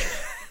 Yeah.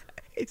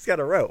 He's got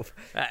a rope.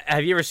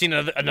 Have you ever seen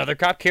another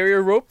cop carry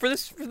a rope for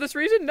this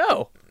reason?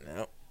 No.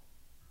 No.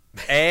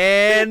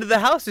 And the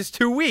house is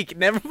too weak.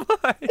 Never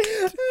mind.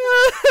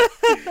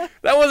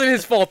 That wasn't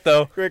his fault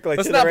though. Quickly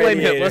Let's to not the blame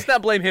him. radiator. Let's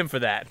not blame him for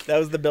that. That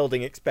was the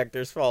building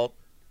inspector's fault.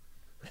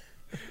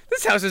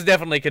 This house is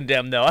definitely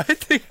condemned though. I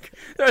think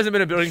there hasn't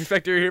been a building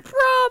inspector here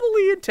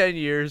probably in 10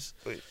 years.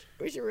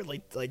 We should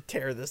really like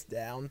tear this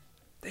down.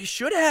 They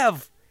should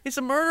have. It's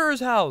a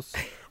murderer's house.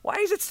 Why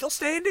is it still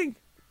standing?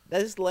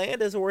 This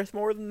land is worth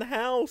more than the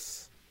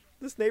house.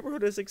 This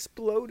neighborhood is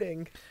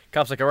exploding.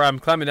 Cop's like, all right, I'm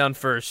climbing down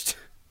first.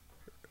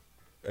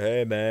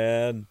 Hey,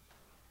 man.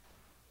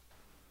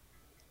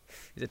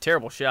 He's a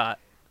terrible shot.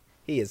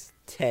 He is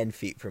 10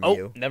 feet from Oh,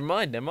 you. never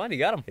mind. He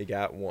got him. He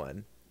got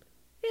one.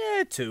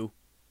 Yeah, 2.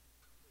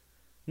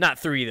 Not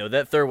 3 though.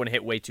 That third one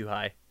hit way too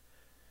high.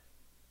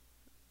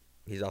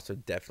 He's also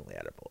definitely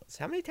out of bullets.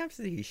 How many times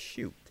did he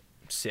shoot?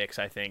 6,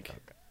 I think.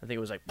 I think it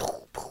was like.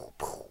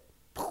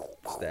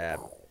 Stab.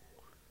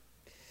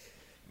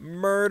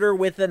 Murder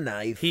with a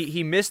knife.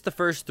 He missed the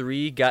first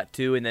 3, got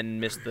 2, and then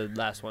missed the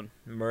last one.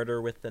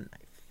 Murder with a knife.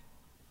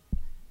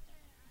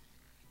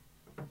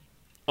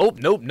 Oh,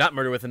 nope, not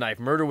murder with a knife.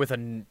 Murder with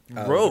a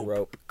Oh, rope. the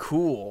rope.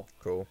 Cool.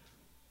 Cool.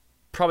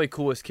 Probably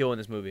coolest kill in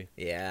this movie.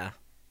 Yeah.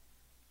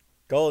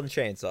 Golden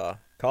Chainsaw.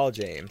 Call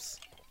James.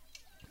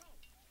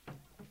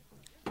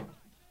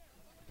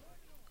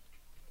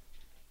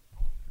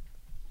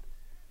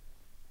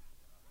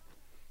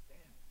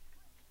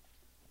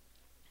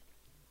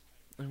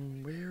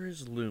 And where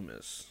is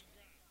Loomis?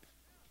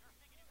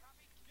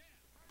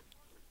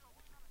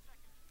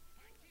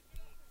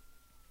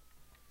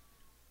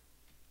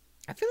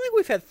 I feel like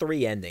we've had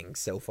 3 endings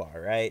so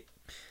far, right?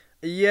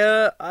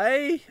 Yeah,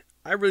 I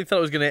really thought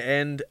it was gonna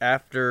end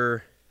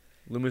after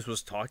Loomis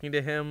was talking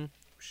to him.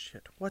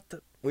 Shit, what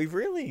the? We've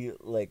really,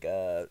 like,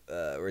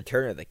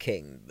 Return of the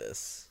King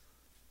this.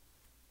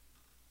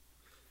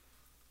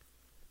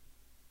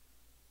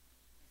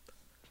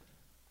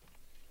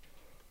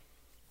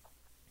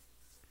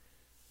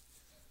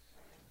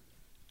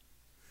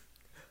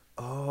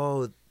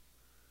 Oh,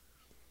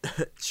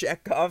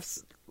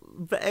 Chekhov's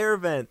air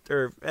vent,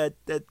 or at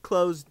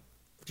closed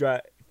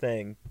dry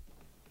thing.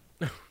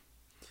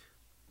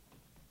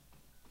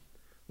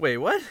 Wait,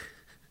 what?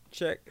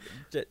 Check,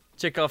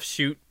 Chekhov's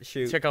shoot.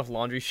 shoot. Chekhov's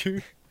laundry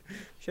chute.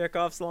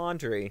 Chekhov's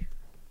laundry.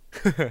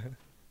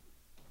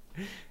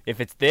 If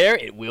it's there,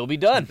 it will be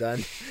done.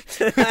 Done.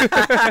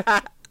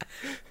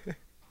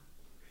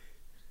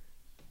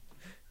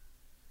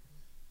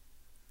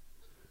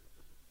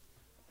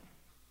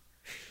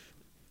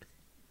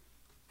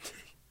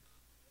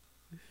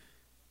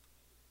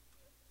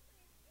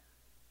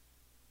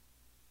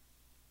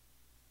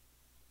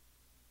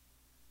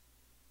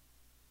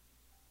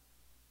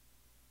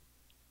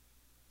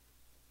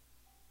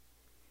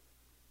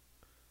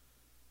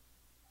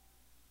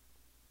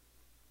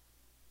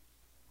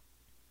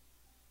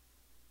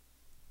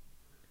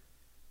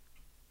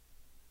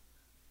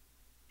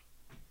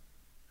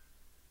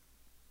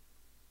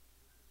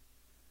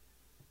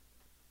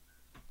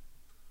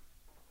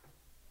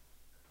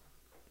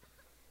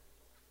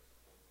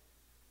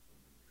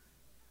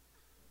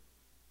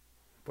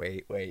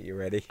 Wait, you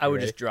ready? I You would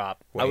ready? just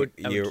drop. Wait, I would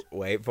just-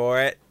 wait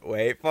for it.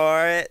 Wait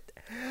for it.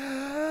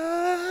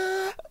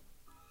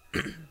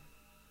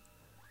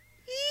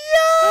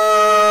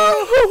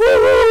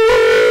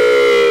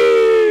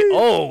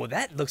 Oh,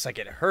 that looks like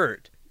it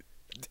hurt.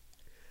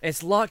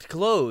 It's locked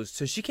closed,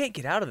 so she can't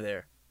get out of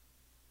there.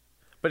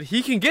 But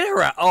he can get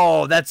her out.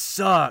 Oh, that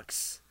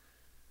sucks.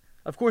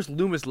 Of course,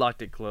 Loomis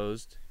locked it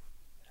closed.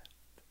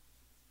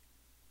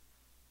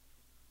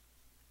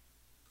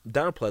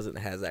 Donald Pleasant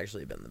has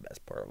actually been the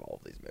best part of all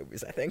of these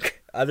movies, I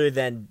think, other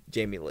than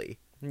Jamie Lee.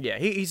 Yeah,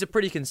 he's a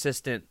pretty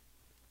consistent,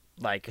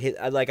 like...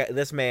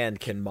 This man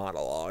can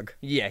monologue.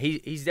 Yeah,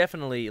 he's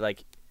definitely,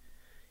 like...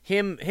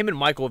 Him and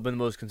Michael have been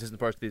the most consistent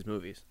parts of these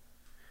movies.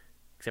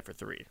 Except for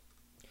 3.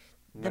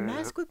 The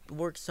mask would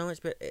work so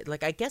much better.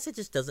 Like, I guess it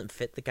just doesn't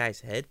fit the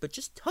guy's head, but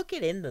just tuck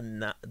it in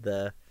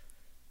the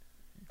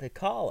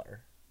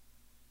collar.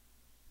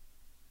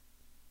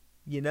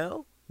 You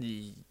know?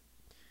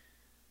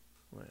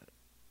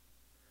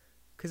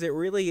 Because it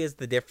really is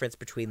the difference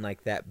between,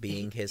 like, that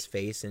being his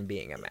face and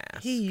being a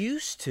mask. He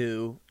used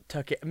to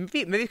tuck it...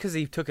 Maybe because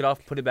he took it off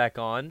and put it back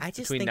on I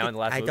just between think now and the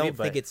last I movie. don't think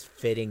but it's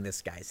fitting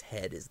this guy's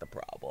head is the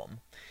problem.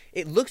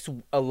 It looks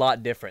a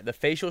lot different. The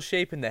facial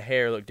shape and the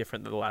hair look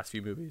different than the last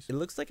few movies. It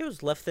looks like it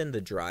was left in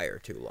the dryer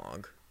too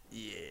long.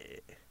 Yeah.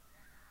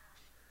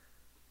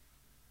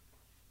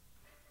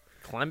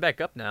 Climb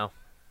back up now.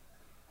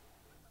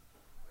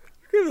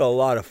 Give a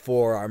lot of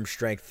forearm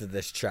strength to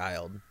this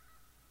child.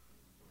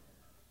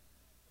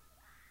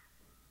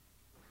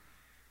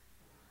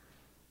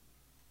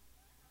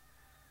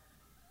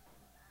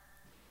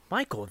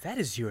 Michael, that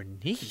is your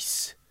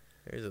niece.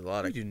 There's a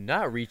lot You of. do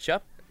not reach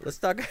up. Let's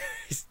talk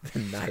the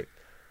knife.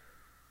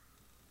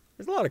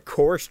 There's a lot of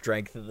core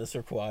strength that this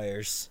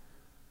requires.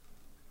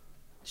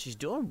 She's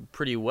doing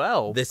pretty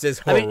well. This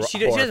is I mean, she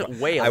doesn't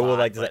weigh a I would lot,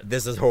 like to say but-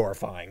 this is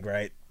horrifying,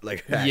 right?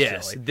 Like,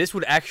 Yes, actually. this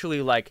would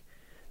actually, like,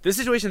 this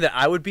situation that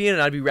I would be in,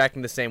 and I'd be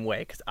reacting the same way.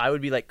 Because I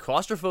would be, like,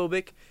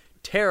 claustrophobic,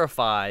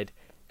 terrified,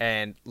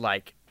 and,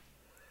 like,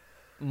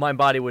 my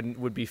body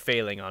would be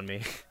failing on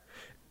me.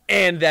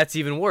 And that's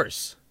even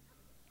worse.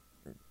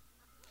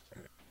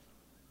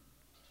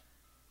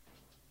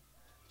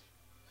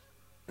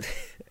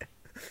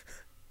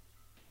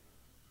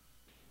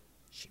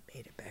 She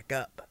made it back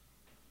up.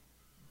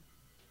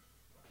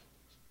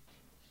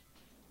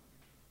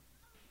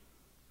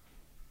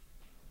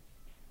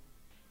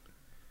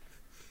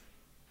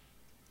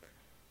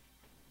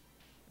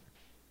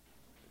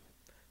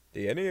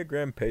 The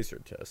Enneagram Pacer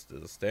test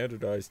is a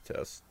standardized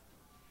test.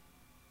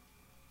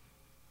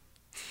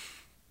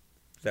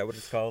 Is that what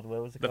it's called?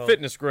 What was it The called?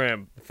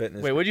 fitness-gram. The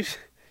fitness. Wait, what'd you say?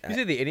 You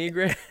said the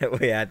Enneagram?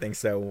 Well, yeah, I think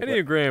so.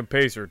 Enneagram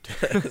Pacer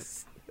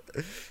test.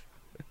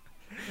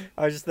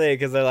 I was just thinking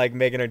because they're like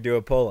making her do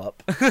a pull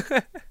up.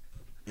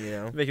 You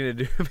know? making her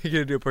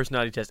do a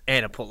personality test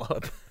and a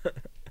pull-up.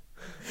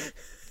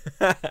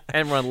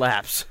 And run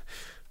laps.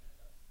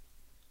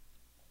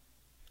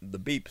 The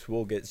beeps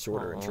will get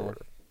shorter and Aw,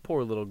 shorter.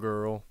 Poor little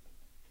girl.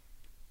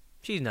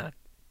 She's not.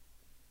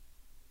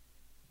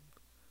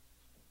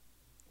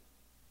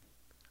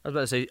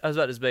 I was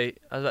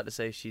about to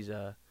say she's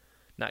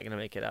not gonna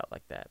make it out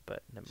like that,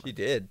 but never mind. She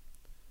did.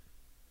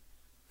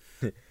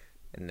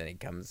 And then he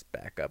comes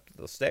back up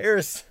the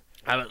stairs.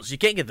 She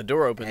can't get the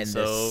door open, And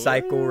so the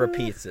cycle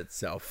repeats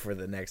itself for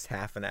the next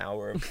half an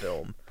hour of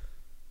film.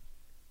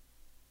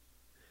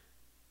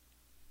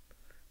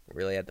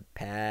 Really had to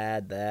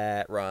pad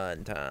that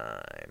run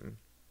time.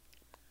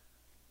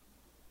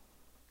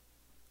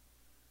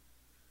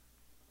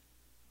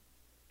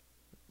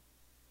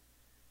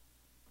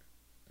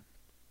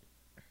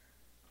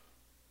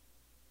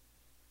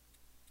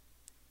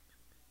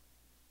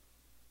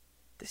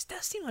 This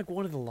does seem like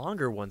one of the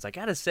longer ones, I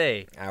gotta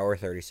say. Hour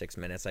 36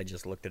 minutes. I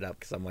just looked it up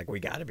because I'm like, we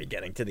got to be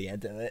getting to the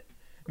end of it.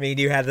 Me and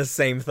you had the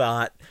same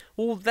thought.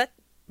 Well,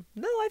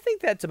 I think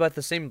that's about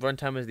the same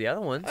runtime as the other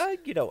ones.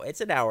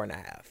 It's an hour and a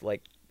half.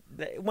 Like,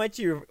 once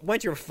you're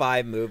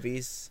 5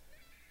 movies,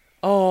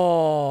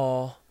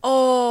 Oh,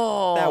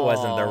 that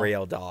wasn't the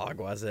real dog,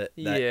 was it?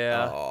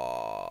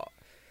 Yeah.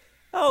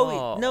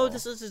 No,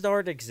 this is his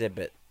art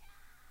exhibit.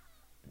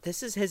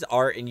 This is his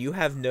art, and you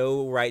have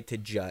no right to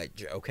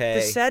judge, okay?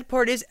 The sad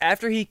part is,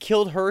 after he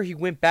killed her, he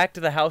went back to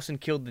the house and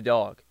killed the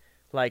dog.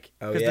 Like,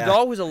 Oh, because yeah. the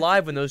dog was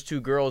alive when those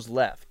 2 girls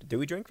left. Do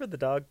we drink for the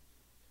dog?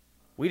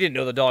 We didn't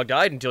know the dog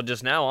died until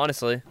just now,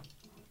 honestly.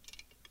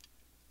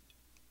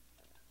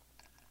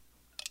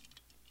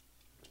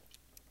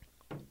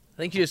 I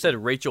think you just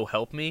said, Rachel,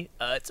 help me.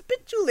 It's a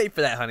bit too late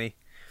for that, honey.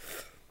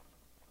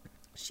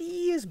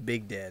 She is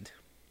big dead.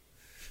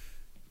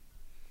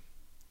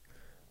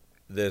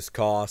 This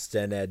cost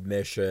an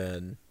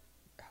admission.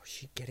 Oh, is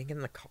she getting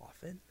in the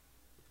coffin?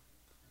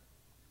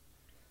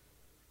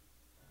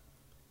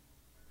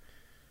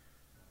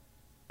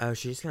 Oh,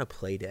 she's gonna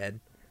play dead.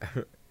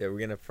 Are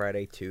we gonna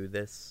Friday 2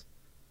 this?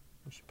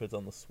 She puts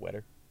on the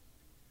sweater.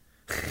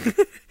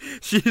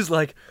 She's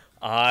like,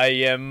 I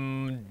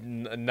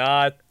am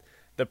not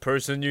the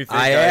person you think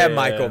I am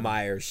Michael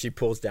Myers. She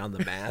pulls down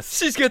the mask.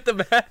 She's got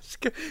the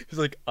mask. She's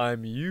like,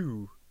 I'm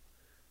you.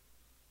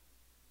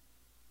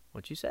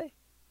 What'd you say?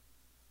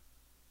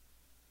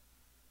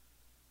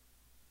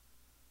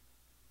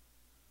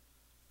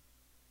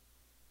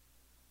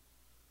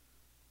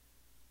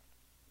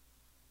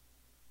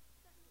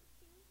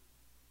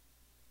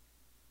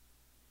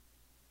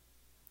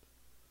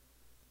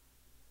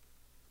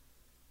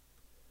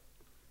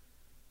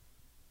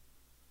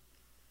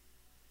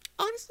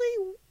 Honestly,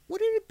 would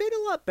it have been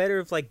a lot better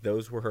if like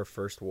those were her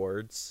first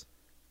words?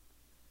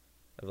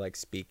 Of like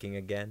speaking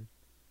again?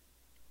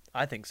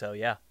 I think so,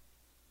 yeah.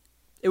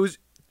 It was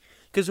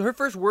because her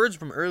first words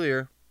from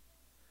earlier.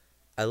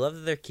 I love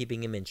that they're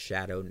keeping him in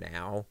shadow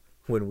now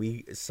when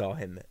we saw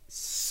him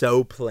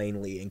so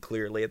plainly and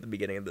clearly at the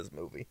beginning of this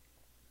movie.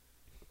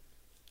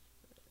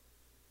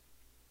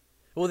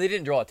 Well, they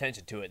didn't draw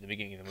attention to it in the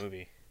beginning of the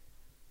movie.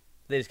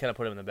 They just kind of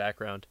put him in the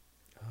background.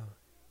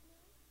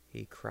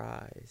 He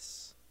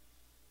cries.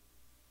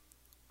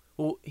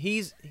 Well,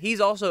 he's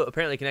also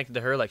apparently connected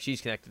to her like she's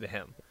connected to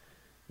him.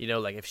 You know,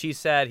 like if she's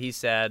sad, he's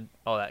sad,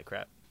 all that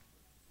crap.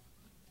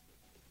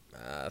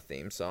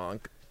 Theme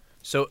song.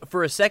 So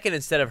for a second,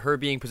 instead of her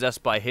being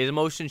possessed by his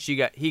emotions, he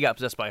got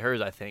possessed by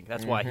hers. I think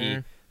that's why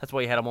he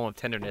had a moment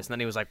of tenderness. And then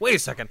he was like, "Wait a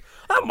second,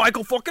 I'm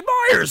Michael fucking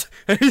Myers!"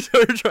 And he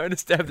started trying to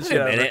stab the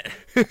shit out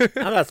of her.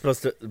 I'm not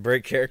supposed to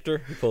break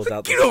character. He pulls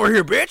out. Get over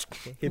here, bitch!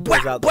 He pulls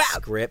Whap, out the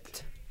whap.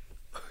 script.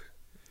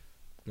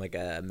 Like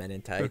Men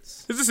in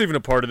Tights. Is this even a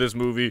part of this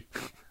movie?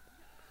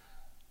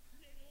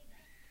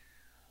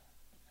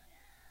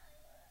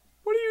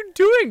 What are you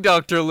doing,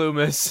 Dr.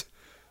 Loomis?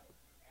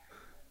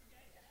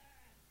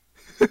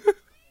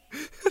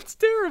 That's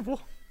terrible.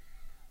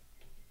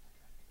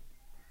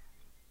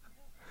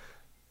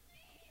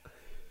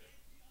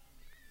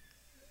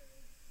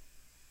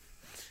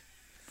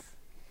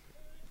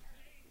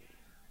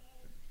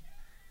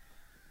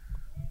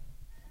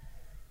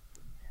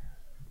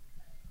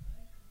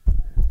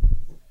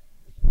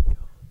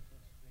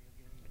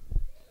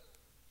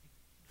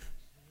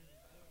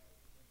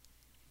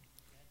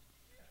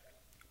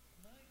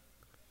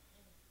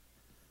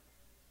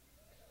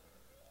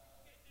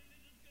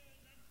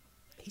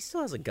 He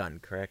still has a gun,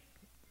 correct?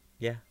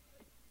 Yeah.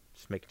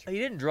 Just making sure. He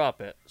didn't drop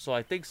it, so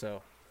I think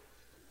so.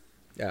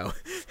 Oh.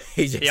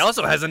 He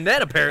also has a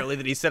net, apparently,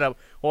 that he set up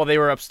while they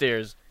were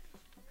upstairs.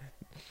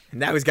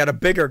 Now he's got a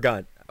bigger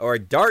gun. Or a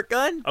dart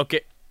gun?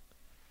 Okay.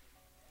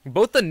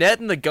 Both the net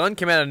and the gun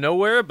came out of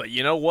nowhere, but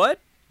you know what?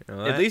 You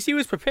know what? At least he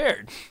was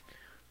prepared.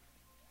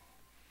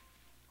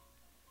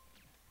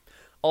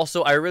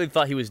 Also, I really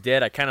thought he was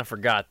dead. I kind of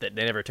forgot that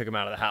they never took him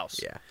out of the house.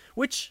 Yeah.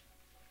 Which,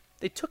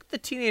 they took the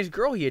teenage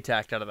girl he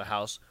attacked out of the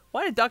house.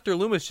 Why did Dr.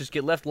 Loomis just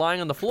get left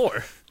lying on the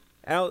floor?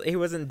 He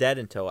wasn't dead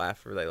until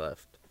after they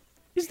left.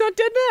 He's not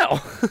dead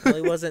now. Well,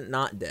 he wasn't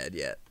not dead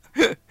yet.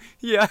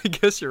 Yeah, I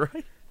guess you're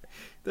right.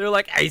 They're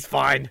like, hey, he's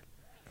fine.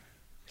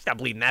 He's not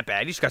bleeding that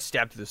bad. He just got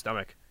stabbed through the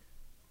stomach.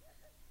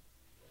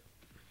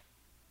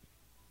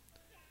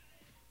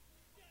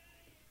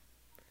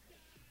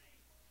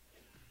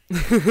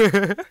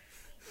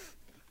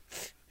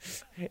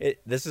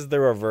 This is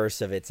the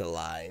reverse of It's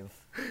Alive.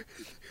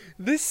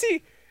 This scene,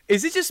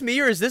 Is it just me,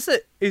 or is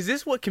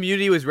this what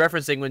Community was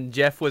referencing when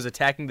Jeff was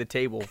attacking the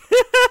table?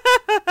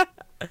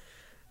 I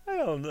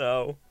don't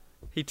know.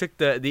 He took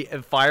the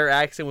fire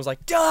axe and was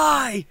like,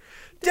 "Die,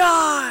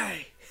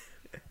 die!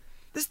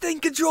 This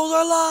thing controls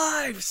our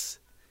lives."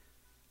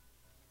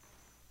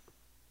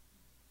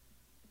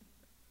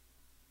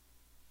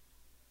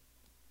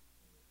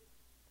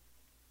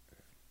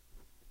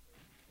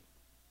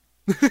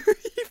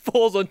 He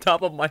falls on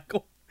top of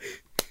Michael,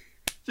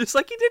 just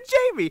like he did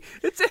Jamie.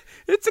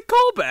 It's a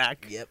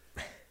callback. Yep.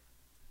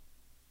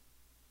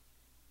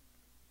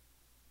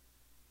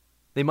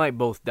 They might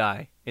both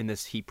die in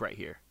this heap right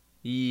here.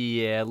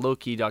 Yeah,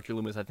 low-key, Dr.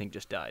 Loomis, I think,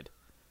 just died.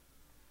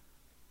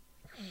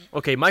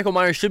 Okay, Michael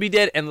Myers should be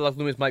dead, and Dr.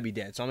 Loomis might be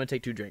dead, so I'm going to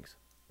take 2 drinks.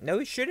 No,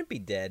 he shouldn't be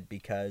dead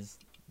because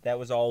that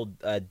was all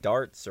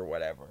darts or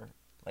whatever.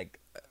 Like,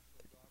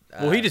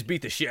 Well, he just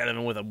beat the shit out of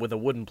him with a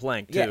wooden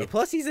plank, too. yeah.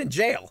 Plus, he's in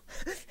jail.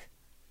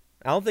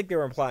 I don't think they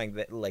were implying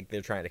that like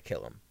they're trying to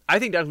kill him. I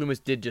think Dr. Loomis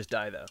did just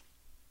die, though.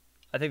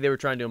 I think they were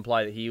trying to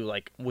imply that he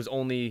was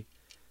only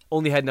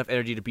had enough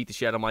energy to beat the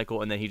shit out of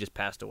Michael, and then he just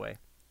passed away.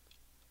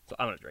 So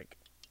I'm going to drink.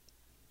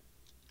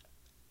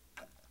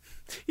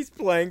 He's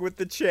playing with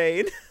the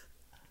chain.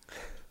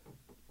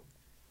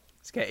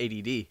 He's got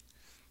ADD.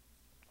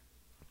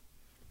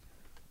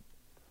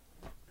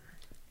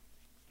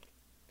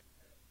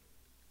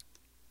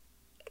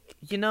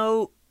 You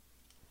know,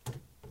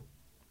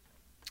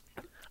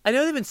 I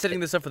know they've been setting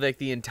this up for like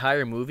the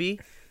entire movie,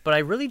 but I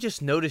really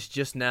just noticed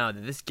just now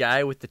that this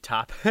guy with the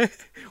top,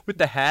 with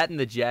the hat and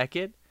the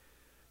jacket,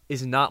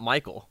 is not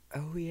Michael.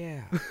 Oh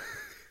yeah.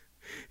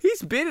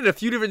 He's been in a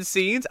few different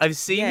scenes. I've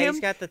seen Yeah, him.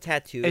 he's got the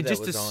tattoo and that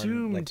just was on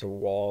assumed- like the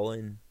wall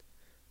and.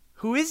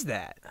 Who is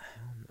that? I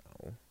don't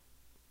know.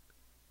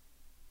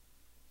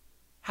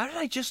 How did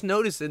I just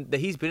notice that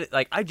he's been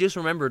like? I just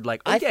remembered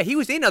like, oh yeah, he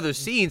was in other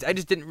scenes. I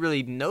just didn't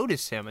really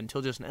notice him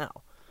until just now.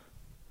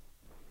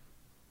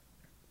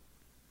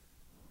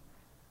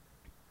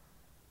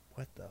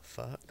 What the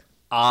fuck?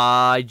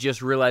 I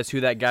just realized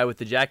who that guy with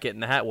the jacket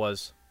and the hat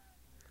was.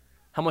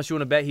 How much you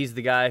want to bet he's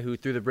the guy who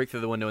threw the brick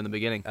through the window in the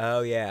beginning?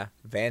 Oh yeah,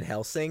 Van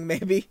Helsing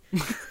maybe.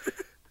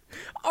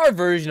 Our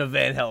version of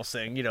Van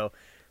Helsing, you know,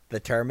 The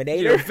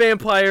Terminator.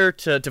 vampire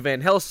to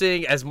Van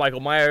Helsing as Michael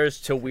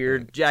Myers to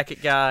weird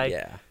jacket guy.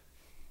 Yeah.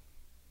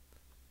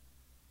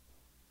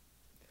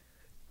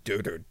 Do.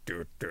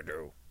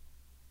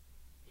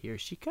 Here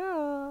she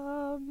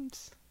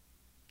comes.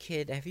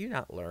 Kid, have you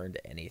not learned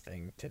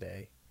anything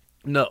today?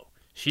 No,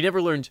 she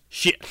never learned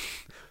shit.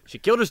 She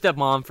killed her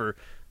stepmom for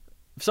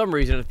some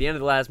reason at the end of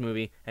the last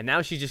movie, and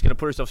now she's just going to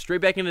put herself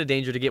straight back into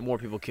danger to get more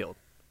people killed.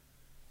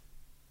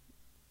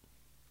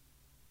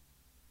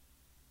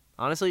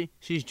 Honestly,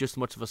 she's just as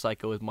much of a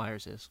psycho as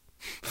Myers is.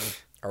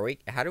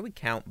 How do we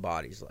count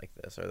bodies like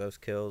this? Are those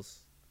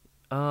kills?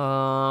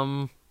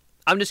 I'm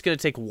just going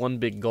to take one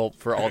big gulp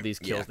for all these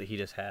kills Yeah. that he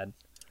just had.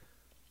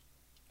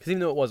 Because even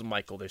though it wasn't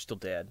Michael, they're still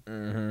dead.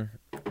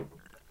 Mm-hmm.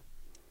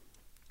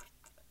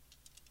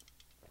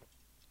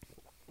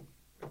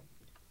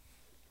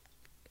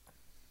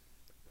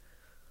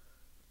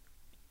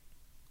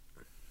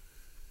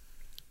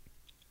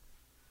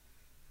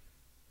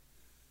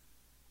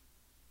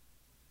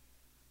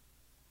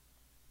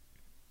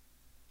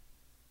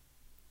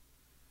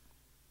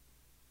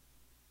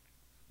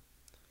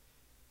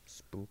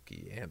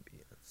 Spooky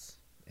ambience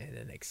and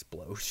an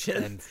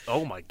explosion. And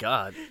oh my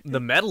god, the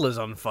metal is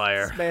on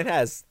fire. This man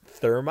has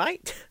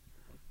thermite.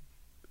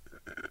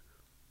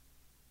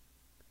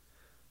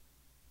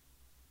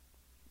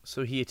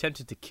 So he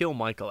attempted to kill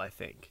Michael, I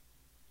think.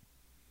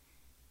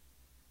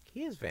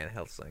 He is Van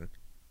Helsing.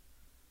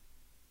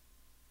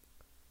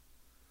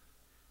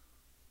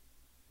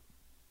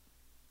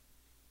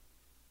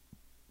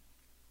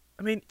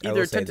 I mean, I either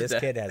will say, attempted this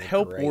kid to has a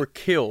help great- or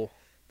kill.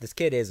 This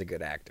kid is a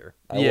good actor.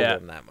 I will Yeah.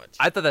 give him that much.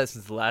 I thought that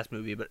since the last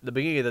movie, but the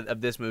beginning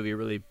of this movie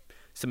really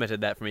cemented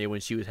that for me when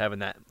she was having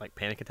that like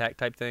panic attack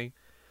type thing.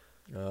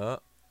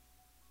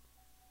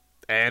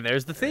 And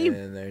there's the theme.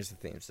 And there's the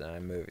theme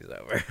song. Movie's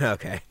over.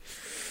 Okay.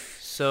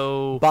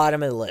 So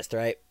Bottom of the list,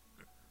 right?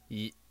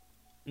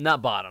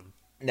 not bottom,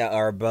 No,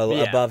 or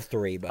Yeah. above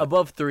 3. But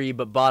above 3,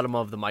 but bottom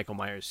of the Michael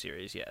Myers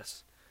series.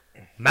 Yes,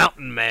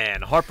 Mountain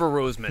Man, Harper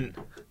Roseman.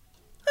 I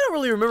don't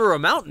really remember a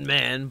Mountain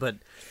Man, but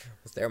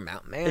was there a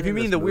Mountain Man? if you in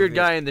mean this the weird movie?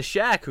 guy in the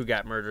shack who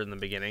got murdered in the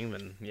beginning,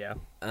 then yeah.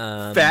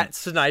 Fat. Fat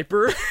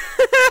Sniper.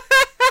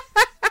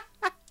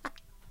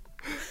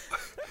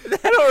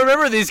 I don't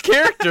remember these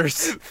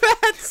characters.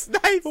 Fat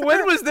Sniper.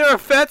 When was there a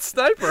Fat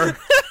Sniper?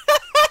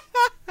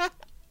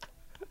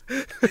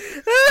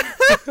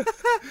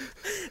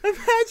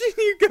 Imagine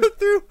you go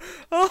through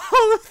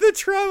all of the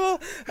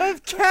trouble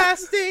of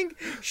casting,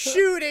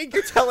 shooting.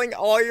 You're telling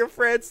all your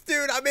friends,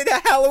 dude, I'm in a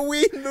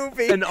Halloween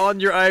movie. And on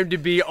your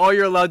IMDb, all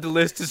you're allowed to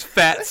list is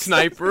Fat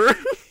Sniper.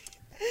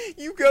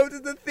 You go to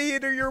the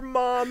theater, your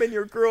mom and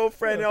your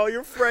girlfriend and all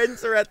your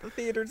friends are at the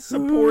theater to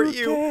support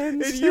you,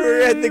 and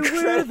you're at the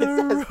credits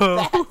as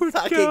that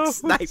fucking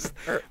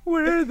sniper.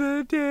 Where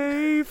the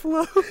day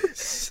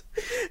flows.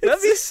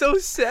 That'd be so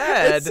It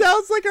sad.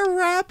 sounds like a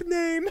rap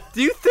name.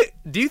 Do you think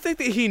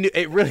that he knew?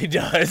 It really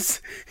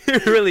does.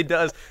 It really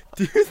does.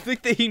 Do you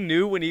think that he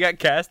knew when he got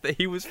cast that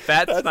he was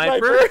Fat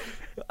Sniper?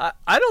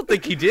 I don't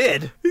think he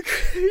did. You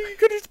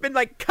could have been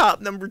like cop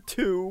number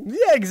 2.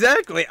 Yeah,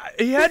 exactly.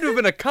 He had to have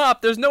been a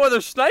cop. There's no other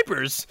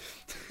snipers.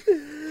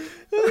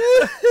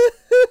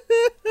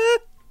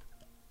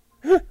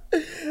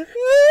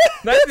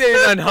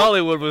 1989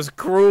 Hollywood was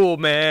cruel,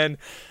 man.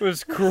 It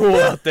was cruel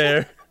out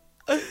there.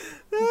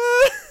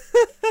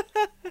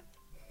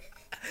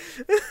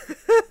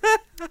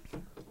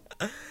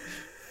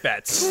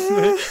 Fats.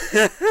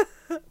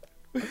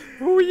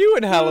 Who were you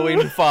in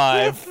Halloween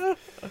 5?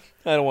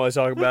 I don't want to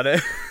talk about it.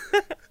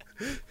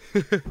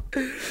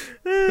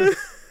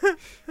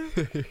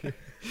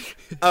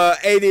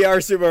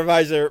 ADR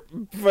supervisor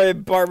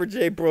Barbara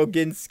J.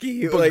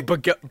 Broginski,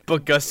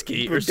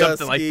 Boguski or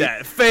something like Boguski.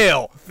 that.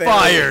 Fail. Failed.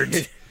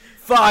 Fired.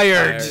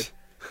 Fired.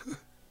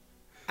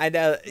 I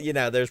know,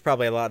 there's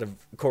probably a lot of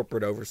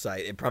corporate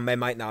oversight. It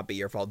might not be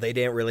your fault. They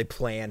didn't really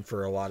plan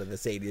for a lot of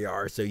this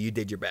ADR, so you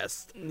did your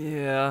best.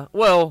 Yeah.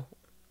 Well,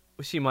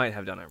 she might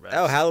have done her best.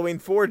 Oh, Halloween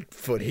 4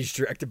 footage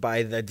directed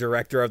by the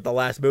director of the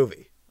last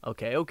movie.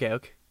 Okay.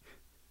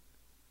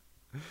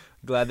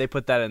 Glad they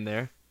put that in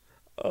there.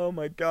 Oh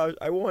my gosh,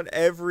 I want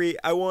every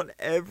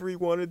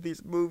one of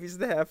these movies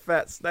to have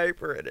Fat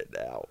Sniper in it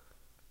now.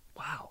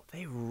 Wow,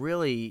 they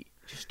really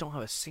just don't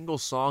have a single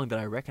song that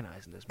I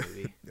recognize in this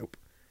movie. Nope.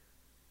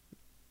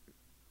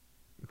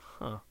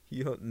 Huh.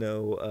 You don't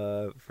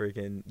know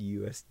freaking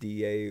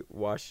USDA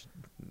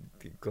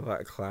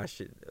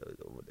clash.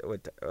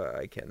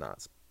 I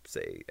cannot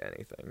say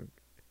anything.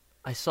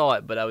 I saw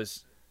it, but I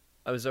was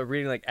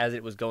reading like as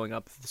it was going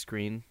up the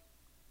screen.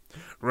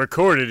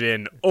 Recorded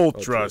in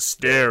ultra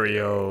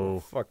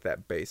stereo. Fuck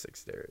that basic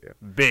stereo.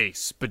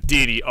 Bass,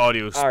 Badidi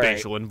audio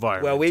spatial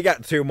environment. Well, we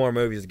got 2 more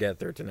movies to get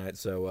through tonight,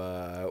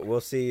 so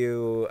we'll see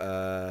you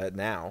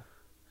now.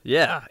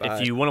 Yeah, Bye.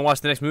 if you want to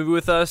watch the next movie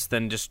with us,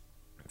 then just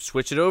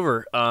switch it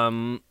over.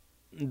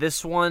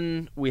 This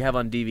one we have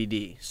on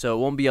DVD, so it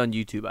won't be on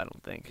YouTube, I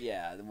don't think.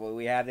 Yeah, well,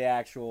 we have the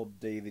actual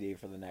DVD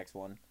for the next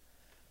one.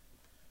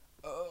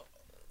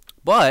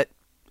 But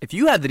if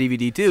you have the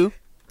DVD too,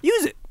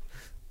 use it.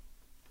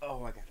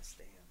 Oh, I gotta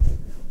stand.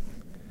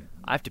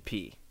 I have to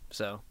pee,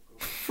 so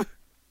I'm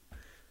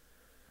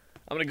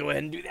gonna go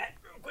ahead and do that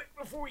real quick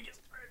before we get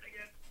started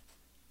again.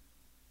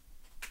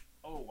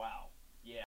 Oh wow.